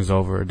your session's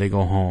over, they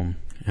go home,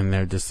 and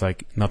they're just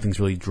like, nothing's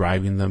really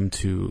driving them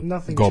to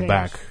go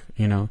back,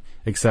 you know,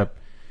 except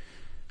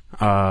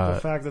the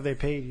fact that they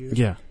paid you.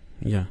 Yeah,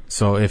 yeah.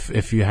 So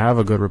if you have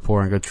a good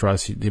rapport and good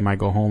trust, they might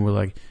go home with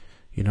like,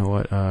 you know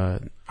what,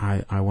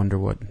 I wonder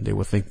what they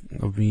would think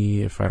of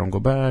me if I don't go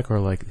back, or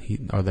like,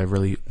 they're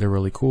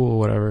really cool, or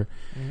whatever.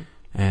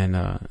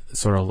 And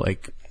sort of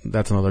like,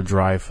 that's another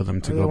drive for them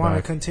to go back. They want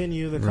to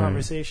continue the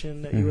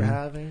conversation that you were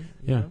having.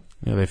 Yeah,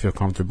 yeah. They feel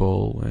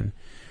comfortable and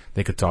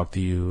they could talk to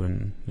you,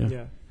 and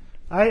yeah.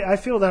 I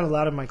feel that a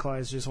lot of my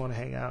clients just want to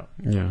hang out.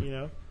 Yeah,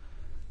 you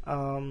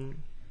know,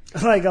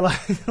 like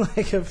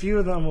a few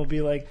of them will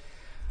be like,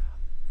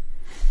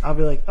 I'll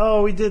be like,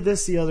 oh, we did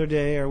this the other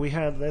day, or we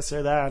had this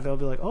or that. They'll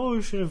be like, oh,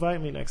 you should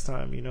invite me next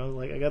time. You know,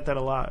 like I got that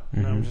a lot,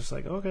 and I'm just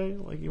like, okay,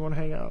 like you want to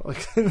hang out,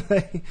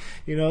 like,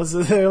 you know,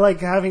 so they're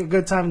like having a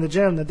good time in the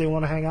gym that they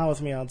want to hang out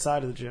with me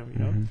outside of the gym, you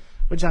know,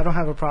 which I don't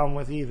have a problem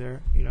with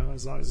either, you know,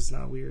 as long as it's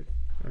not weird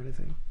or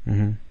anything.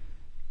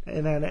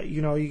 And then,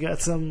 you know, you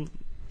got some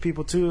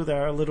people too that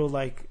are a little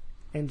like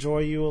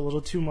enjoy you a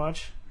little too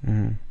much,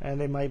 and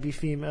they might be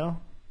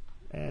female,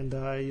 and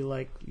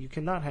you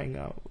cannot hang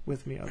out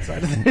with me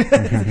outside of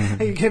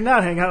the you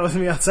cannot hang out with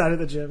me outside of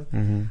the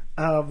gym.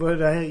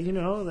 But you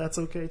know, that's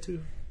okay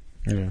too.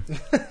 Yeah.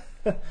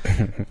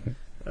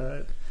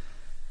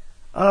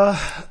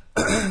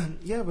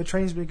 Yeah, but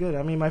training's been good.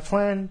 I mean, my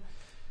plan,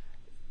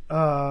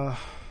 I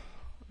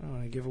don't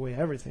want to give away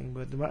everything,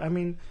 but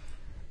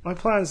my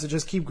plan is to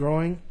just keep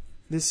growing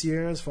this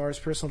year as far as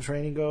personal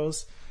training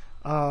goes.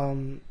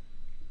 I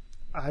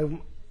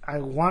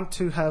want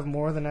to have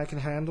more than I can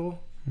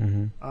handle.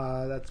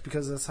 That's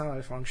because that's how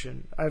I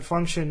function. I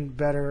function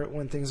better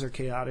when things are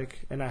chaotic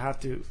and I have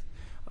to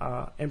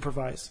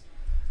improvise.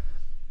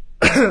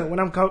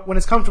 When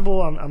it's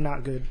comfortable, I'm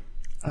not good.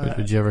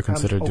 Did you ever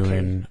consider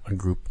doing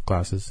group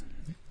classes,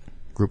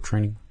 group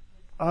training?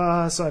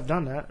 So I've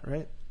done that,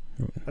 right?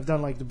 I've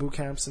done like the boot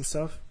camps and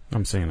stuff.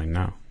 I'm saying like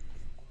now.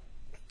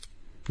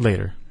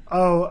 Later.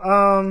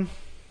 Oh,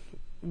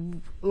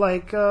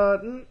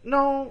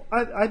 no,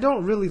 I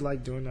don't really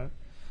like doing that.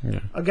 Yeah.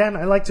 Again,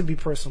 I like to be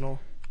personal.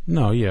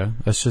 No, yeah,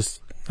 that's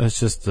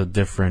just a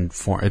different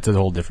form. It's a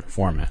whole different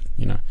format,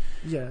 you know.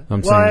 Yeah.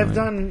 I've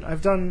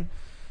done,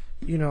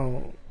 you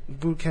know,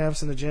 boot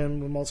camps in the gym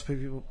with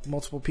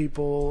multiple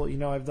people. You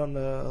know, I've done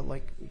the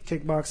like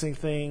kickboxing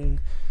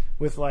thing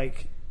with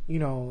like, you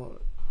know,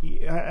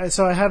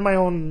 so I had my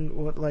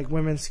own like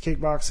women's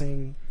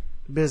kickboxing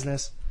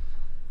business.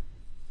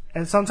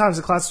 And sometimes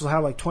the classes will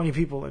have like 20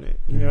 people in it.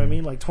 You know what I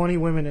mean? Like 20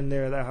 women in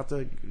there that I have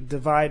to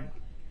divide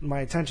my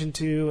attention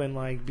to and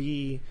like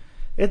be.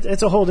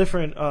 It's a whole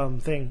different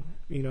thing.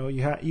 You know,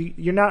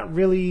 you're not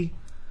really.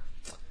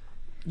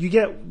 You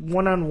get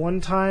one-on-one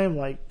time,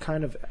 like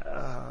kind of.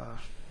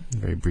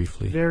 Very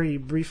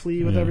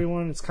briefly with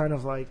everyone. It's kind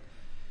of like.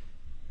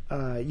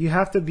 You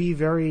have to be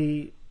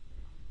very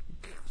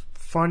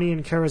funny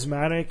and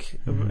charismatic,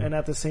 and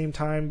at the same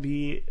time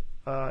be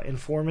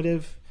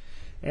informative.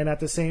 And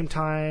at the same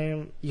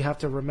time, you have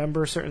to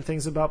remember certain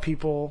things about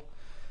people.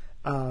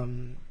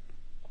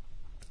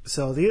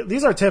 So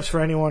these are tips for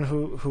anyone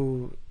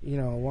who you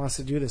know wants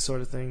to do this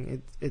sort of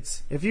thing.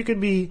 It's if you could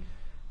be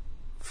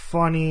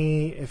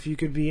funny, if you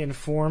could be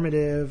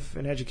informative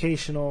and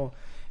educational,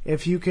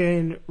 if you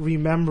can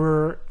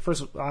remember,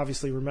 first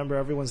obviously remember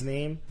everyone's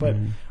name, but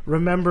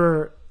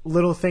remember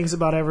little things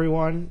about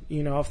everyone.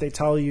 You know, if they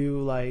tell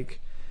you like,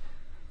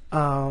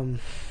 I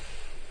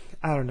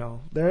don't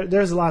know.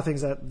 There's a lot of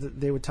things that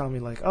they would tell me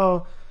like,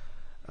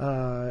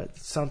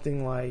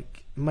 something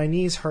like my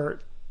knees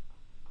hurt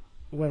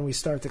when we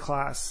start the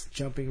class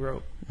jumping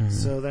rope. Mm-hmm.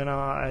 So then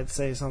I'd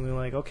say something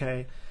like,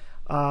 okay,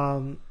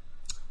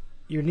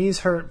 your knees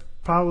hurt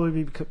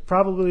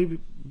probably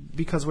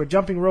because we're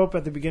jumping rope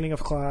at the beginning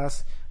of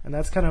class, and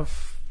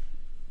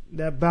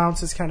that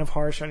bounce is kind of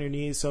harsh on your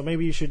knees. So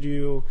maybe you should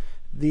do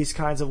these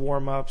kinds of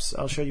warm-ups.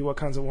 I'll show you what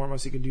kinds of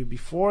warm-ups you can do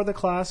before the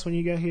class when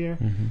you get here.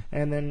 Mm-hmm.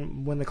 And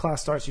then when the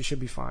class starts, you should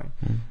be fine.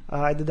 Mm-hmm.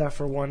 I did that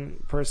for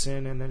one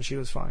person, and then she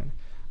was fine.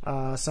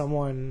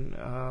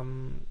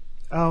 Someone,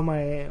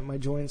 my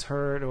joints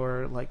hurt,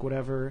 or like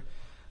whatever.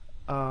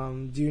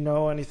 Do you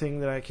know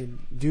anything that I could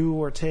do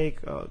or take?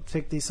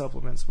 Take these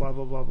supplements, blah,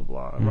 blah, blah, blah,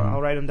 blah. Mm-hmm.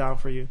 I'll write them down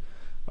for you.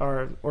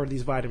 Or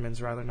these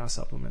vitamins, rather, not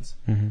supplements.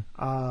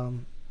 Mm-hmm.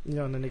 You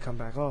know, and then they come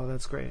back, oh,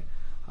 that's great.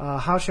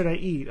 How should I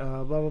eat?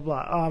 Blah, blah,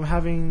 blah. I'm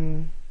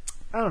having,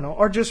 I don't know.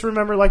 Or just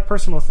remember, like,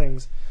 personal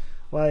things.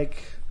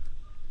 Like,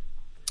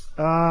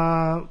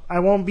 I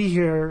won't be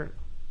here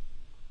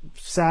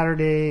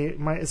Saturday.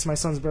 It's my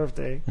son's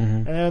birthday. Mm-hmm.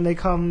 And then they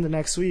come the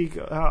next week.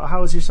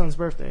 How was your son's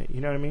birthday? You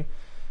know what I mean?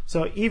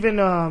 So even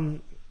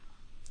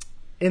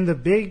in the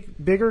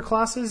bigger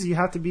classes, you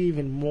have to be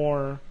even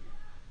more...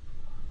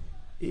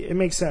 It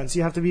makes sense.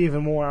 You have to be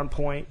even more on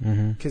point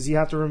because you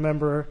have to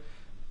remember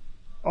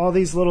all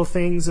these little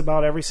things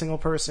about every single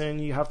person.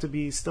 You have to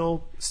be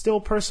still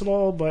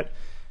personal, but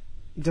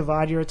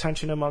divide your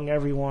attention among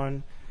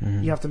everyone.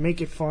 Mm-hmm. You have to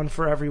make it fun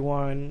for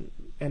everyone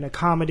and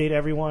accommodate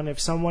everyone. If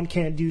someone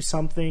can't do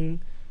something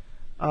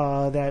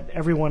that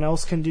everyone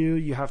else can do,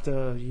 you have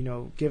to, you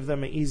know, give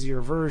them an easier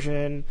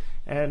version,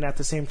 and at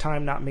the same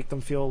time not make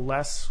them feel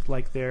less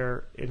like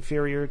they're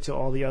inferior to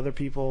all the other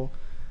people.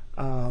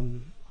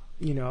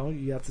 You know,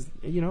 you have to,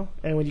 you know,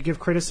 and when you give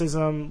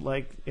criticism,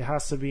 like, it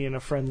has to be in a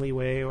friendly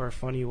way or a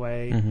funny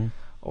way,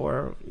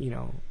 or, you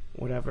know,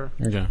 whatever.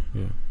 Yeah.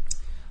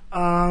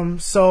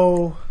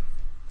 So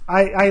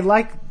I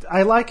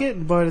like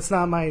it, but it's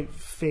not my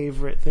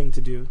favorite thing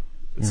to do.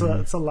 It's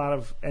a lot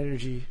of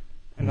energy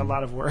and a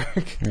lot of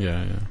work.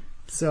 Yeah.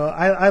 So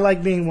I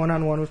like being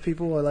one-on-one with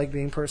people. I like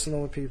being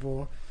personal with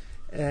people,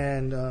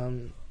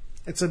 and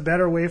it's a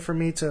better way for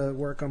me to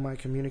work on my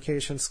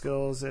communication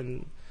skills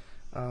and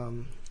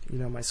you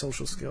know, my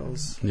social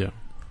skills. Yeah,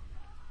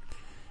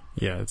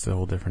 it's a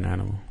whole different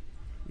animal.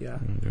 Yeah,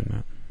 doing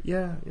that.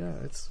 Yeah.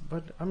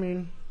 But I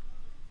mean,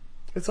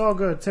 it's all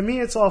good to me.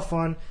 It's all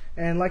fun,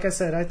 and like I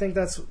said, I think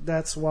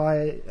that's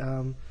why.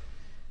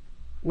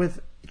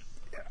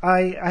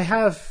 I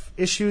have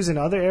issues in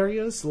other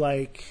areas.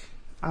 Like,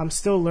 I'm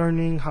still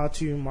learning how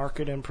to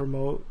market and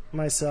promote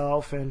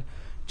myself and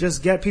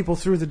just get people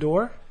through the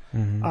door.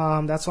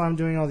 Mm-hmm. That's why I'm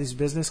doing all these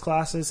business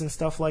classes and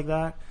stuff like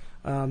that.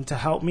 To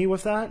help me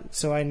with that,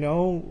 so I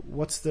know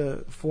what's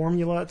the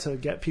formula to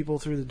get people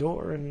through the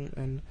door,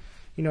 and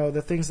you know,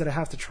 the things that I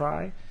have to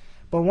try.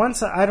 But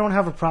once I don't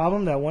have a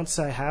problem that once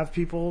I have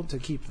people to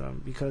keep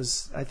them,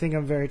 because I think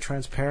I'm very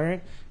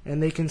transparent,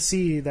 and they can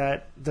see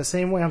that the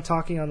same way I'm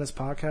talking on this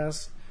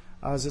podcast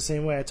is the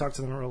same way I talk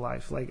to them in real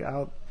life. Like,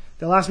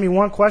 they'll ask me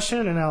one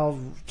question and I'll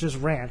just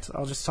rant.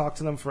 I'll just talk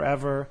to them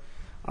forever,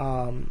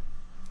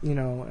 you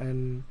know,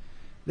 and.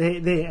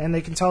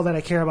 They can tell that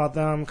I care about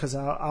them because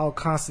I'll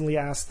constantly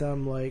ask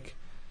them, like,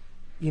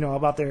 you know,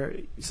 about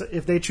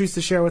if they choose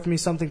to share with me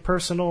something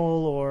personal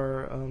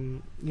or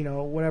you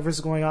know,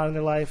 whatever's going on in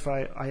their life,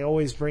 I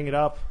always bring it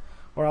up,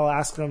 or I'll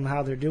ask them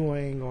how they're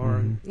doing,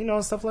 or you know,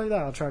 stuff like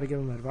that. I'll try to give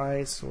them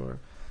advice or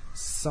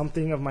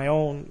something of my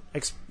own.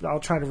 I'll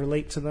try to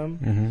relate to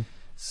them.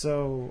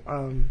 So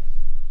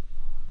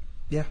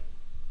being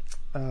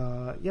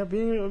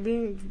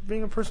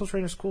a personal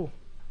trainer is cool.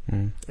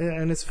 And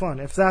it's fun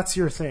if that's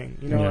your thing,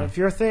 you know. If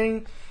you're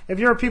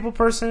a people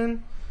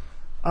person,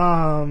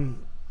 and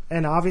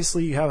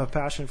obviously you have a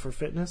passion for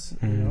fitness,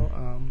 you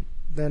know,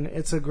 then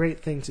it's a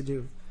great thing to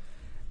do.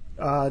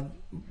 But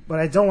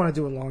I don't want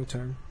to do it long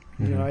term.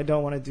 You know, I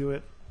don't want to do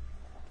it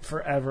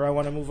forever. I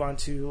want to move on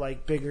to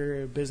like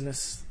bigger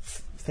business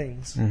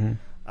things.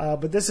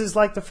 But this is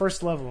like the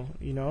first level,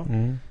 you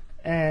know,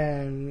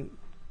 and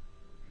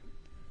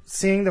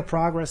seeing the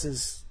progress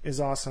is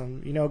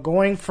awesome. You know,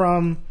 going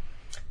from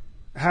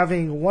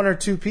having one or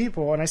two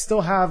people, and I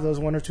still have those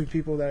one or two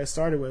people that I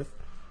started with,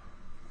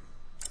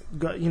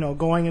 you know,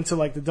 going into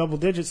like the double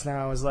digits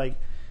now is like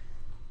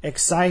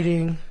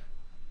exciting,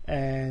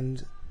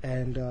 and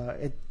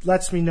it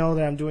lets me know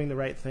that I'm doing the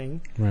right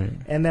thing, right?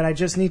 And that I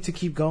just need to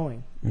keep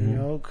going, you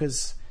know,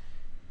 because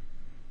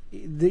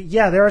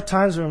there are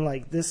times where I'm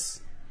like,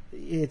 it's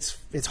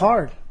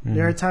hard.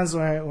 There are times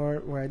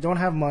where I don't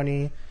have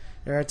money.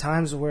 There are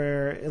times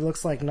where it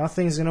looks like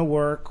nothing's gonna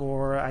work,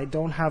 or I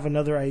don't have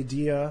another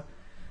idea.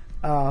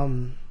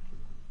 You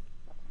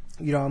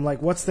know, I'm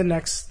like, what's the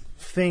next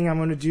thing I'm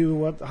going to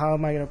do? How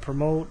am I going to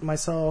promote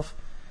myself?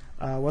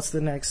 What's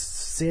the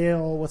next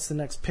sale? What's the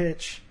next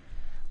pitch?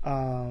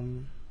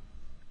 You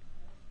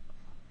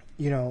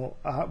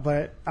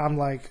but I'm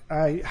like,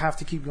 I have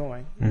to keep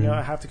going. Mm-hmm.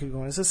 I have to keep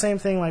going. It's the same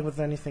thing like with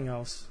anything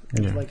else.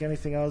 Yeah. Like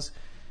anything else.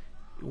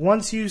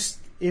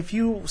 If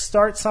you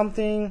start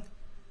something,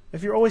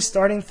 if you're always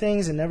starting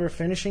things and never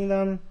finishing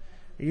them,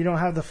 you don't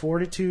have the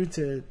fortitude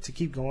to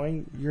keep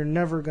going, you're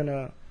never going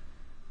to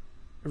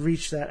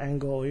reach that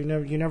end goal. You're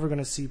never going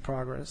to see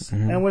progress.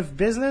 Mm-hmm. And with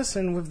business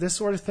and with this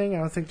sort of thing, I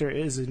don't think there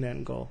is an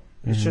end goal.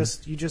 It's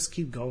just, you just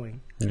keep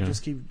going. Yeah. You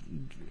just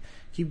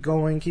keep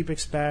going, keep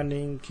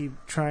expanding, keep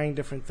trying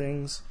different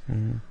things.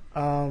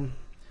 Mm-hmm.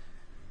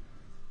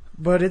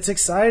 But it's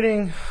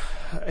exciting.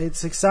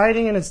 It's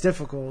exciting and it's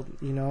difficult.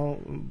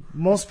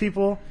 Most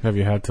people. Have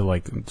you had to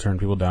like turn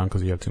people down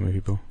because you have too many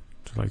people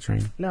to like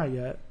train? Not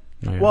yet.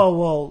 Not yet.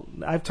 Well,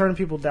 I've turned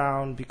people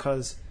down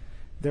because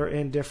they're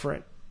in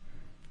different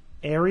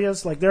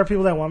areas. Like there are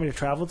people that want me to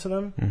travel to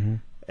them, mm-hmm.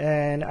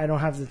 and I don't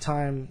have the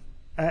time.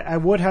 I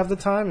would have the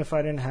time if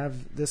I didn't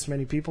have this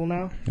many people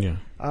now. Yeah.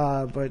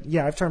 But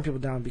yeah, I've turned people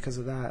down because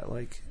of that.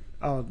 Like,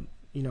 I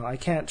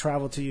can't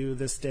travel to you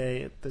this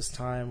day at this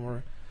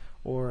time,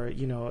 or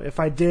if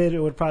I did,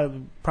 it would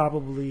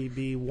probably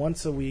be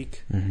once a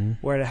week, mm-hmm.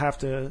 where I'd have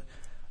to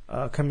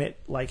commit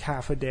like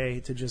half a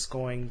day to just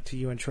going to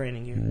you and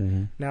training you.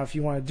 Mm-hmm. Now, if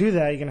you want to do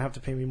that, you're gonna have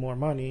to pay me more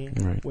money,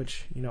 right.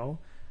 which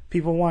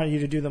people want you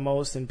to do the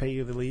most and pay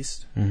you the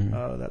least.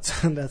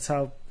 Mm-hmm. That's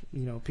how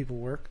people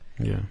work.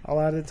 Yeah. A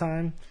lot of the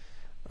time.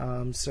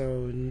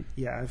 So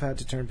yeah, I've had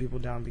to turn people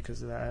down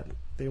because of that.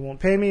 They won't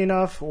pay me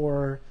enough,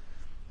 or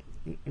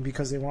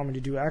because they want me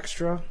to do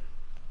extra,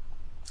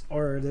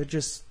 or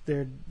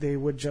they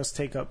would just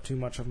take up too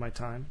much of my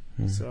time.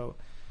 Mm-hmm. So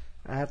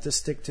I have to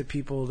stick to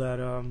people that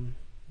are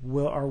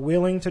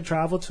willing to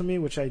travel to me,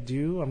 which I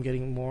do. I'm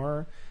getting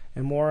more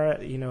and more.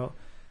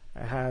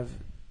 I have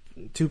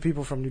 2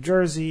 people from New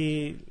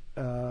Jersey,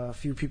 a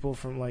few people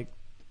from like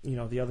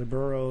the other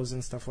boroughs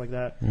and stuff like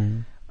that.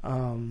 Mm-hmm.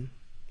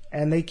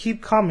 And they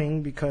keep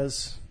coming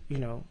because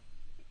they're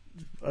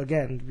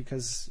getting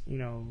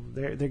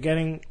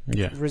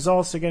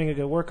results, they're getting a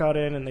good workout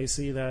in, and they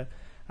see that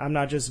I'm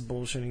not just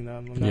bullshitting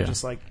them. I'm not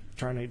just like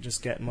trying to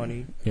just get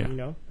money.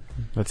 Yeah.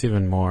 That's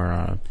even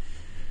more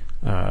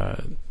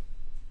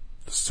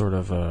sort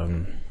of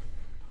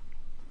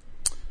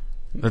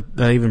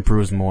that even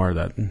proves more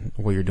that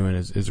what you're doing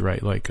is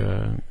right. Like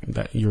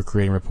that you're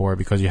creating rapport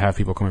because you have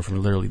people coming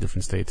from literally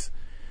different states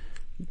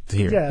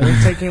here. Yeah,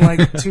 they're taking like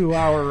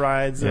 2-hour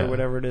rides or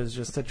whatever it is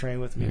just to train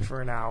with me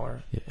for an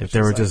hour. Yeah. If they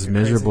were just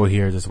miserable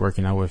here, just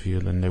working out with you,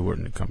 then they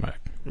wouldn't come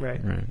back.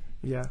 Right. Right.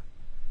 Yeah.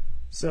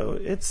 So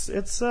it's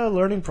a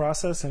learning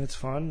process and it's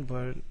fun,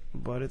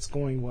 but it's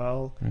going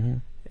well. Mm-hmm.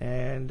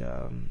 And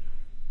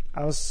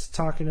I was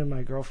talking to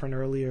my girlfriend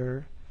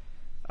earlier.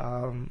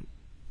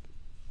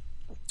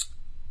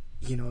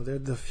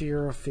 The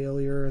fear of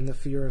failure and the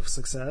fear of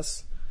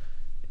success.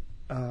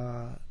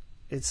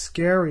 It's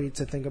scary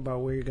to think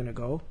about where you're going to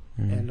go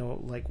mm-hmm.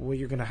 and like what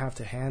you're going to have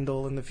to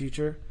handle in the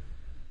future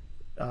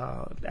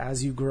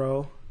as you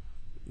grow.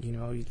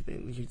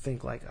 You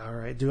think like, all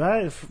right, do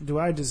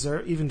I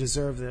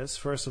deserve this,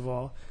 first of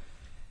all?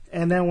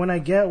 And then when I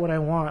get what I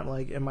want,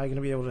 like, am I going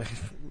to be able to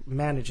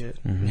manage it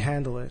mm-hmm. and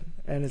handle it?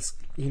 And it's,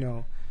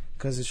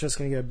 because it's just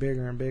going to get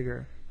bigger and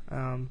bigger.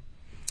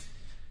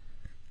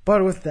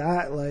 But with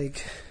that,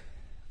 like,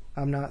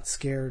 I'm not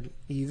scared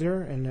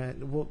either.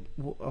 And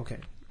okay,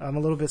 I'm a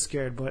little bit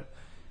scared, but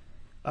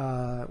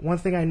one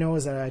thing I know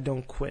is that I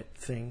don't quit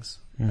things.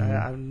 Mm-hmm.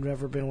 I've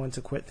never been one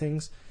to quit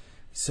things.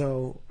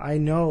 So I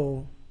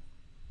know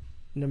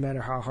no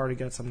matter how hard it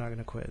gets, I'm not going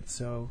to quit.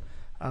 So,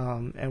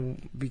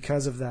 and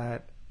because of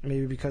that,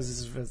 maybe because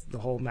this is the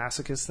whole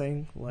masochist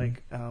thing,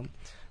 like,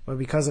 but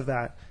because of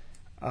that,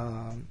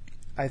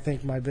 I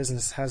think my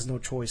business has no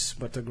choice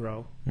but to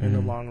grow mm-hmm. in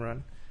the long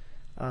run.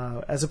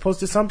 As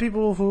opposed to some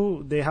people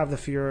who they have the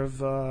fear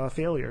of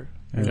failure.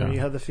 And when you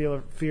have the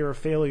fear of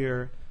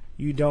failure,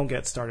 you don't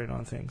get started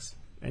on things,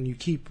 and you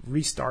keep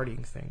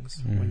restarting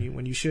things mm-hmm.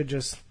 when you should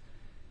just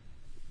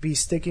be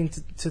sticking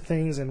to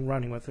things and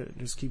running with it.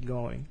 Just keep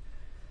going.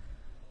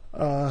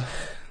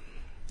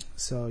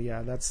 So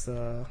yeah, that's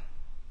a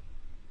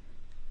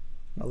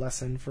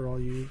lesson for all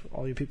you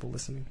people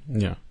listening.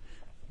 Yeah.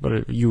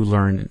 But you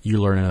learn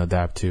and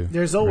adapt too.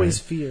 There's always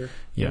fear,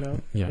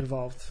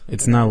 involved.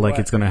 It's no not like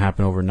it's going to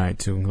happen overnight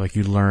too. Like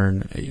you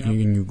learn,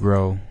 you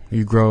grow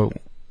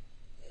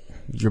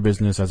your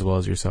business as well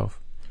as yourself.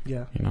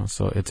 Yeah.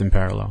 So it's in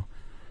parallel.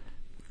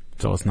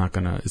 So it's not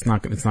just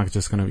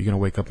you're going to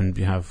wake up and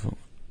have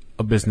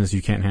a business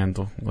you can't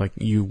handle. Like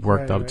you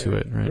worked up to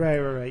it, right?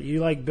 Right. You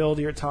like build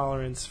your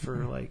tolerance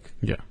for like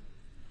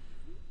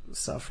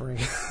suffering.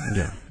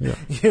 Yeah.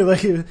 You're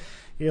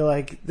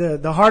like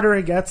the harder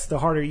it gets, the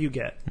harder you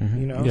get.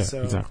 Mm-hmm. Yeah,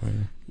 so exactly.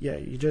 Yeah,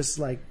 you just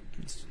like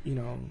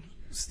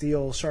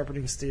steel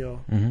sharpening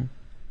steel. Mm-hmm.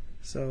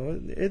 So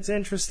it's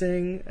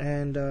interesting,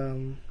 and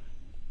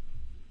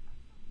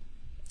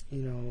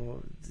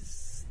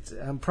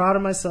I'm proud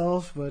of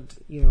myself, but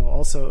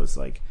also it's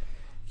like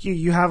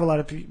you have a lot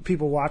of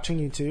people watching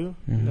you too.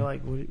 Mm-hmm. They're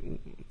like, what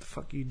the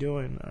fuck are you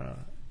doing?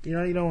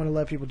 You don't want to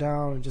let people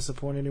down or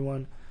disappoint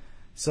anyone.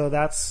 So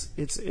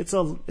it's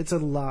a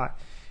lot.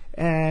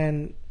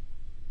 And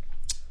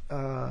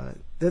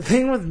the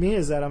thing with me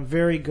is that I'm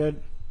very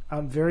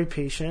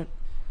patient,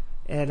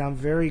 and I'm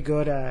very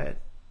good at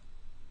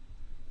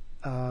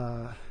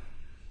I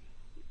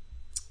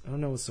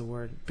don't know what's the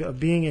word,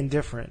 being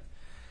indifferent.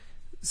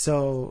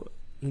 So,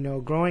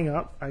 growing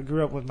up, I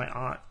grew up with my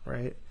aunt,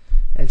 right?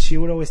 And she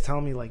would always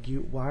tell me, like,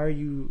 why are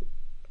you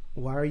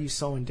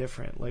so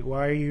indifferent? Like,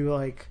 why are you,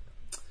 like,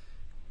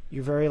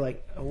 you're very,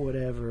 like,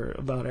 whatever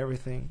about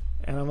everything.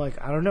 And I'm like,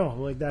 I don't know.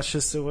 Like, that's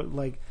just,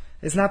 like,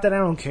 it's not that I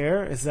don't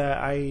care. It's that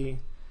I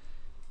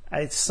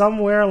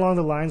somewhere along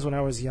the lines when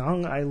I was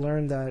young, I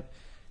learned that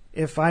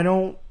if I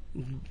don't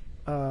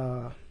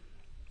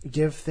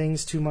give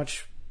things too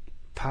much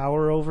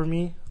power over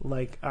me,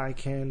 like, I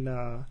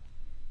can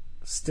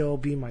still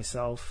be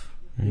myself.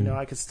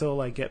 I could still,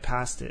 like, get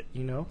past it,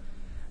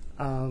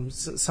 So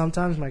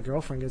sometimes my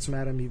girlfriend gets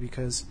mad at me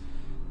because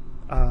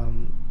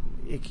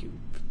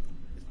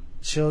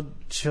she'll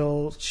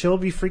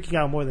be freaking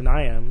out more than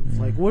I am.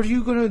 Like, what are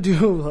you gonna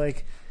do?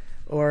 Like,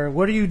 or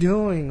what are you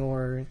doing?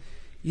 Or,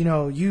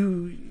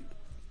 you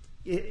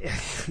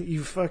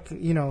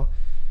fucking, you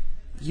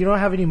don't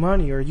have any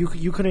money, or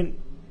you couldn't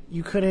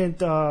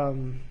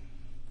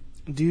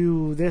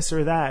do this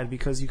or that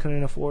because you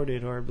couldn't afford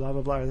it, or blah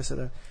blah blah, or this or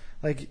that.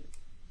 Like,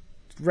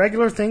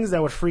 regular things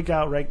that would freak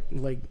out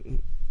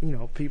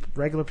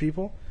regular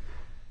people.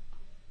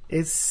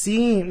 It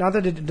seems, not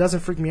that it doesn't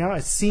freak me out,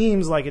 it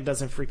seems like it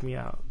doesn't freak me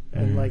out.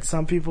 And like,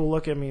 some people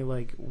look at me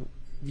like,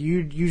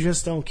 you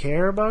just don't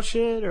care about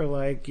shit, or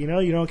like, you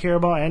don't care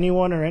about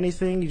anyone or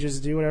anything, you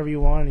just do whatever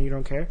you want and you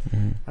don't care.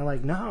 I'm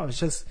like, no, it's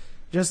just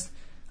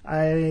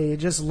I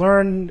just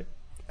learned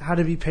how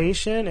to be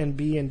patient and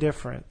be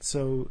indifferent.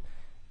 So,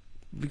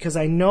 because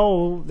I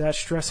know that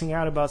stressing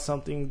out about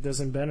something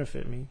doesn't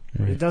benefit me.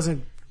 It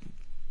doesn't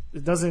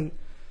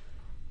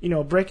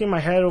breaking my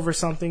head over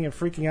something and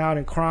freaking out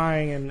and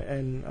crying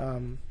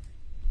and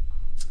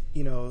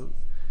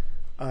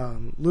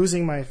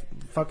losing my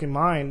fucking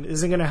mind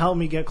isn't going to help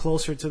me get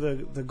closer to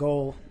the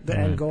goal, the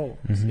end goal.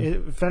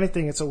 If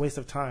anything, it's a waste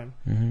of time,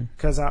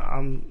 because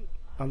I'm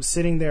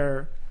sitting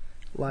there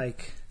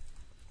like,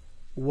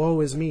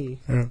 woe is me,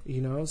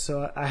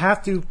 So I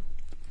have to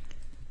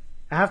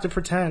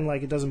pretend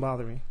like it doesn't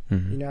bother me.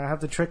 I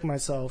have to trick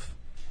myself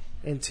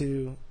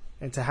into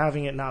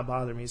having it not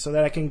bother me, so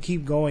that I can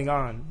keep going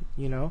on,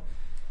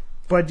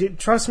 But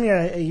trust me,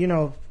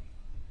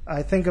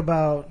 I think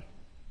about,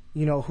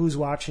 who's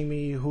watching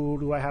me, who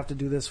do I have to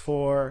do this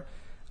for,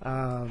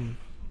 that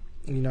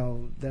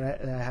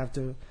I have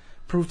to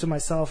prove to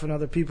myself and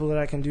other people that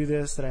I can do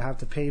this, that I have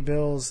to pay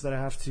bills, that I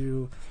have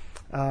to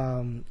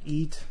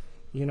eat,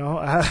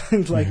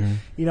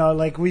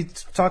 like we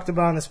talked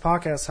about in this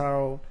podcast,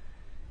 how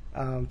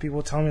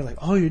people tell me like,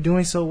 oh, you're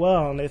doing so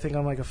well, and they think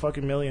I'm like a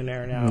fucking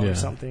millionaire now or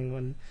something,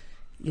 when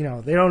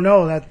they don't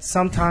know that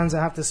sometimes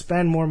I have to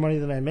spend more money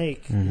than I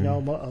make,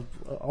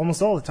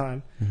 almost all the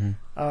time,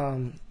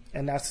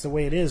 and that's the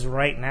way it is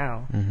right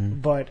now.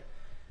 But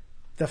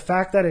the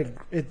fact that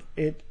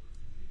it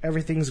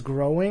everything's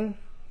growing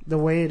the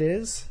way it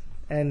is,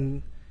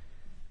 and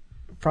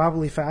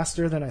probably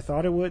faster than I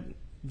thought it would,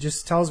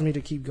 just tells me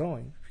to keep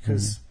going,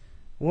 because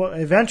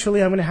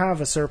eventually I'm going to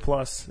have a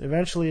surplus.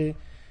 Eventually,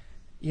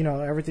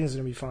 everything's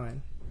going to be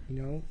fine,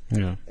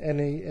 Yeah.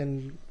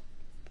 And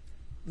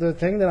the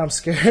thing that I'm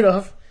scared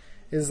of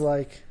is,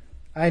 like,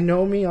 I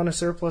know me on a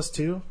surplus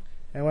too.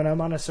 And when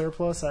I'm on a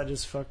surplus, I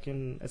just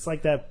it's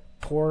like that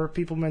poor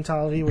people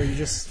mentality where you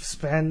just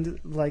spend,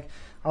 like,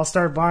 I'll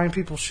start buying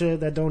people shit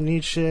that don't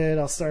need shit.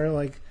 I'll start,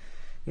 like,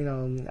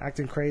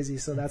 acting crazy.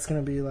 So that's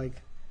going to be,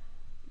 like,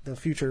 the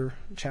future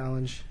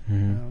challenge.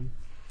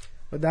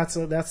 But that's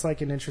like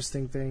an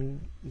interesting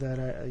thing that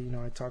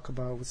I talk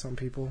about with some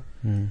people.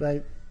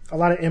 Like, a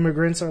lot of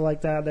immigrants are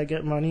like that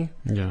get money.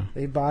 Yeah.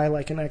 They buy,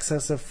 like, an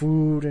excess of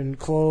food and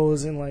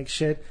clothes and, like,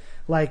 shit.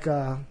 Like,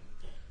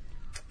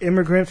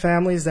 immigrant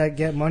families that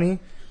get money,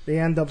 they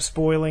end up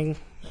spoiling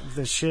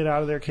the shit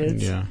out of their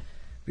kids. Yeah.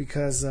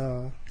 Because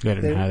they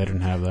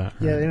didn't have that.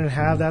 Yeah, they didn't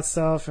have that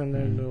stuff, and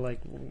then they're like,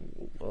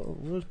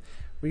 well,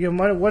 we get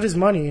money. What is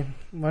money?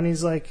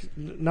 Money's like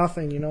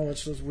nothing,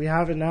 we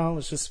have it now.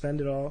 Let's just spend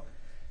it all.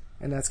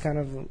 And that's kind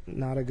of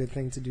not a good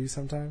thing to do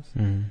sometimes.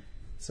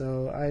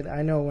 So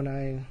I know when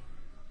I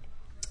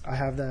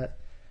have that,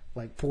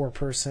 like, poor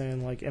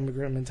person, like,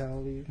 immigrant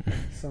mentality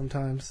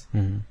sometimes,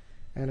 and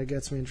it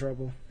gets me in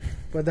trouble.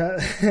 But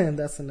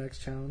that's the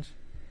next challenge.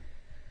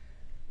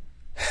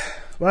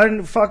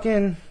 But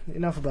fucking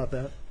enough about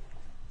that.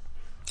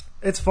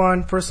 It's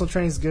fun. Personal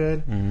training's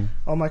good.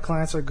 All my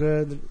clients are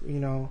good.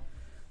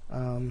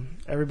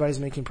 Everybody's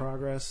making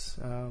progress.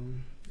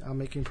 I'm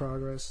making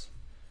progress.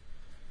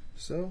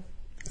 So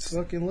it's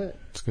fucking lit.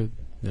 It's good.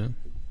 Yeah.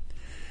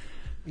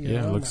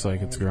 It looks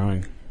like it's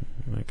growing.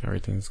 Like,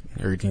 everything's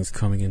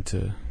coming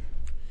into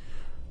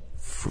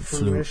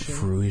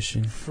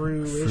fruition.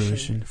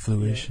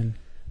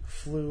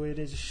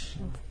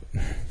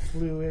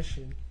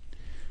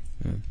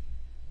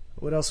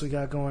 What else we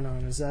got going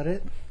on? Is that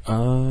it?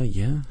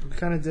 Yeah. We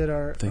kind of did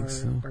our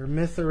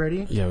myth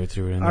already. Yeah, we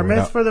threw it in. Our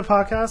myth for the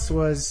podcast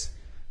was,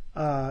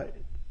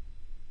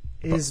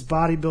 is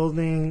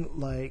bodybuilding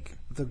like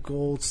the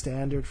gold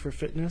standard for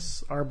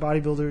fitness? Are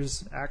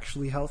bodybuilders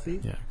actually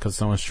healthy? Yeah, because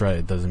someone's tried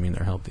it doesn't mean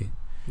they're healthy.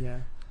 Yeah.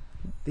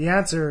 The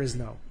answer is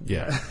no.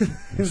 Yeah.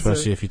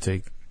 Especially if you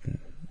take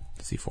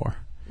C4.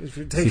 If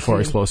you're taking C4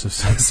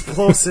 explosives.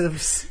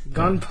 Explosives,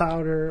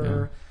 gunpowder,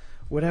 or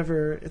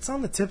whatever. It's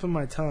on the tip of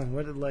my tongue.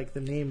 What like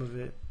the name of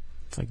it?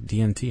 It's like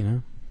DNT,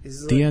 no?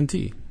 Is it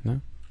DNT,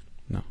 no?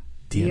 No.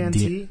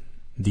 DNT?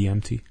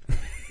 DMT.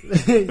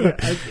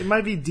 It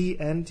might be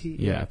DNT.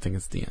 Yeah, I think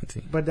it's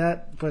DNT. But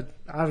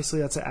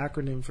obviously that's an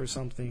acronym for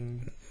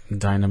something.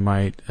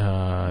 Dynamite.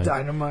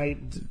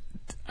 Dynamite.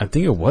 I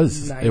think it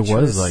was. Nitrous. It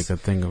was like a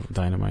thing of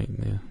dynamite.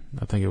 Yeah,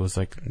 I think it was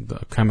like the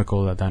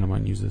chemical that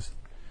dynamite uses.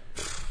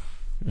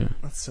 Yeah,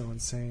 that's so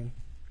insane.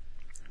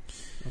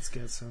 Let's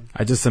get some.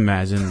 I just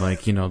imagine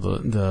like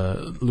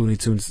the Looney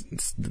Tunes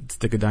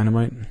stick of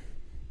dynamite,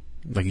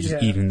 like you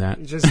just eating that.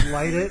 You just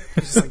light it.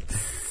 Just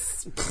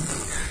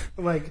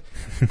like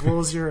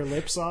blows your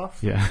lips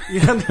off. Yeah.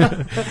 You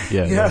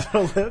have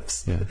no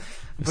lips. Yeah.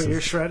 But you're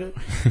shredded.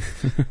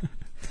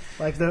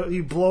 Like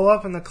you blow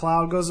up and the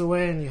cloud goes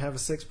away and you have a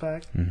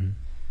 6-pack. Mm-hmm.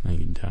 And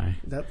you die.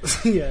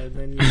 And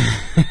then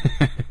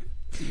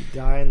you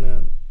die in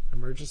the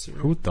emergency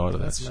room. Who thought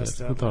of that shit?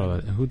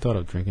 Who thought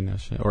of drinking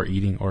that shit or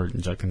eating or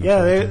injecting that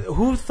shit? Yeah,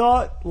 who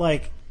thought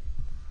like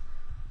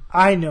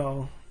I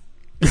know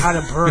how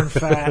to burn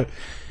fat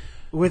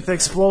with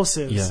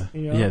explosives. Yeah.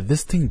 You know? Yeah,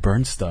 this thing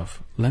burns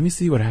stuff. Let me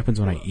see what happens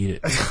when I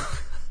eat it.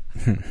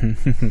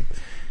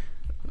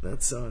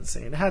 That's so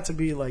insane. It had to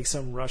be like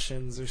some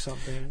Russians or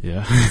something.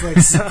 Yeah. They're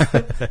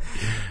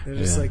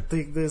just like,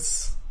 take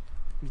this.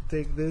 You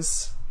take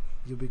this,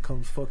 you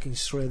become fucking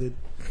shredded.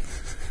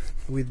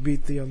 We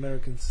beat the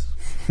Americans.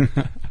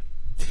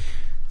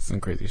 Some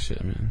crazy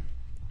shit, man.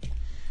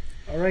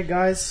 All right,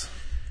 guys.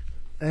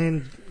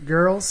 And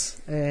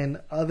girls and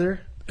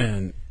other.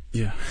 And,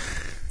 yeah.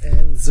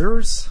 And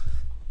Zers.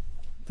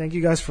 Thank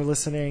you guys for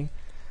listening.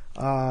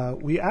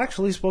 We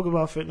actually spoke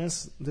about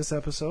fitness this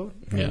episode.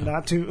 Yeah.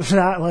 Not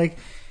like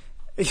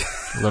a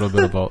little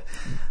bit about.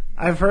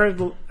 I've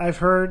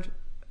heard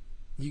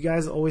you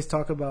guys always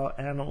talk about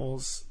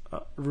animals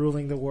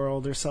ruling the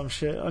world or some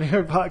shit on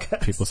your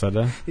podcast. People said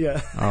that?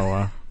 Yeah. Oh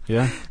wow.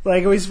 Yeah.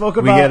 Like we spoke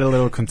about. We get a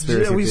little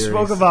conspiracy. We theories.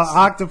 spoke about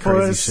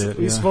octopus. Shit,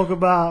 we spoke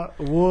about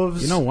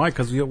wolves. You know why?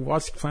 Because we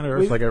watch Planet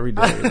Earth like every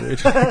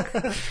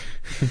day.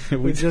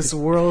 We're just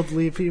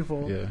worldly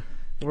people. Yeah.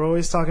 We're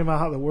always talking about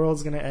how the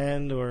world's gonna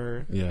end,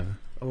 or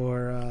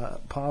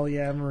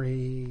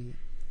polyamory,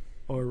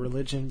 or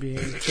religion being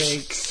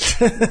fake.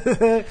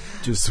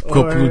 Just a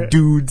couple of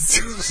dudes.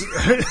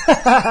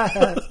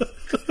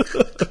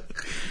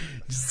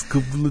 Just a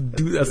couple of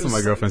dudes. That's what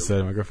my girlfriend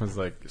said. My girlfriend's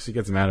like, she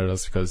gets mad at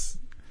us because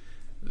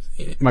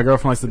my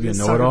girlfriend likes to be a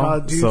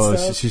know-it-all.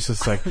 So she's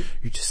just like,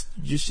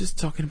 you're just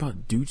talking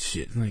about dude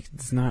shit. Like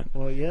it's not.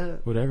 Well, yeah.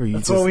 Whatever.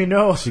 That's what we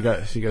know. She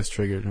gets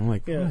triggered. And I'm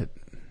like, what?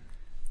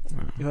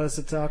 You want us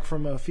to talk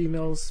from a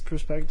female's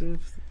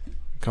perspective?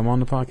 Come on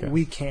the podcast.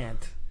 We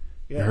can't.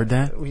 Yeah, you heard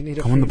that? We need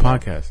Come on the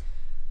podcast.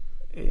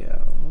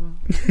 Yeah.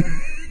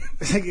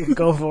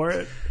 Go for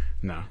it.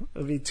 No.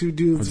 It'll be 2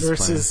 dudes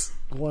versus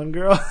playing. 1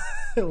 girl,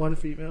 1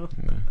 female.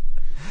 No.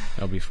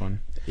 That'll be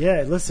fun.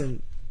 Yeah,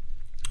 listen.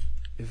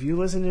 If you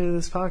listen to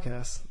this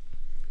podcast,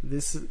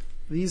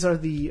 these are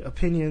the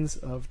opinions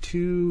of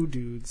 2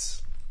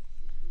 dudes.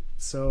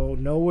 So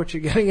know what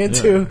you're getting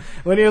into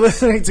when you're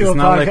listening to a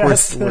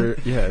podcast. Like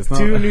it's not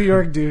 2 New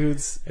York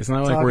dudes. It's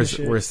not like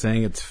we're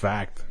saying it's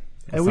fact.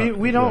 And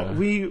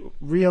we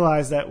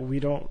realize that we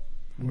don't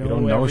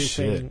know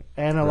everything. Shit.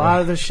 And a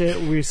lot of the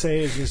shit we say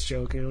is just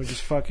joking. We're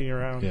just fucking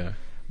around. Yeah.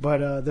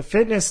 But the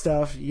fitness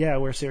stuff,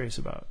 we're serious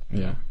about.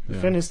 Yeah. The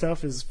fitness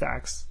stuff is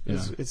facts.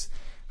 Yeah. It's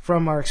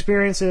from our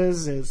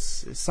experiences.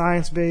 It's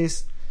science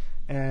based.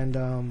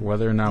 And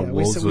whether or not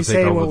wolves will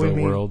take over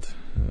the world,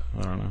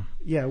 I don't know.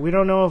 Yeah, we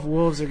don't know if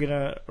wolves are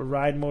gonna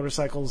ride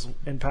motorcycles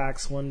in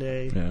packs one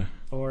day,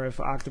 or if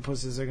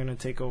octopuses are gonna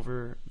take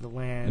over the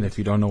land. And if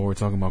you don't know what we're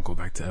talking about, go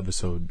back to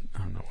episode. I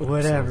don't know.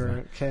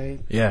 Whatever. Okay.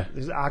 Yeah.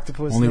 There's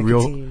octopus. Only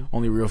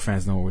real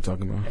fans know what we're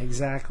talking about.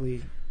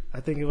 Exactly.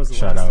 I think it was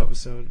the last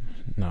episode.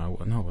 No,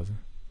 it wasn't.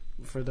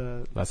 For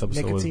the last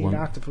episode nicotine was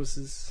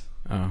octopuses.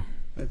 Oh.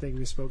 I think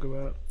we spoke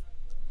about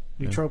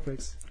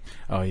nootropics.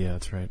 Oh yeah,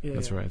 that's right.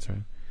 That's right.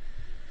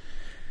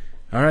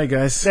 All right,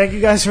 guys. Thank you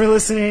guys for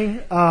listening.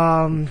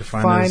 Find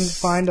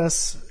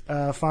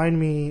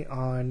me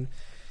on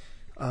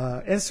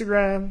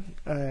Instagram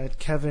at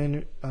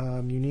Kevin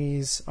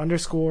Muniz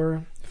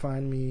 _.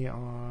 Find me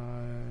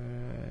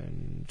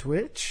on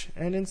Twitch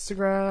and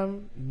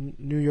Instagram,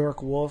 New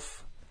York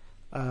Wolf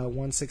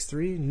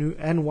 163,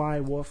 NY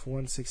Wolf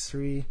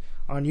 163.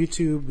 On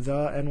YouTube,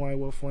 the NY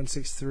Wolf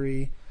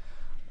 163.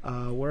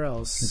 Where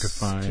else? You can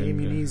find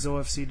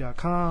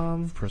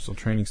KMunizOFC.com. Personal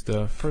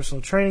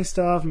training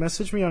stuff.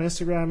 Message me on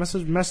Instagram.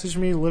 Message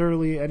me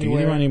literally anywhere. Do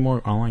you do any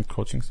more online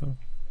coaching stuff?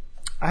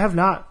 I have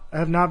not. I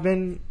have not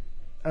been.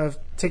 I've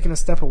taken a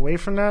step away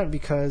from that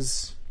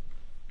because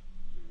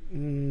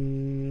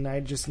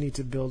I just need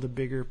to build a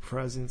bigger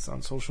presence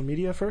on social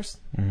media first.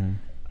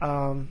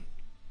 Mm-hmm.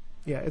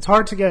 Yeah, it's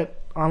hard to get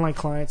online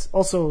clients.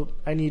 Also,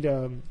 I need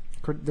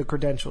the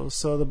credentials.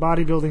 So the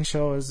bodybuilding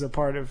show is a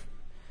part of...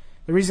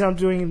 The reason I'm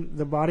doing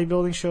the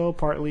bodybuilding show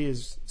partly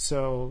is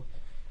so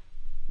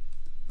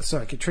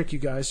I could trick you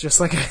guys, just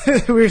like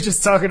we were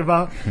just talking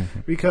about.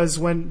 Because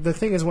when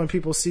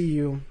people see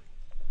you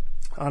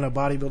on a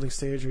bodybuilding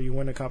stage or you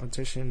win a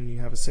competition and you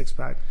have a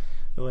six-pack,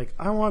 they're like,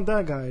 I want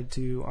that guy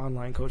to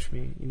online coach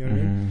me. You know what I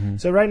mean? Mm-hmm.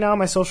 So right now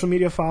my social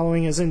media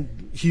following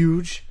isn't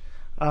huge.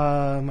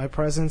 My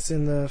presence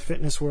in the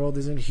fitness world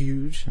isn't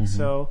huge. Mm-hmm.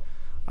 So,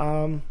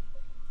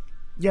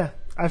 yeah,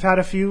 I've had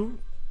a few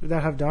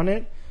that have done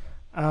it.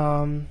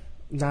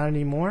 Not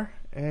anymore.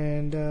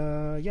 And,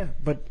 yeah,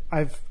 but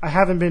I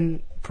haven't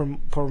been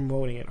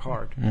promoting it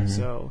hard. Mm-hmm.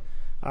 So,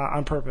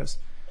 on purpose.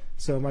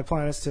 So my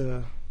plan is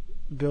to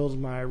build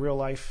my real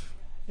life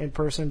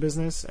in-person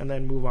business and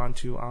then move on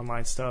to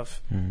online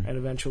stuff and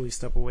eventually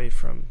step away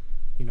from,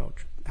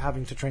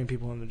 having to train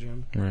people in the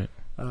gym. Right.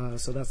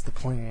 So that's the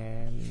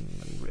plan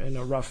in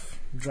a rough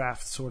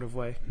draft sort of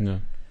way. Yeah.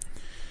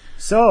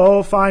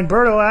 So find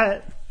Berto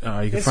at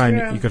you could find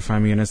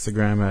me on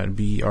Instagram at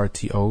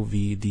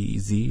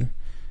BRTOVDZ.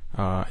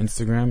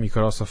 Instagram. You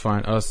could also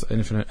find us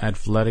Infinite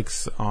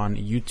Athletics on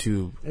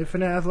YouTube.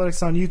 Infinite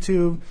Athletics on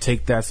YouTube.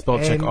 Take that spell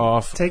check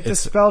off. Take the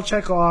spell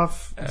check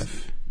off.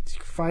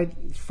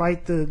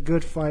 Fight the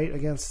good fight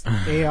against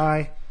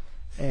AI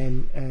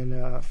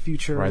and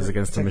future rise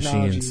against technology.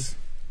 The machines.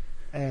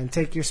 And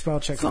take your spell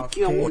check off. Fuck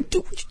you! Okay? I won't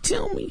do what you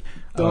tell me.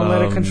 Don't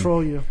let it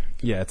control you.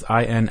 Yeah, it's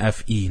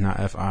INFE,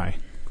 not FI.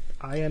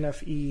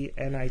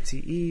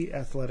 INFENITE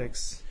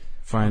Athletics.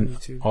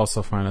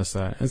 Also find us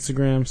at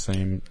Instagram.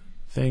 Same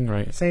thing,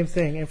 right? Same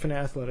thing. Infinite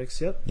Athletics.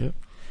 Yep.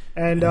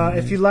 And Mm-hmm.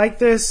 if you like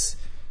this,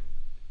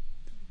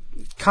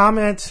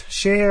 comment,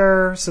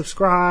 share,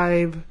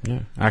 subscribe. Yeah.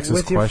 Ask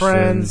with us your questions.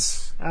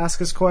 Friends.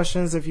 Ask us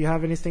questions if you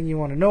have anything you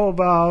want to know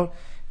about.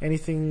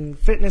 Anything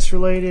fitness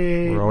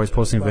related. We're always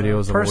posting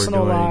videos of what we're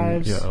doing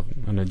lives.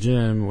 in the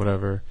gym,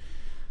 whatever,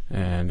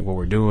 and what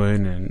we're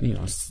doing,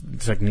 and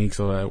techniques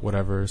or that,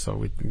 whatever.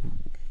 So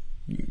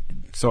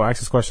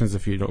ask us questions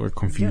if you're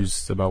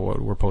confused about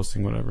what we're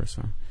posting, whatever.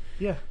 So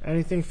yeah,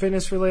 anything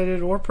fitness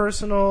related or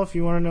personal. If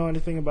you want to know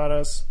anything about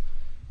us,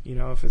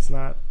 if it's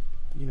not,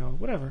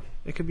 whatever,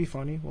 it could be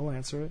funny. We'll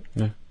answer it.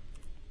 Yeah.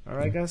 All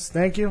right, guys.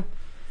 Thank you.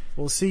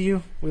 We'll see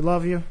you. We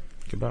love you.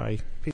 Goodbye. Peace.